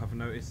you will have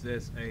noticed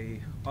there's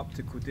a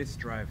optical disc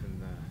drive in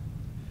there.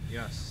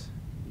 Yes.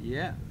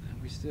 Yeah,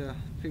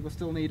 people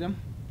still need them.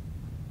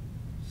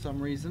 For some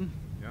reason.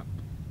 Yeah.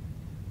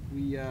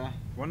 We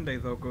one day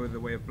they'll go the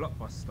way of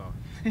Blockbuster.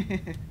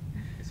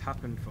 It's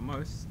happened for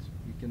most.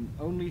 We can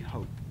only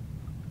hope.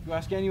 If you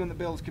ask anyone that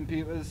builds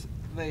computers,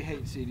 they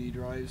hate CD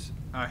drives.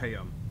 I hate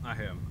them. I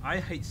hate them. I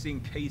hate seeing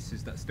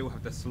cases that still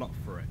have the slot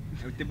for it.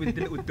 With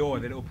the little door,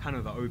 the little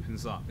panel that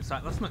opens up. It's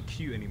like, that's not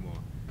cute anymore.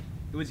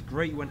 It was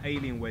great when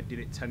Alienware did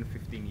it 10,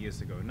 15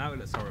 years ago. Now it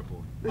looks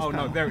horrible. This oh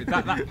panel. no, there,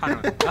 that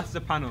panel. That's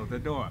the panel, the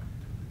door.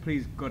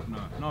 Please, God, no.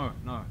 No,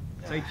 no.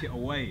 Take it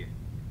away.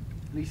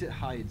 At least it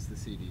hides the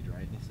CD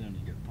drive. That's the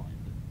only good point.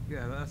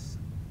 Yeah, that's...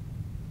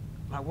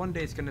 Like, one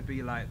day it's going to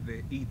be like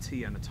the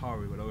E.T. and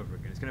Atari all over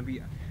again. It's going to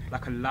be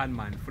like a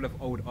landmine full of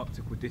old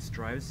optical disc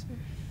drives.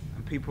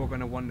 And people are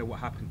going to wonder what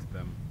happened to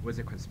them. Was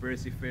it a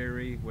conspiracy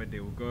theory? Where they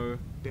will go?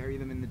 Bury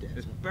them in the desert.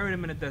 Just bury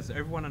them in the desert.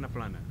 Everyone on the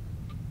planet.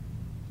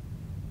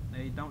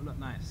 They don't look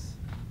nice.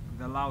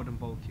 They're loud and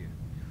bulky.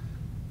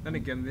 Then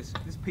again, this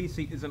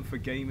PC isn't for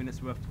gaming,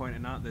 it's worth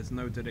pointing out. There's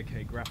no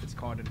dedicated graphics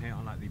card in here,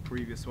 unlike the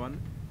previous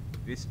one.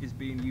 This is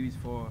being used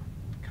for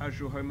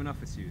casual home and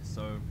office use,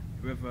 so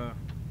whoever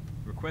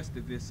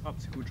requested this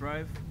optical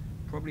drive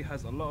probably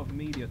has a lot of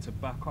media to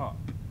back up.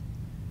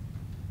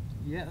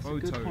 Yeah, that's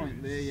Photos, a good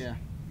point there, yeah.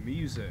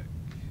 Music.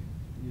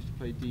 Used to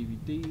play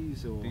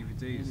DVDs or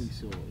DVDs. any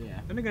sort, yeah.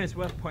 Then again, it's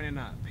worth pointing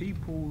out,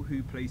 people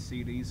who play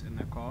CDs in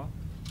their car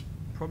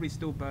probably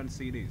still burn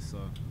CDs, so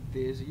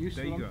there's a use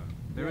for them. There you go.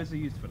 There is a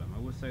use for them, I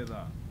will say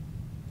that.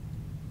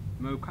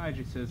 Mo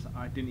Kaiji says,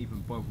 I didn't even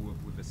bother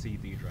with a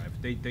CD drive.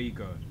 There you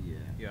go. Yeah.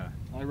 Yeah.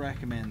 I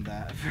recommend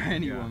that for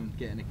anyone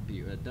getting a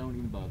computer. Don't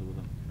even bother with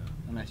them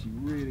unless you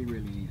really,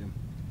 really need them.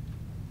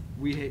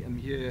 We hate them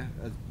here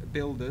as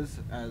builders,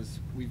 as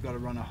we've got to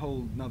run a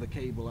whole another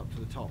cable up to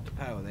the top to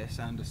power this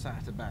and a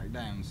SATA back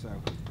down. So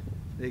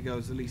there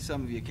goes at least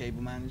some of your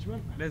cable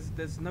management.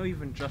 There's no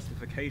even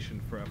justification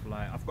for it.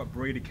 Like, I've got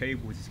braided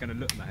cables, it's going to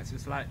look nice.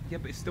 It's like, yeah,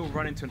 but it's still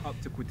running to an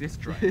optical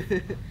disc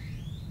drive.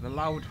 The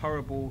loud,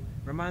 horrible,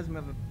 reminds me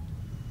of an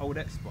old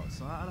Xbox.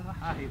 So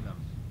I hate them.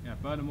 Yeah,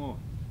 burn them all.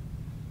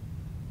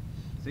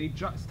 See,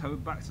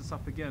 Juxto backs us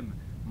up again.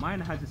 Mine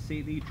has a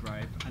CD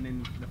drive, and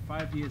in the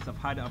 5 years I've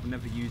had it, I've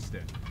never used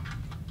it.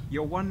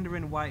 You're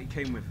wondering why it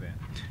came with it.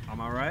 Am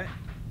I right?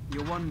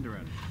 You're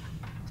wondering.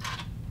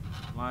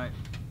 Like,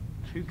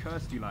 who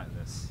cursed you like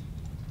this?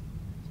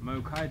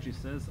 Mo Kaiji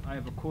says, I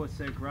have a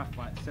Corsair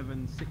Graphite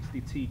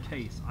 760T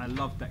case. I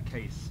love that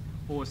case.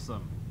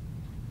 Awesome.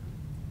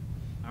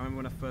 I remember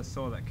when I first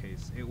saw that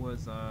case. It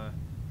was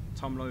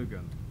Tom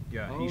Logan.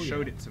 Yeah, he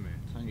showed it to me.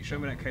 He showed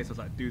me that case. I was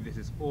like, dude, this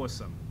is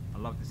awesome. I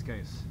love this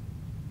case.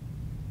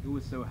 It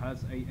also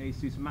has a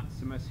Asus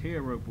Maximus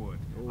Hero board.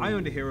 Ooh. I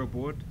owned a Hero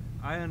board.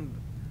 I owned,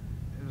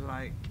 it was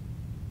like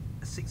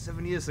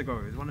 6-7 years ago.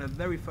 It was one of the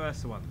very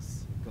first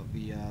ones. Got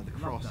the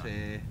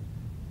Crosshair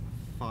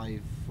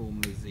 5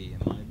 Formula Z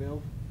in my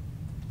build.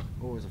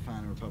 Always a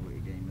fan of Republic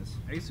of Gamers.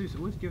 Asus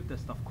always give their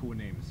stuff cool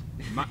names.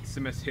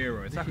 Maximus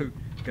Hero. It's like a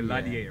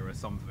Gladiator or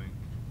something.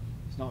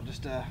 It's not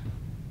just a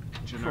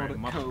generic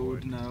product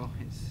code. No,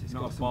 it's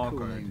not got a some cool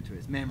barcode. name to it.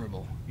 It's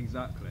memorable.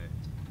 Exactly.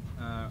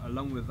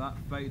 Along with that,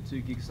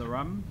 32 gigs of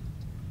RAM.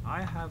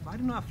 I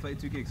do not have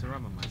 32 gigs of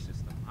RAM on my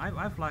system.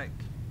 I've like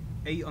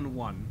 8 on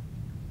one,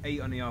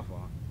 8 on the other,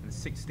 and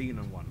 16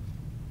 on one.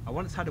 I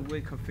once had a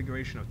weird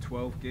configuration of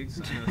 12 gigs,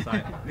 and I was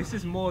like, this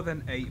is more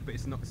than 8, but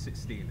it's not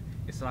 16.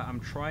 It's like I'm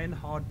trying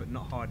hard, but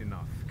not hard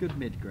enough. Good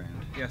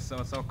mid-ground. Yeah, so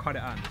I cut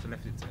it out and just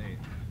left it to 8.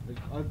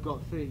 I've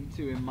got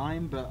 32 in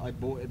mine, but I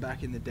bought it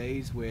back in the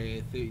days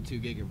where 32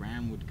 gig of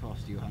RAM would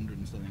cost you £100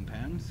 and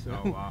something. So,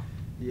 Oh wow.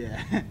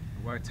 Yeah.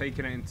 Well,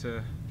 taking it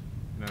into,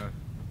 you know,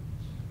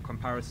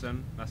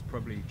 comparison, that's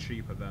probably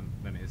cheaper than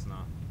it is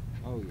now.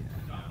 Oh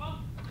yeah.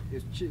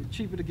 It's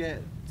cheaper to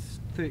get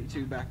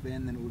 32 back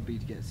then than it would be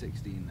to get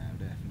 16 now,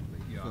 definitely,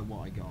 Yeah. for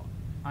what I got.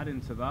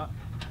 Adding to that,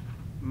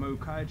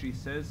 Mokaiji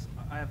says,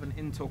 I have an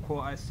Intel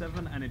Core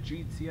i7 and a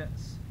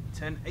GTX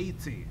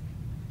 1080.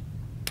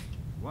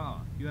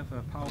 Wow, you have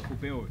a powerful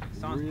build. It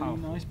sounds really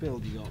powerful. Nice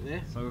build you got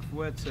there. So if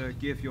we're to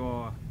give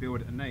your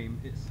build a name,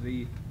 it's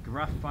the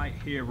Graphite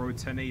Hero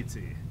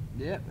 1080.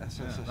 Yep, that's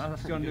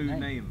Your new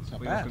name It's not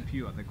for bad. your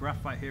computer, the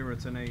Graphite Hero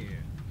 1080.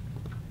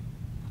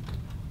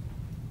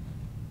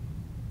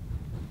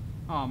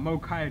 Oh,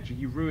 Mokaiji,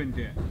 you ruined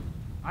it.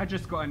 I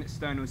just got an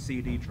external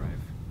CD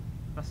drive.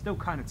 That's still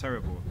kind of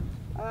terrible.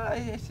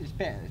 It's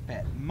better. It's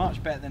better.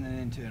 Much better than an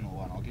internal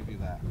one. I'll give you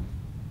that.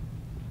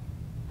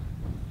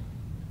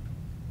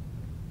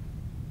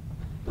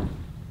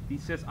 He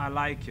says, I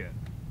like it.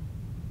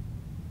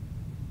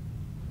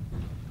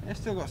 It's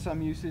still got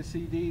some uses,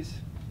 CDs.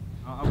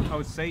 I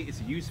would say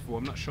it's useful.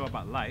 I'm not sure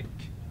about like.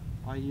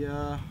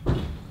 What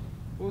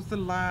was the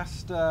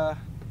last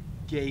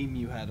game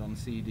you had on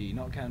CD?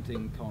 Not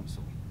counting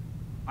console.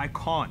 I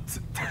can't.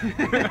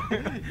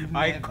 You've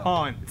I never.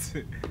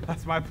 can't.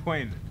 That's my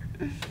point.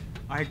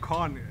 I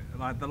can't.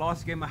 Like the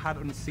last game I had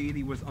on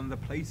CD was on the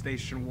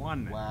PlayStation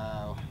 1.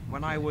 Wow.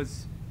 When I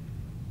was,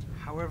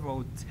 however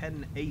old,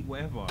 10, 8,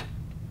 whatever.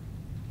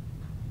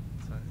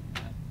 So,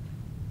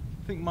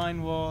 I think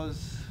mine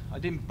was. I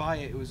didn't buy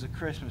it. It was a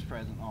Christmas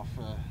present off,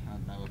 I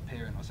don't know, a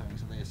parent or something.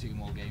 So they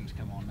assume all games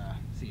come on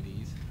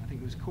CDs. I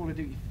think it was Call of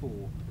Duty 4.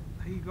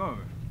 there you go.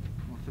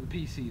 Well, for the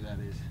PC, that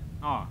is.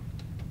 Ah,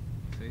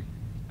 see,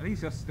 at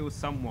least you're still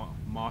somewhat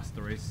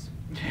master race.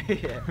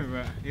 Yeah.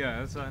 But,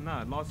 yeah, it's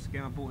no, last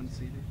game I bought on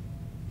CD.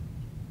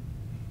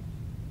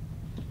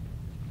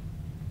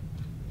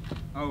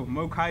 Oh,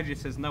 Mokaiji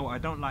says, no, I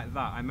don't like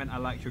that. I meant I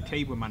like your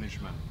cable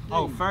management.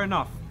 Oh, fair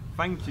enough.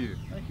 Thank you.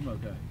 Thank you,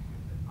 Mocha.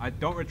 I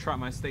don't retract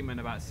my statement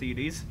about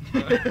CDs.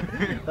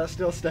 That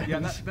still stands. Yeah,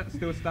 that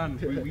still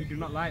stands. We do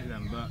not like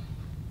them, but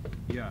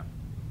yeah.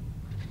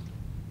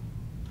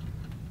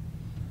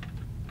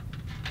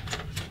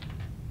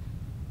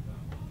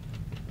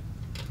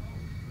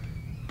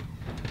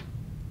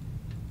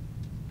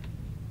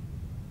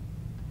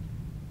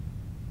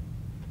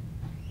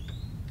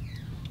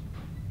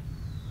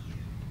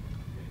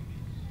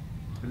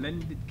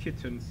 Blended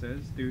Kitten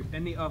says, do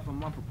any other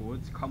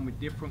motherboards come with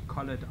different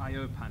coloured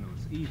I/O panels?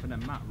 Even a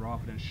matte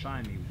rather than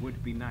shiny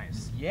would be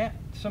nice. Yeah,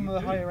 some of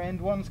the do. higher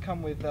end ones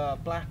come with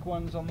black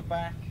ones on the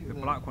back. The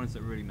black ones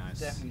are really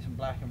nice. Definitely some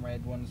black and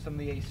red ones. Some of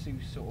the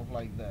Asus sort of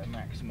like the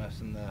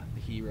Maximus and the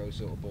Hero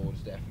sort of boards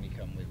definitely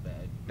come with better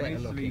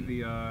Basically looking.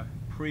 the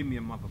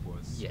premium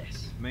motherboards.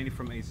 Yes. Mainly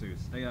from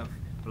Asus. They have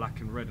black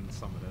and red in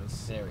some of those.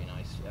 Very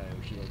nice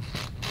shields.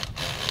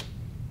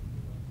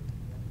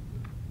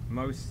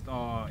 Most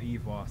are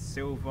either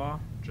silver,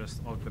 just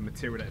of the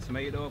material that it's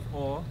made of,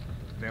 or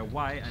they're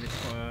white and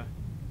it's got a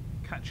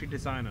catchy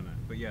design on it.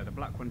 But yeah, the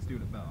black ones do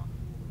look better.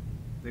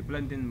 They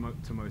blend in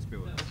to most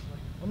builds.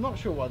 I'm not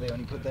sure why they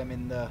only put them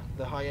in the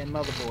high-end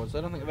motherboards.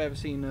 I don't think I've ever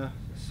seen a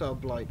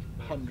sub like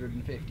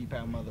 £150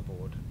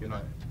 motherboard. You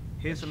know,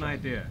 here's an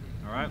idea,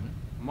 alright?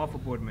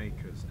 Motherboard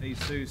makers,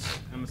 Asus,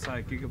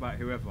 MSI, Gigabyte,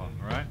 whoever,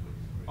 alright?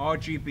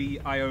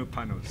 RGB I/O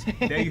panels.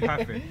 There you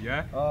have it,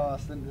 yeah? Oh,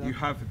 You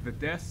have the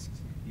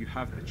desks, you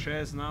have the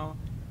chairs now,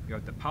 you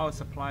have the power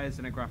supplies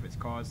and the graphics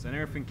cards and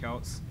everything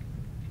else.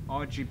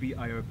 RGB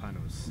I/O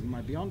panels. You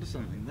might be onto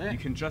something there. You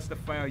can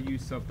justify our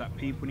use of that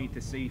people need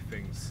to see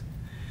things.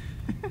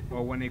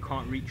 Or when they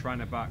can't reach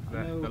round the back,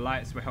 the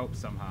lights will help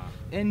somehow.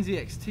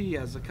 NZXT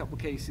has a couple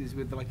cases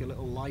with like a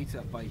little light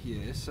up by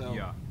here, so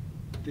Yeah.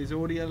 there's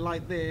already a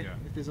light there. Yeah.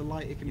 If there's a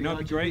light, it can You be know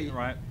what'd be great, RGB.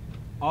 right?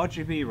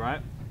 RGB,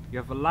 right? You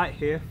have a light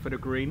here for the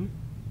green,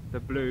 the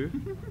blue,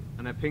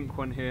 and a pink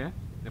one here.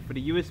 And for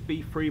the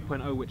USB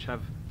 3.0, which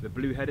have the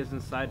blue headers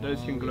inside,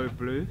 those can glow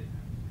blue.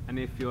 And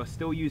if you're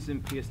still using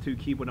PS2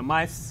 keyboard and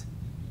mice,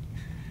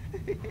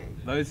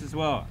 those as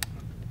well.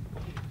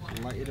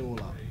 Light it all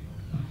up.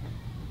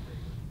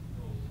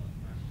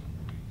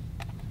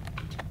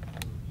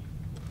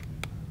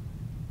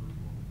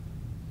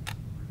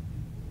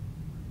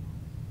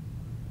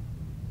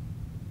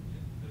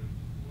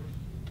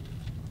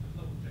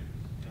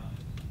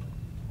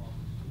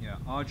 Yeah,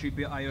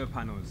 RGB I/O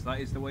panels. That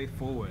is the way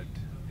forward.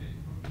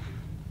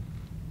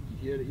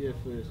 You heard it here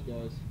first,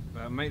 guys.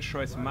 Make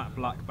sure it's matte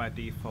black by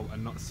default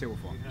and not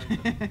silver.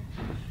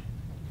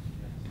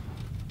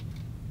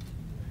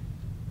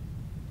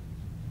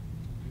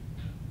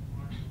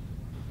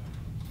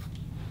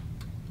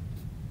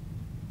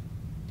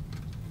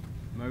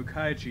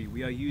 Mokaiji,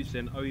 we are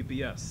using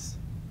OBS.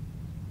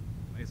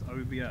 What is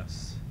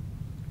OBS?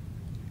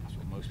 That's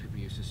what most people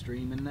use to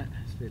stream, isn't it?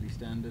 It's fairly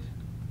standard.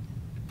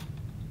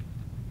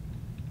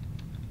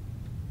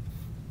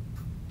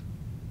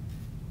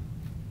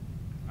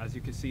 As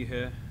you can see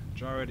here,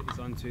 Jarrad is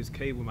onto his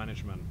cable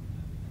management.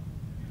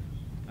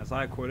 As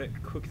I call it,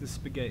 cooking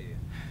spaghetti.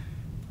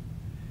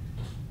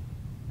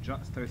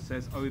 Juxto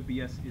says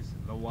OBS is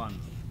the one.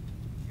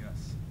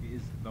 Yes, it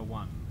is the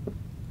one.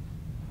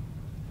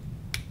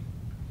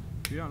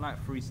 We don't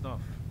like free stuff,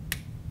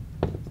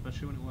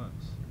 especially when it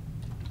works.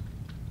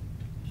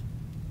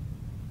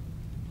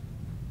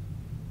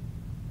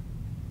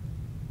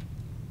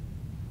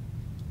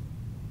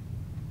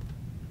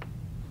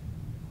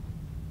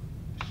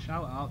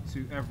 Shout out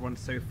to everyone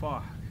so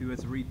far who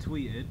has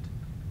retweeted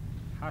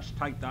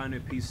hashtag Dino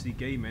PC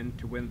Gaming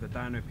to win the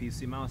Dino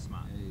PC mouse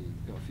mat. Hey,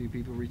 got a few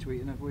people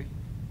retweeting, have we?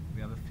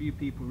 We have a few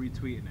people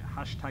retweeting it.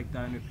 Hashtag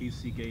Dino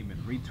PC Gaming.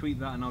 Retweet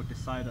that and I'll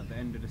decide at the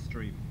end of the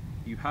stream.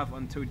 You have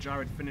until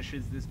Jarrad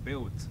finishes this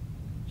build.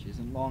 Which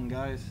isn't long,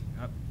 guys.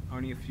 Yep,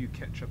 only a few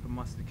ketchup and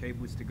mustard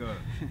cables to go.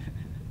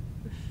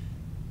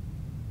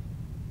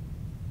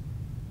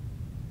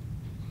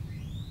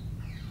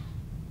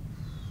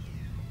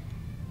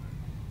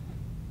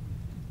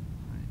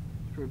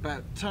 We're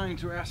about time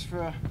to ask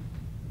for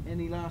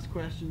any last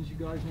questions you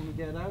guys want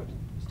to get out.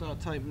 Start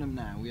typing them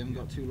now, we haven't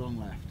got too long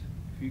left.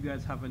 If you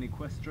guys have any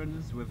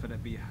questions, whether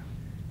that be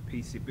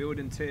PC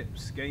building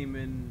tips,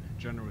 gaming,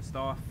 general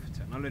stuff,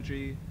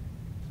 technology,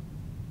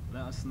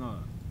 let us know.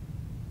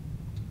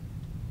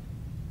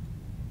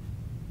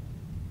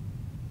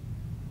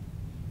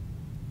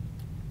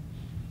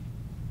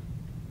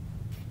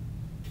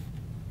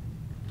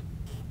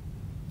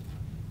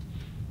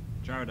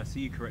 Jarrad, I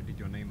see you corrected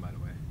your name, by the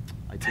way.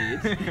 I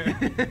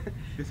did.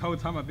 This whole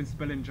time I've been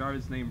spelling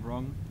Jarrad's name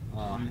wrong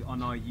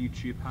on our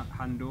YouTube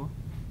handle.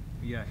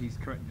 But yeah, he's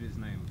corrected his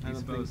name. He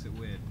spells it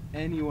weird.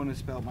 Anyone has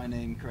spelled my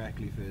name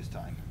correctly first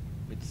time.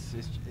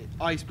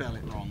 I spell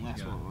it wrong,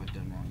 that's what I've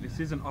done wrong. This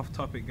isn't off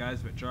topic,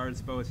 guys, but Jarrad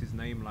spells his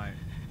name like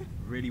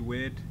really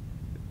weird.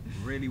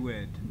 Really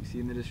weird. You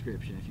see in the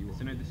description if you want.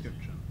 It's in the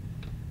description.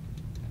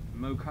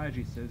 Mo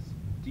Kaiji says,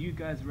 do you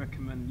guys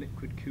recommend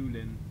liquid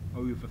cooling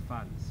over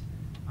fans?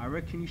 I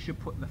reckon you should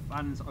put the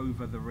fans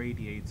over the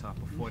radiator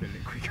before the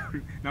liquid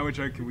cooling. Now we're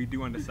joking, we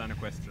do understand the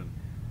question.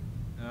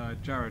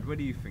 Jarrad, what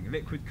do you think?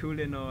 Liquid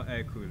cooling or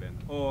air cooling?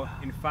 Or,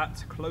 in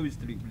fact,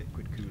 closed loop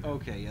liquid cooling?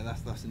 Okay, yeah,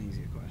 that's an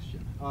easier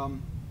question.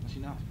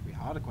 Actually, no, it's a pretty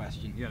harder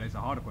question. Yeah, it's a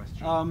harder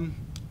question.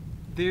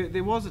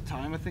 There was a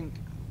time, I think,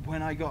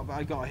 when I got a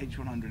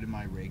H100 in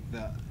my rig,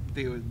 that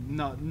there was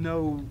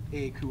no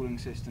air cooling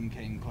system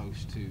came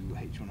close to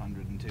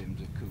H100 in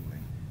terms of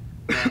cooling.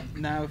 But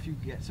now if you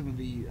get some of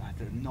the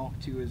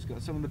Noctua's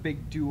got some of the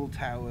big dual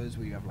towers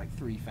where you have like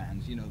 3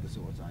 fans, you know the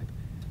sort of type.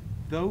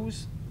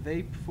 Those,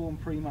 they perform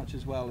pretty much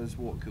as well as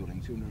water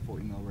cooling,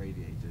 240mm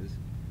radiators.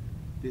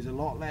 There's a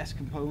lot less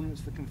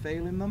components that can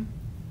fail in them.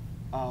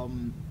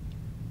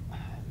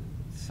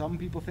 Some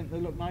people think they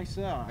look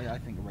nicer. I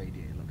think a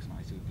radiator looks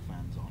nicer with the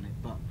fans on it,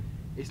 but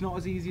it's not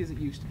as easy as it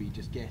used to be.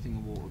 Just getting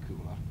a water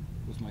cooler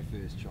was my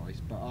first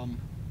choice, but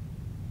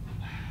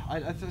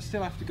I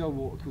still have to go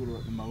water cooler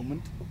at the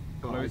moment.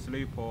 Closed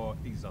loop or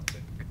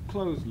exotic?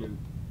 Closed loop.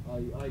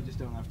 I just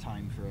don't have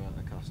time for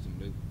a custom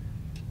loop.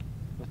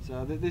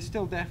 But there's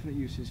still definite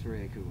uses for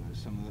air coolers.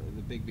 Some of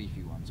the big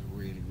beefy ones are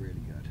really, really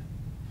good.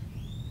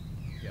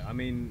 Yeah, I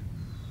mean,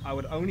 I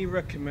would only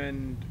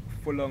recommend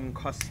full-on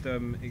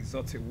custom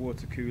exotic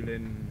water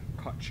cooling,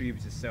 cut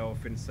tubes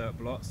yourself, insert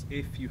blocks,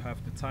 if you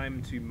have the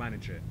time to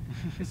manage it.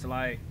 It's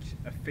like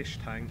a fish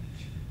tank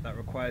that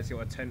requires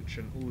your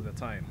attention all the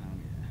time,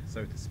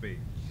 so to speak.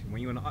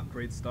 When you want to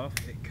upgrade stuff,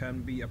 it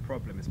can be a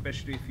problem,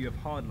 especially if you have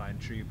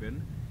hardline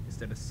tubing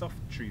instead of soft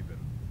tubing.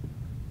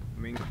 I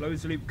mean,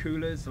 closed loop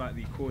coolers like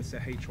the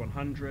Corsair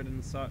H100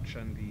 and such,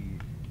 and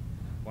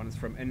the ones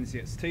from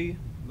NZXT,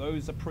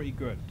 those are pretty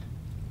good.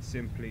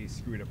 Simply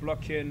screw the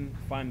block in,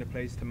 find a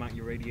place to mount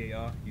your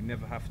radiator, you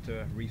never have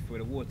to refill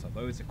the water.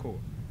 Those are cool.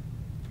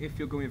 If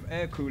you're going with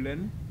air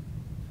cooling,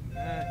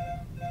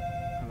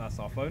 and that's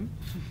our phone,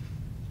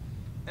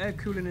 air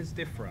cooling is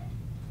different.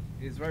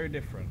 It's very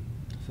different.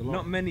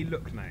 Not many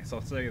look nice,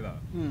 I'll say that.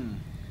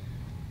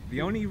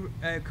 The only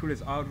air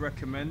coolers I would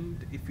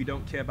recommend if you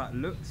don't care about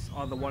looks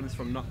are the ones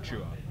from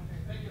Noctua.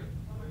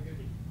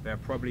 They're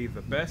probably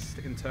the best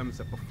in terms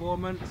of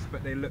performance,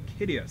 but they look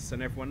hideous,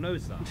 and everyone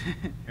knows that.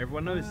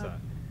 Everyone knows that.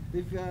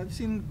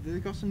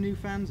 They've got some new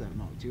fans out,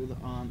 Noctua, that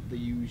aren't the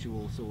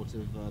usual sort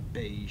of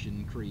beige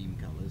and cream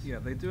colours. Yeah,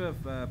 they do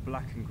have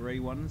black and grey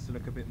ones that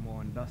look a bit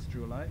more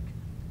industrial-like.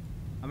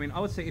 I mean,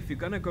 I would say if you're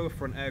gonna go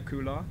for an air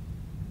cooler,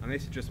 and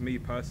this is just me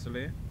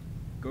personally,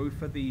 go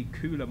for the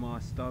Cooler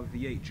Master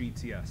V8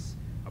 GTS.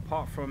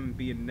 Apart from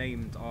being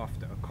named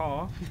after a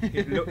car,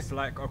 it looks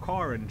like a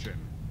car engine.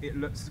 It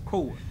looks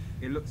cool.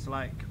 It looks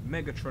like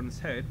Megatron's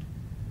head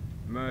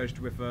merged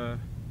with a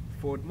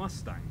Ford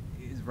Mustang.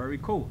 It is very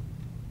cool.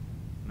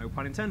 No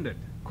pun intended.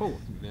 Cool.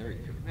 Very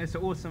cool. It's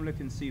an awesome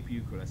looking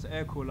CPU cooler. It's an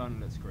air cooler and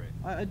it looks great.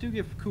 I do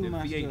give Cooler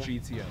Master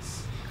V8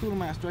 GTS. Cooler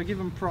Master, I give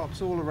them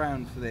props all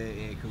around for their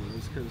air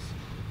coolers, because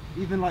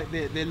Even like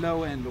the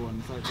low end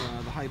ones, like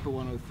the Hyper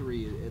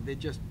 103, they're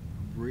just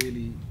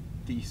really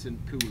decent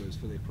coolers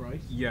for their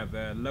price. Yeah,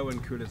 the low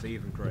end coolers are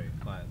even great.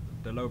 Like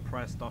the low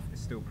price stuff is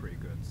still pretty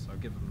good, so I'll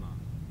give them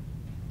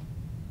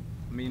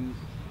that. I mean,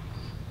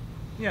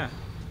 yeah,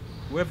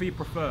 whatever you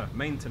prefer,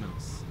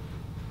 maintenance.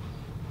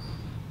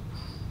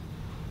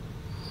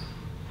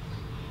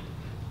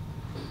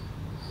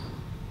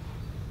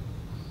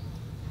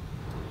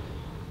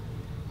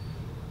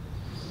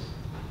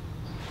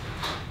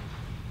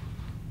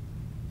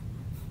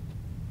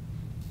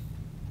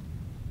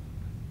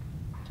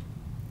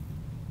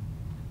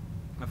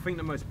 I think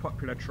the most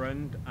popular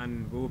trend,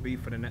 and will be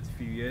for the next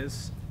few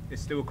years, is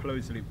still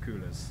closed loop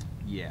coolers.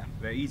 Yeah.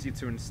 They're easy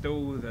to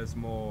install, there's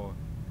more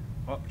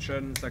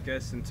options, I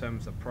guess, in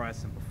terms of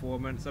price and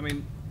performance. I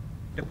mean,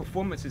 the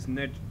performance is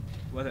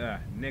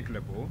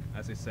negligible,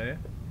 as they say,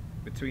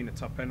 between the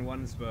top end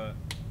ones, but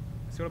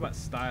it's all about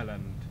style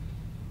and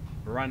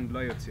brand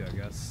loyalty, I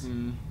guess.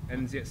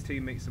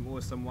 NZXT makes some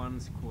awesome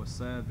ones.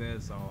 Corsair,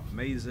 theirs are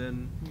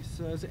amazing.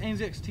 So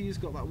NZXT's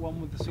got that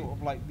one with the sort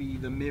of like the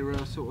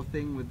mirror sort of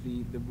thing with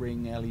the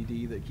ring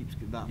LED that keeps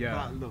that. Yeah,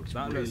 that looks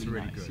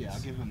really nice. good. Yeah,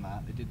 I'll give them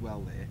that. They did well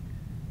there.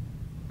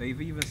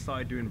 They've even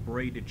started doing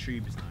braided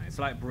tubes now. It's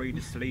like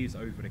braided sleeves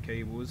over the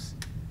cables.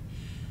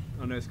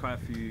 I know there's quite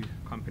a few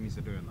companies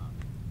that are doing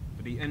that.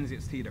 But the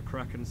NZXT, the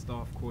Kraken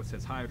stuff,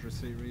 Corsair's Hydra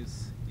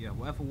series, yeah,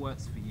 whatever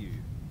works for you.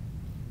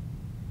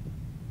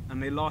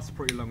 And they last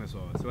pretty long as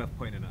well. It's worth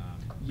pointing it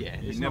out. Yeah,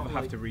 you never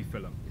have to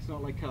refill them. It's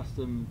not like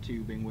custom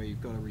tubing where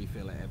you've got to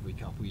refill it every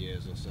couple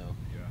years or so.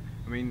 Yeah,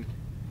 I mean,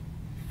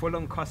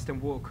 full-on custom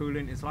water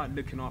cooling is like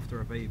looking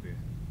after a baby.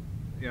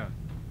 Yeah,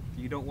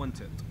 you don't want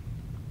it.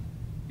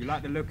 You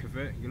like the look of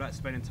it, you like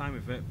spending time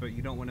with it, but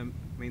you don't want to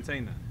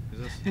maintain it.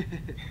 It's just,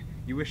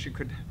 you wish it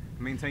could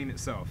maintain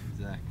itself.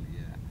 Exactly,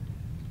 yeah.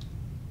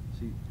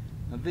 See,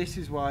 now this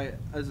is why,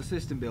 as a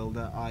system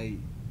builder, I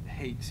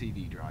hate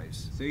CD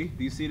drives. See?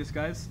 Do you see this,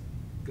 guys?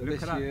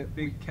 Look at that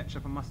big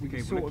ketchup and mustard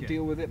cable. We can sort of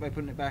deal with it by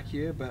putting it back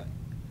here, but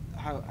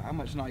how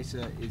much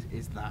nicer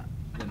is that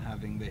than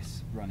having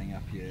this running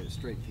up here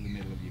straight through the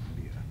middle of your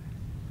computer?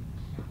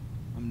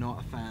 I'm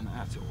not a fan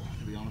at all,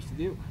 to be honest with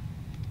you.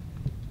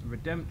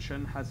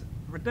 Redemption,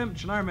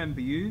 I remember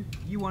you.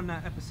 You won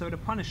that episode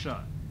of Punisher.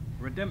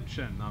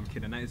 Redemption. No, I'm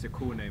kidding, that is a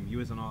cool name. You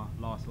was on our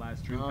last live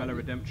stream, Fella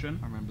Redemption.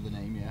 I remember the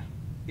name, yeah.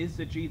 Is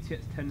the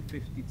GTX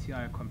 1050 Ti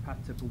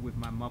compatible with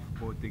my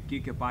motherboard? The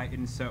gigabyte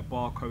insert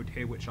barcode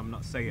here, which I'm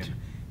not saying.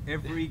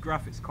 Every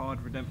graphics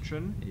card,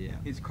 Redemption,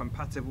 is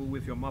compatible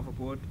with your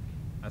motherboard.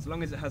 As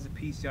long as it has a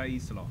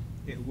PCIe slot,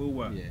 it will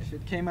work. Yeah, if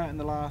it came out in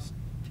the last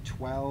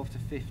 12 to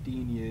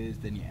 15 years,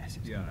 then yes,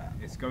 it's compatible.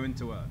 It's going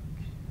to work.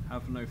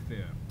 Have no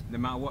fear. No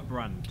matter what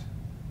brand.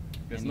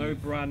 There's no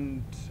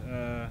brand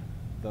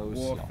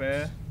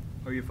warfare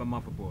over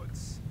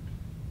motherboards.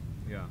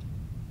 Yeah.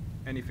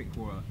 Anything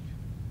will work.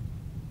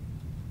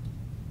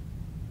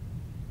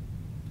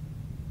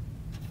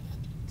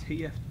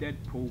 TF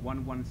Deadpool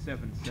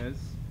 117 says,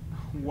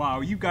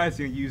 wow, you guys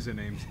are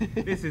usernames.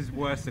 This is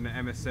worse than the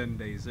MSN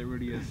days, it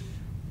really is.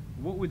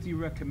 What would you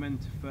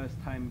recommend to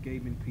first-time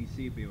gaming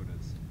PC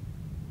builders?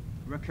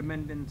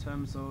 Recommend in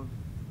terms of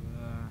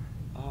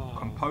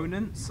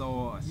components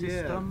or a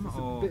system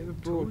or a bit of a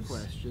broad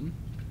question.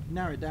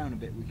 Narrow it down a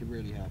bit, we could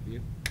really help you.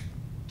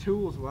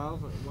 Tools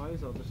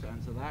wise, I'll just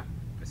answer that.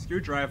 A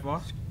screwdriver.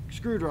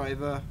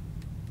 Screwdriver,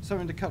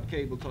 something to cut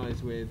cable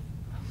ties with.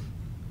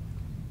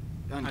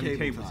 And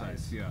cable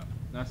ties. Yeah,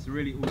 that's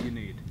really all you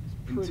need.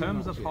 In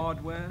terms of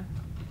hardware,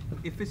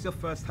 if it's your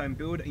first time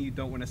build and you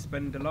don't want to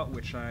spend a lot,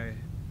 which I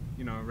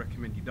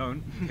recommend you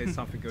don't, in case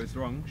something goes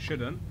wrong,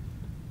 shouldn't,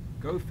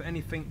 go for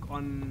anything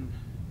on,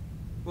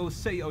 well,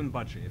 set your own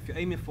budget. If you're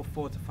aiming for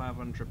 £400 to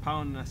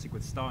 £500, that's a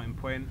good starting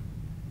point.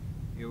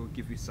 It will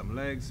give you some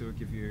legs, it will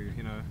give you,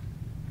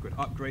 a good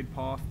upgrade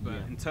path, but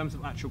in terms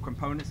of actual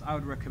components, I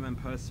would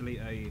recommend personally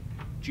a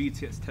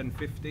GTX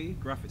 1050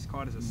 graphics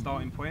card as a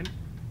starting point,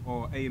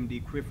 or AMD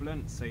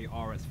equivalent, say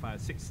RS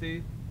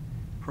 560.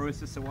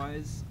 Processor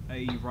wise,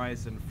 a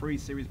Ryzen 3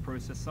 series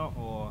processor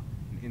or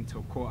an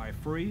Intel Core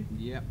i3.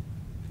 Yep,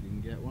 you can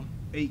get one.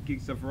 8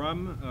 gigs of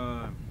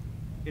RAM.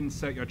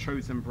 Insert your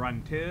chosen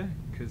brand here,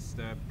 because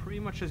they're pretty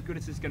much as good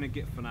as it's going to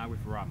get for now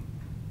with RAM,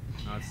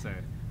 I'd say.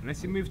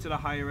 Unless you move to the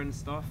higher end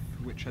stuff,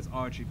 which has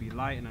RGB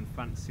lighting and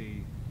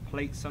fancy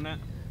plates on it.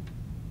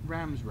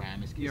 RAM's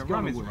RAM.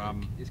 RAM is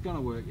RAM. It's going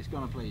to work, it's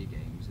going to play your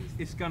games.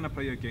 It's going to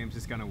play your games,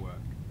 it's going to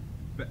work.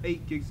 But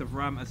 8 gigs of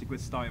RAM as a good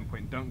starting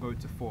point, don't go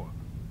to 4.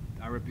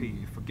 I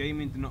repeat, for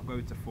gaming, do not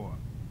go to 4.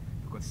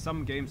 Because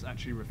some games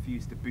actually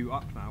refuse to boot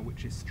up now,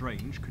 which is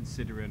strange,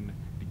 considering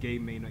the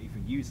game may not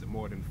even use it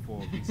more than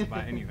 4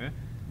 gigabytes anyway.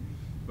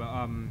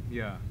 But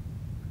yeah,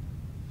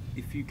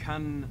 if you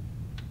can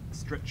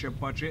stretch your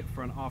budget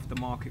for an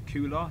aftermarket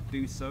cooler,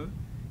 do so.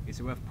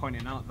 It's worth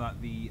pointing out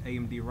that the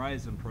AMD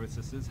Ryzen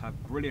processors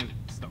have brilliant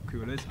stock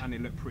coolers and they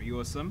look pretty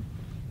awesome.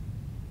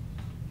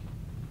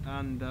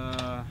 And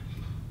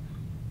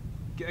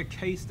get a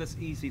case that's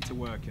easy to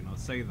work in, I'll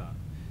say that.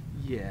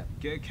 Yeah.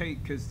 Get a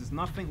cake, because there's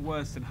nothing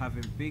worse than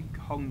having big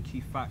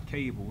honky fat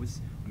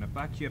cables on the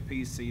back of your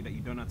PC that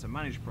you don't know how to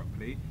manage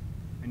properly,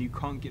 and you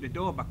can't get the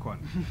door back on,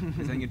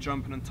 because then you're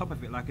jumping on top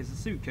of it like it's a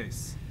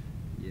suitcase.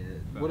 Yeah.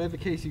 But Whatever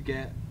case you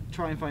get,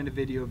 try and find a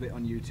video of it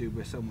on YouTube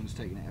where someone's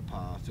taking it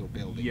apart or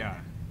building yeah.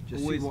 it.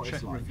 Just Always see what check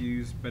it's like.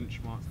 reviews,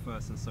 benchmarks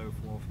first and so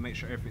forth, make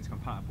sure everything's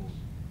compatible.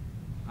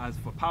 As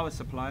for power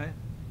supply,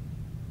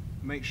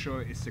 make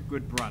sure it's a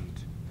good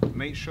brand.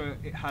 Make sure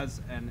it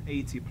has an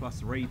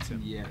 80+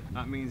 rating. Yeah.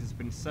 That means it's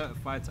been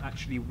certified to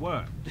actually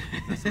work.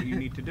 That's what you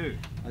need to do.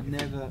 I'd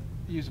never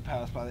use a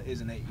power supply that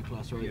isn't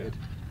 80+ rated.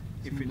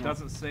 If it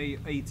doesn't say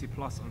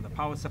 80+ on the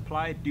power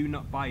supply, do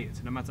not buy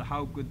it, no matter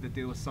how good the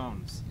deal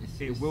sounds.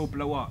 It will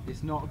blow up.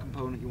 It's not a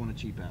component you want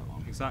to cheap out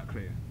on.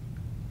 Exactly.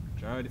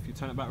 Jared, if you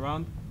turn it back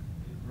round.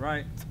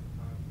 Right.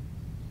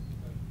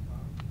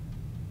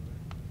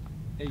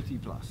 80+.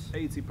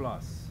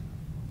 80+.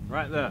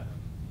 Right there.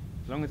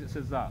 As long as it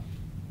says that,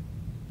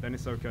 then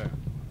it's okay.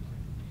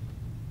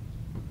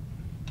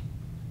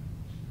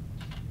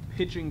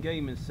 Pigeon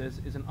Gaming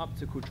says, is an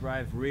optical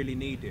drive really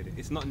needed?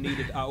 It's not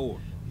needed at all.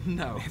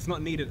 No. It's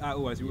not needed at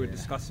all, as we were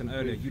discussing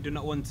earlier. You do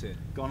not want it.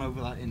 Gone over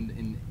that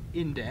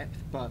in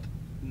depth, but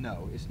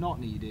no, it's not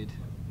needed.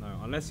 No,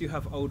 unless you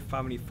have old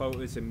family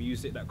photos and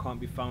music that can't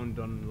be found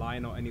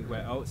online or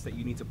anywhere else that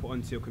you need to put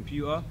onto your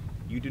computer,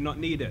 you do not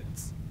need it.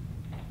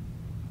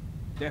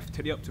 Death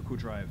to the optical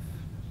drive.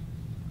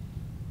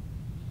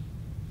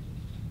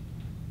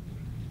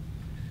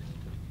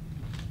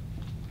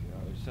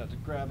 I just had to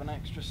grab an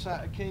extra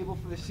SATA cable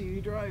for the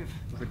CD drive.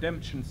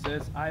 Redemption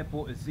says, I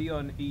bought a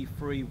Xeon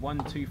E3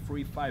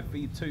 1235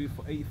 V2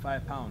 for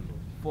 £85.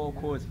 4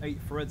 cores, 8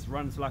 threads,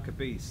 runs like a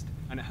beast.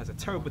 And it has a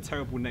terrible,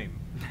 terrible name.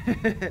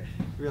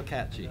 Real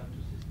catchy.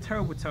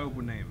 Terrible,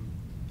 terrible name.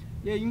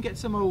 Yeah, you can get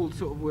some old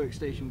sort of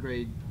workstation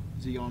grade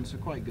Xeons for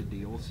quite good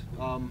deals.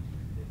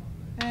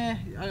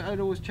 I'd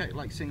always check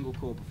like single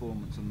core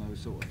performance and those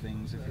sort of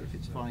things. If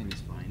it's fine,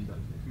 it's fine. But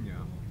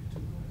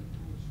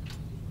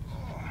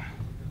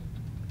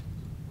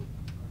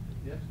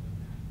Yeah.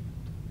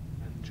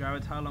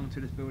 Jared, how long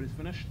till this build is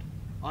finished?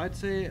 I'd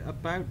say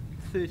about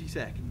 30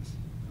 seconds.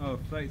 Oh,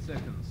 30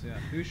 seconds, yeah.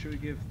 Who should we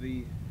give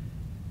the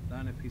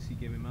Dino PC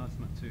Gaming Mouse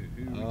Mat to?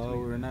 Who Oh,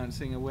 we're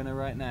announcing a winner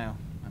right now.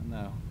 I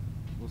know.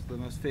 What's the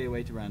most fair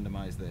way to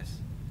randomise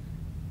this?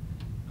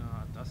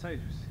 I'd say,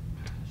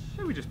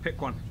 should we just pick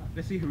one?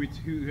 Let's see who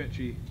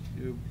actually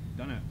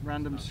done it.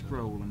 Random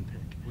scroll and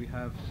pick. We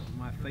have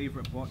my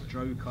favourite bot,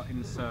 Joker,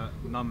 insert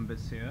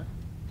numbers here.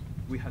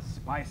 We have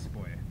Spice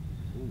Boy.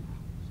 Ooh.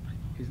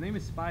 His name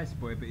is Spice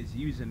Boy, but his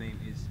username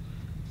is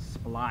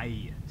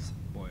Splice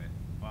Boy.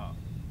 Wow.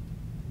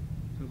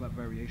 Talk about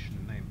variation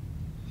in name.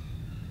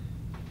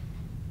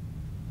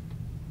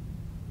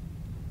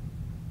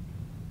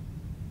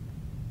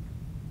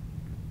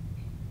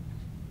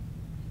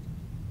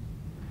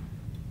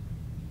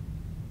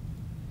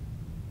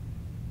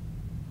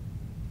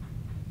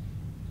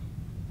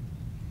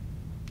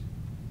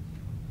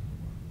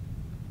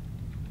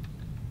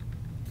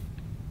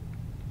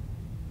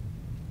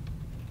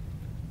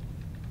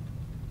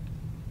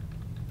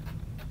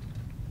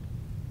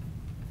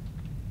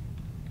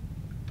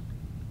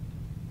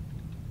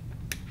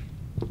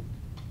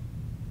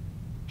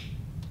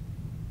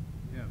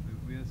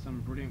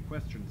 Some brilliant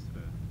questions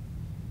today.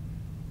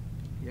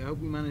 Yeah, I hope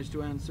we managed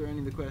to answer any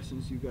of the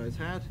questions you guys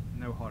had.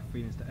 No hard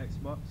feelings to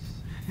Xbox.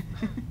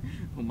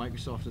 Or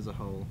Microsoft as a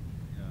whole.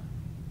 Yeah.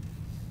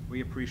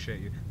 We appreciate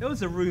you. There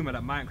was a rumor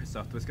that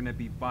Microsoft was going to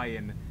be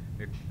buying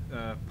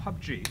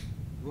PUBG,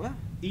 What?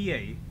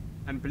 EA,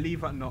 and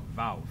believe it or not,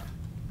 Valve.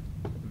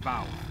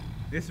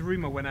 This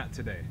rumor went out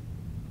today.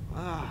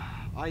 Well,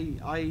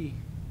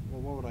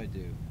 what would I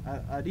do?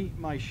 I'd eat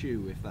my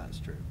shoe if that's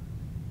true.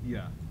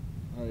 Yeah.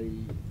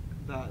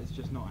 That is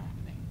just not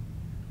happening.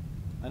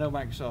 I know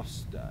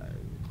Microsoft's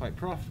quite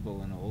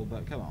profitable and all,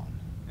 but come on.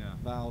 Yeah.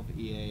 Valve,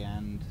 EA,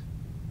 and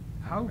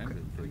How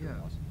could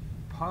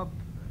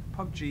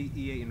PUBG,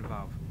 EA, and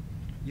Valve?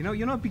 You know,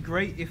 it'd be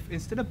great if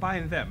instead of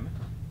buying them,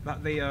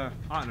 that they I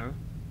don't know,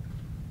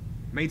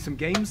 made some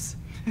games.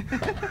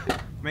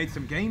 Made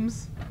some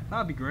games.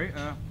 That'd be great.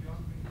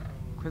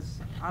 Because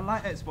I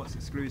like Xbox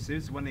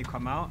exclusives when they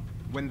come out,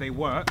 when they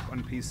work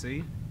on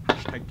PC.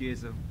 Hashtag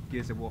Gears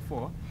of War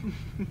 4.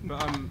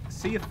 But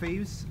Sea of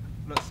Thieves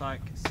looks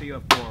like Sea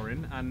of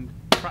Boring, and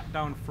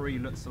Crackdown 3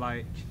 looks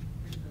like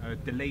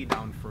Delay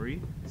Down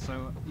 3.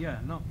 So yeah,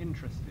 not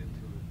interested.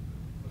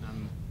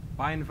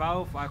 Buying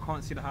Valve, I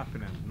can't see that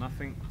happening.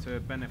 Nothing to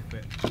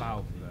benefit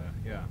Valve there.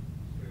 Yeah.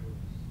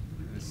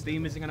 And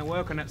Steam isn't going to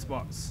work on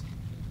Xbox.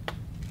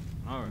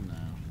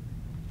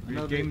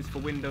 No. Games for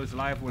Windows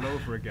Live all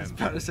over again. I was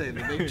about to say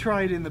that they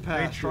tried in the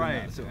past. They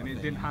tried, and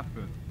it didn't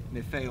happen. And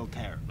it failed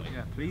terribly.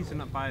 Yeah, please do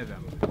not buy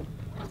them.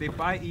 If they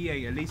buy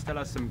EA, at least tell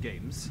us some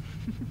games.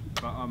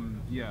 But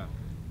yeah,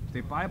 if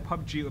they buy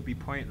PUBG, it would be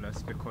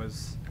pointless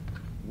because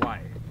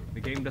why? The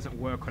game doesn't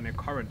work on their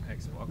current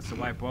Xbox, so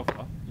why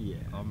bother? Yeah.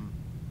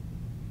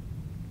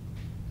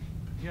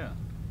 Yeah,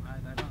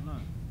 I don't know.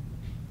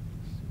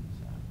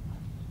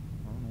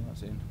 Oh no,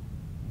 that's in.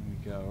 We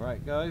we go.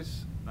 Right,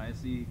 guys. That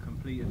is the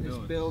completed This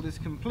build. build is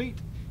complete.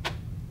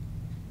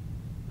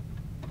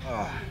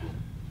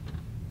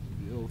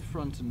 The old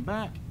front and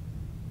back.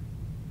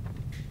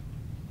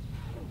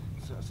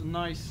 So that's a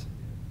nice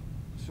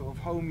sort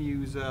of home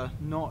user,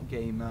 not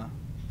gamer,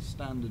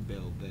 standard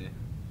build there.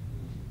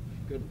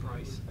 Good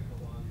price.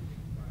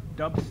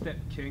 Dubstep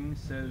King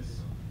says,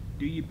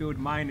 do you build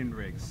mining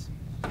rigs?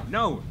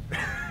 No!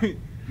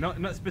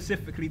 not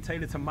specifically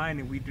tailored to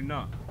mining, we do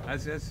not.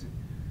 As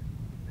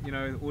you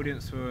know, the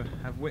audience will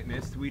have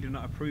witnessed, we do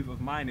not approve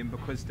of mining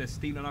because they're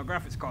stealing our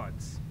graphics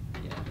cards.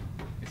 Yeah.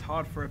 It's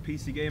hard for a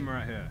PC gamer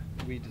out here.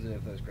 We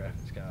deserve those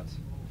graphics cards.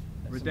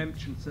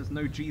 Redemption says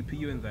no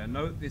GPU in there.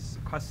 No, this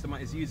customer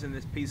is using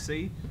this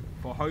PC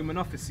for home and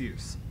office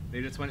use.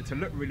 They just want it to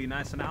look really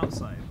nice on the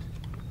outside.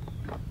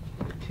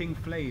 King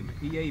Flame,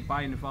 EA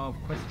buying Valve ?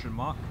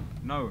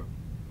 No,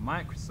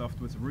 Microsoft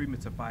was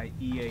rumoured to buy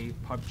EA,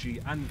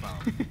 PUBG and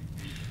Valve.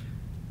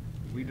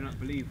 We do not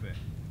believe it.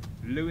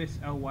 Lewis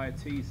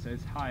LYT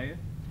says hi,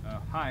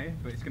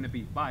 but it's going to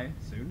be bye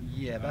soon.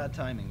 Yeah, bad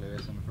timing,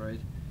 Lewis, I'm afraid.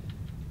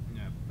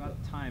 Yeah, bad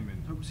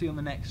timing. Hope to see you on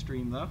the next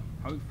stream, though.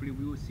 Hopefully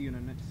we will see you in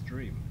the next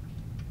stream.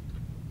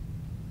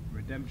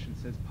 Redemption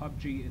says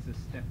PUBG is a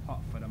step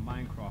up for the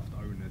Minecraft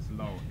owners.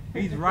 Lol.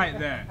 He's right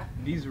there.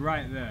 He's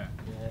right there.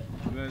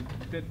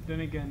 Yeah.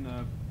 Then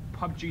again,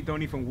 PUBG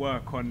don't even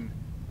work on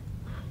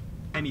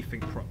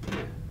anything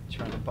properly.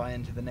 Trying to buy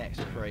into the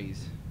next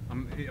craze.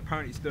 It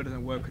apparently still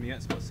doesn't work on the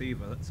Xbox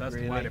either, so that's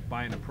Really? why they're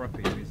buying a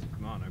property. I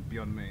don't know,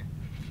 beyond me.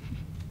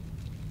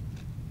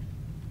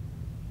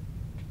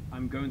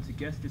 I'm going to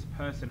guess this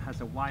person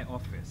has a white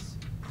office.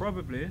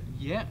 Probably.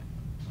 Yeah,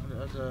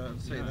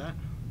 I'd say Yeah. that.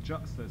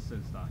 Juxta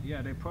says that.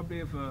 Yeah, they probably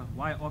have a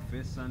white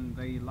office and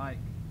they like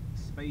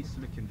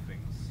space-looking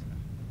things.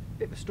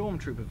 Bit of a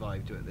stormtrooper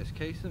vibe to it, this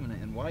case, isn't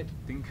it, in white?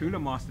 Didn't Cooler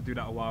Master do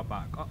that a while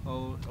back?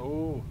 Uh-oh.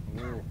 Oh.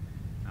 No,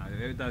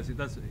 it does. It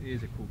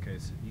is a cool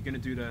case. You're gonna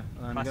do the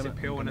I'm plastic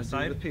peel on the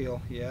side. Do the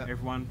peel, yeah.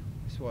 Everyone.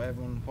 That's what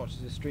everyone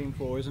watches this stream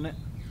for, isn't it?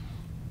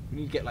 We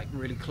need to get like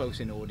really close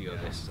in audio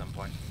this at some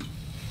point.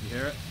 You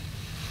hear it?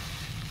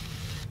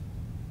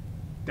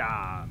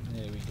 Damn.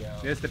 There we go.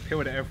 There's the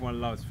peel that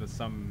everyone loves for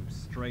some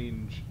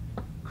strange,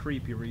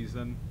 creepy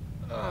reason.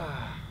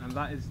 And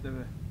that is the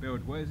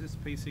build. What is this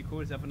PC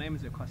called? Does it have a name?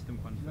 Is it a custom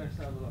config? Let's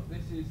have a look.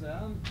 This is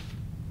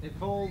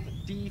Evolve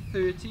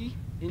D30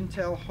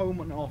 Intel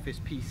Home and Office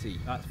PC.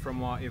 That's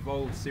from our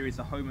Evolved series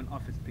of home and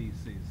office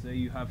PCs. There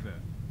you have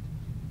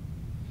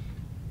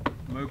it.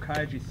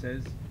 Mokaiji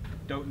says,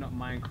 don't not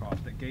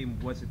Minecraft. That game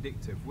was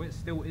addictive. Well, it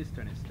still is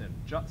to an extent.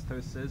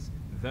 Juxto says,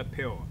 the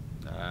pill.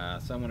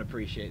 Someone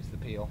appreciates the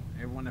peel.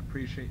 Everyone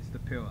appreciates the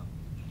pill.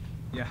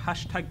 Yeah,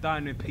 hashtag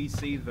Dino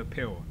PC, the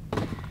pill.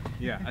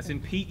 Yeah, as in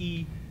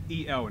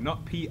P-E-E-L,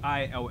 not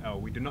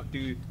P-I-L-L. We do not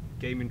do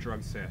gaming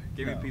drugs here.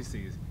 Gaming No.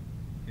 PCs.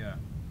 Yeah.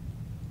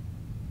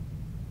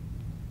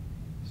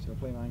 Still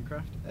play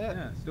Minecraft?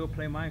 Yeah, still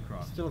play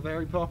Minecraft. Still a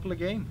very popular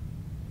game.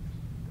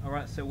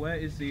 Alright, so where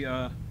is the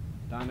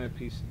Dino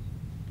PC?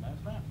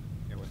 That's that.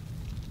 Yeah, wait.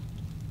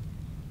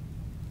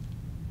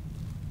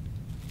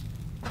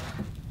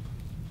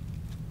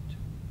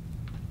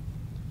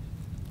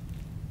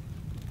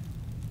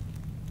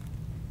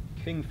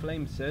 King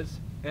Flame says,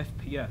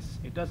 FPS.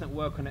 It doesn't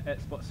work on the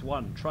Xbox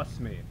One, trust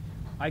me.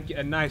 I get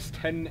a nice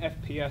 10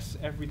 FPS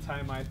every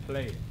time I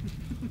play.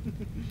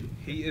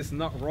 He is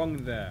not wrong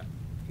there.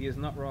 He is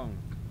not wrong.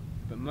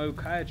 But Mo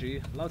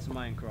Kaiji loves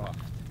Minecraft.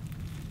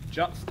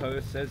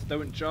 Juxto says,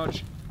 don't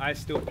judge, I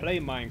still play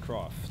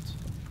Minecraft.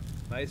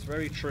 That is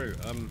very true.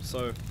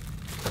 So,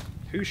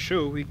 who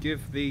shall we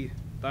give the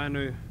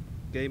Dino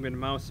Gaming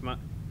Mouse Mat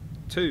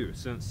to,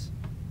 since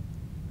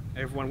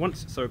everyone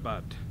wants it so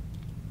bad?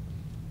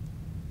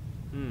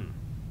 Who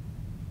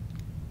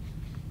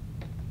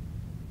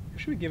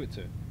should we give it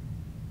to?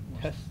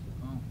 Test.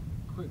 Oh,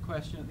 quick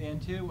question at the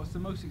end here. What's the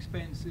most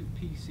expensive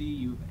PC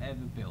you've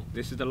ever built?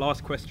 This is the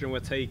last question we're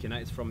taking.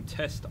 That is from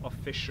Test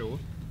Official.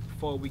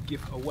 Before we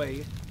give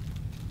away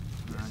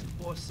this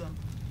awesome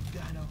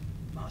Dino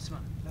Mouse Mat.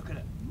 Look at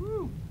it.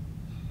 Woo!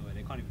 Oh, wait,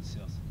 they can't even see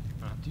us.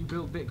 Do you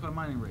build Bitcoin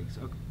mining rigs?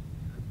 Okay.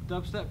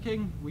 Dubstep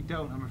King? We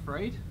don't, I'm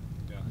afraid.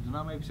 Yeah. I don't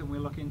know, maybe something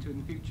we'll look into in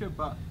the future,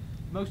 but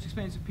most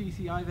expensive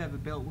PC I've ever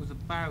built was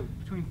about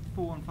between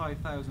 £4,000 and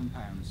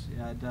 £5,000. It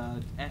had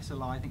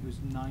SLI, I think it was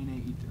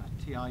 980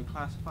 Ti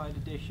classified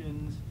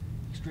editions,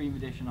 Extreme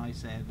Edition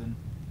i7,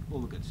 all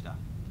the good stuff.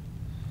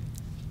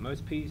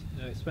 Most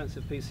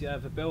expensive PC I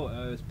ever built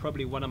is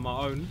probably one of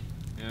my own.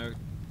 You know,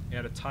 it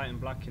had a Titan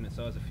Black in it, so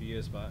that was a few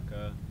years back.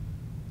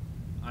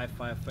 i5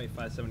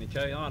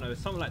 3570K. Oh no, it's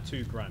something like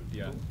 £2,000.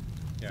 Yeah. Cool.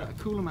 Yeah. Is that a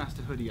Cooler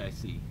Master hoodie I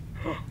see?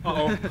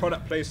 Uh-oh,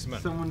 product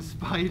placement. Someone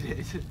spied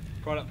it.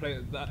 Product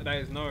placement. That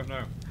is no.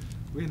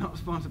 We're not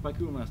sponsored by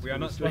Cooler Master. We are for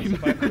not this stream.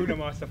 sponsored by Cooler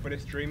Master for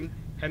this stream.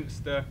 Hence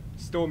the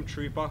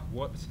Stormtrooper.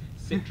 Whoops.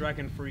 Sit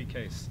Dragon free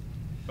case.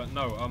 But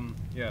no.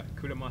 Yeah.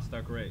 Cooler Master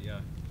are great.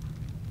 Yeah.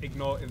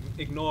 Ignore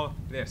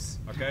this.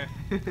 Okay.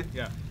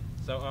 Yeah.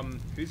 So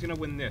who's gonna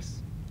win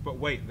this? But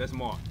wait, there's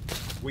more.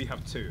 We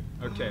have two.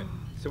 Okay.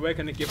 So we're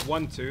gonna give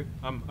one to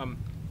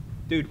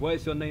Dude, what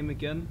is your name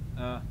again?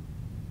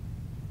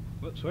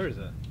 Whoops, where is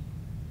it?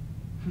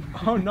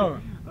 Oh no.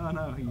 Oh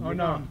no. Oh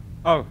no.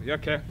 Oh, yeah,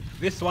 okay.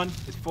 This one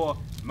is for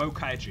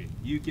Mokaiji.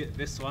 You get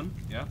this one,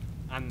 yeah?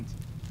 And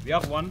the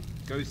other one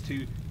goes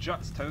to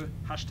Juxto,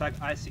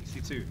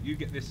 #I62. You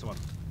get this one.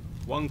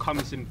 One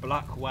comes in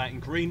black, white,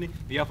 and green.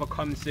 The other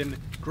comes in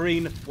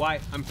green,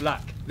 white, and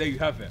black. There you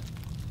have it.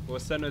 We'll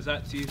send those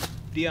out to you.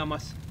 DM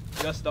us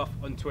your stuff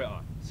on Twitter.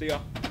 See ya.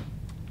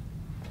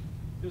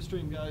 Good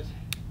stream, guys.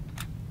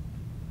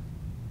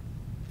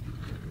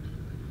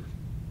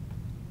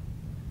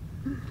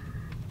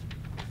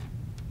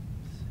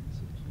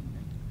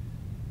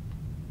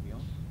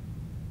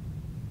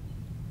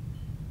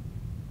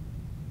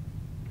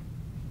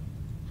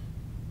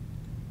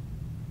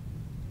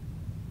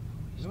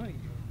 You know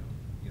what?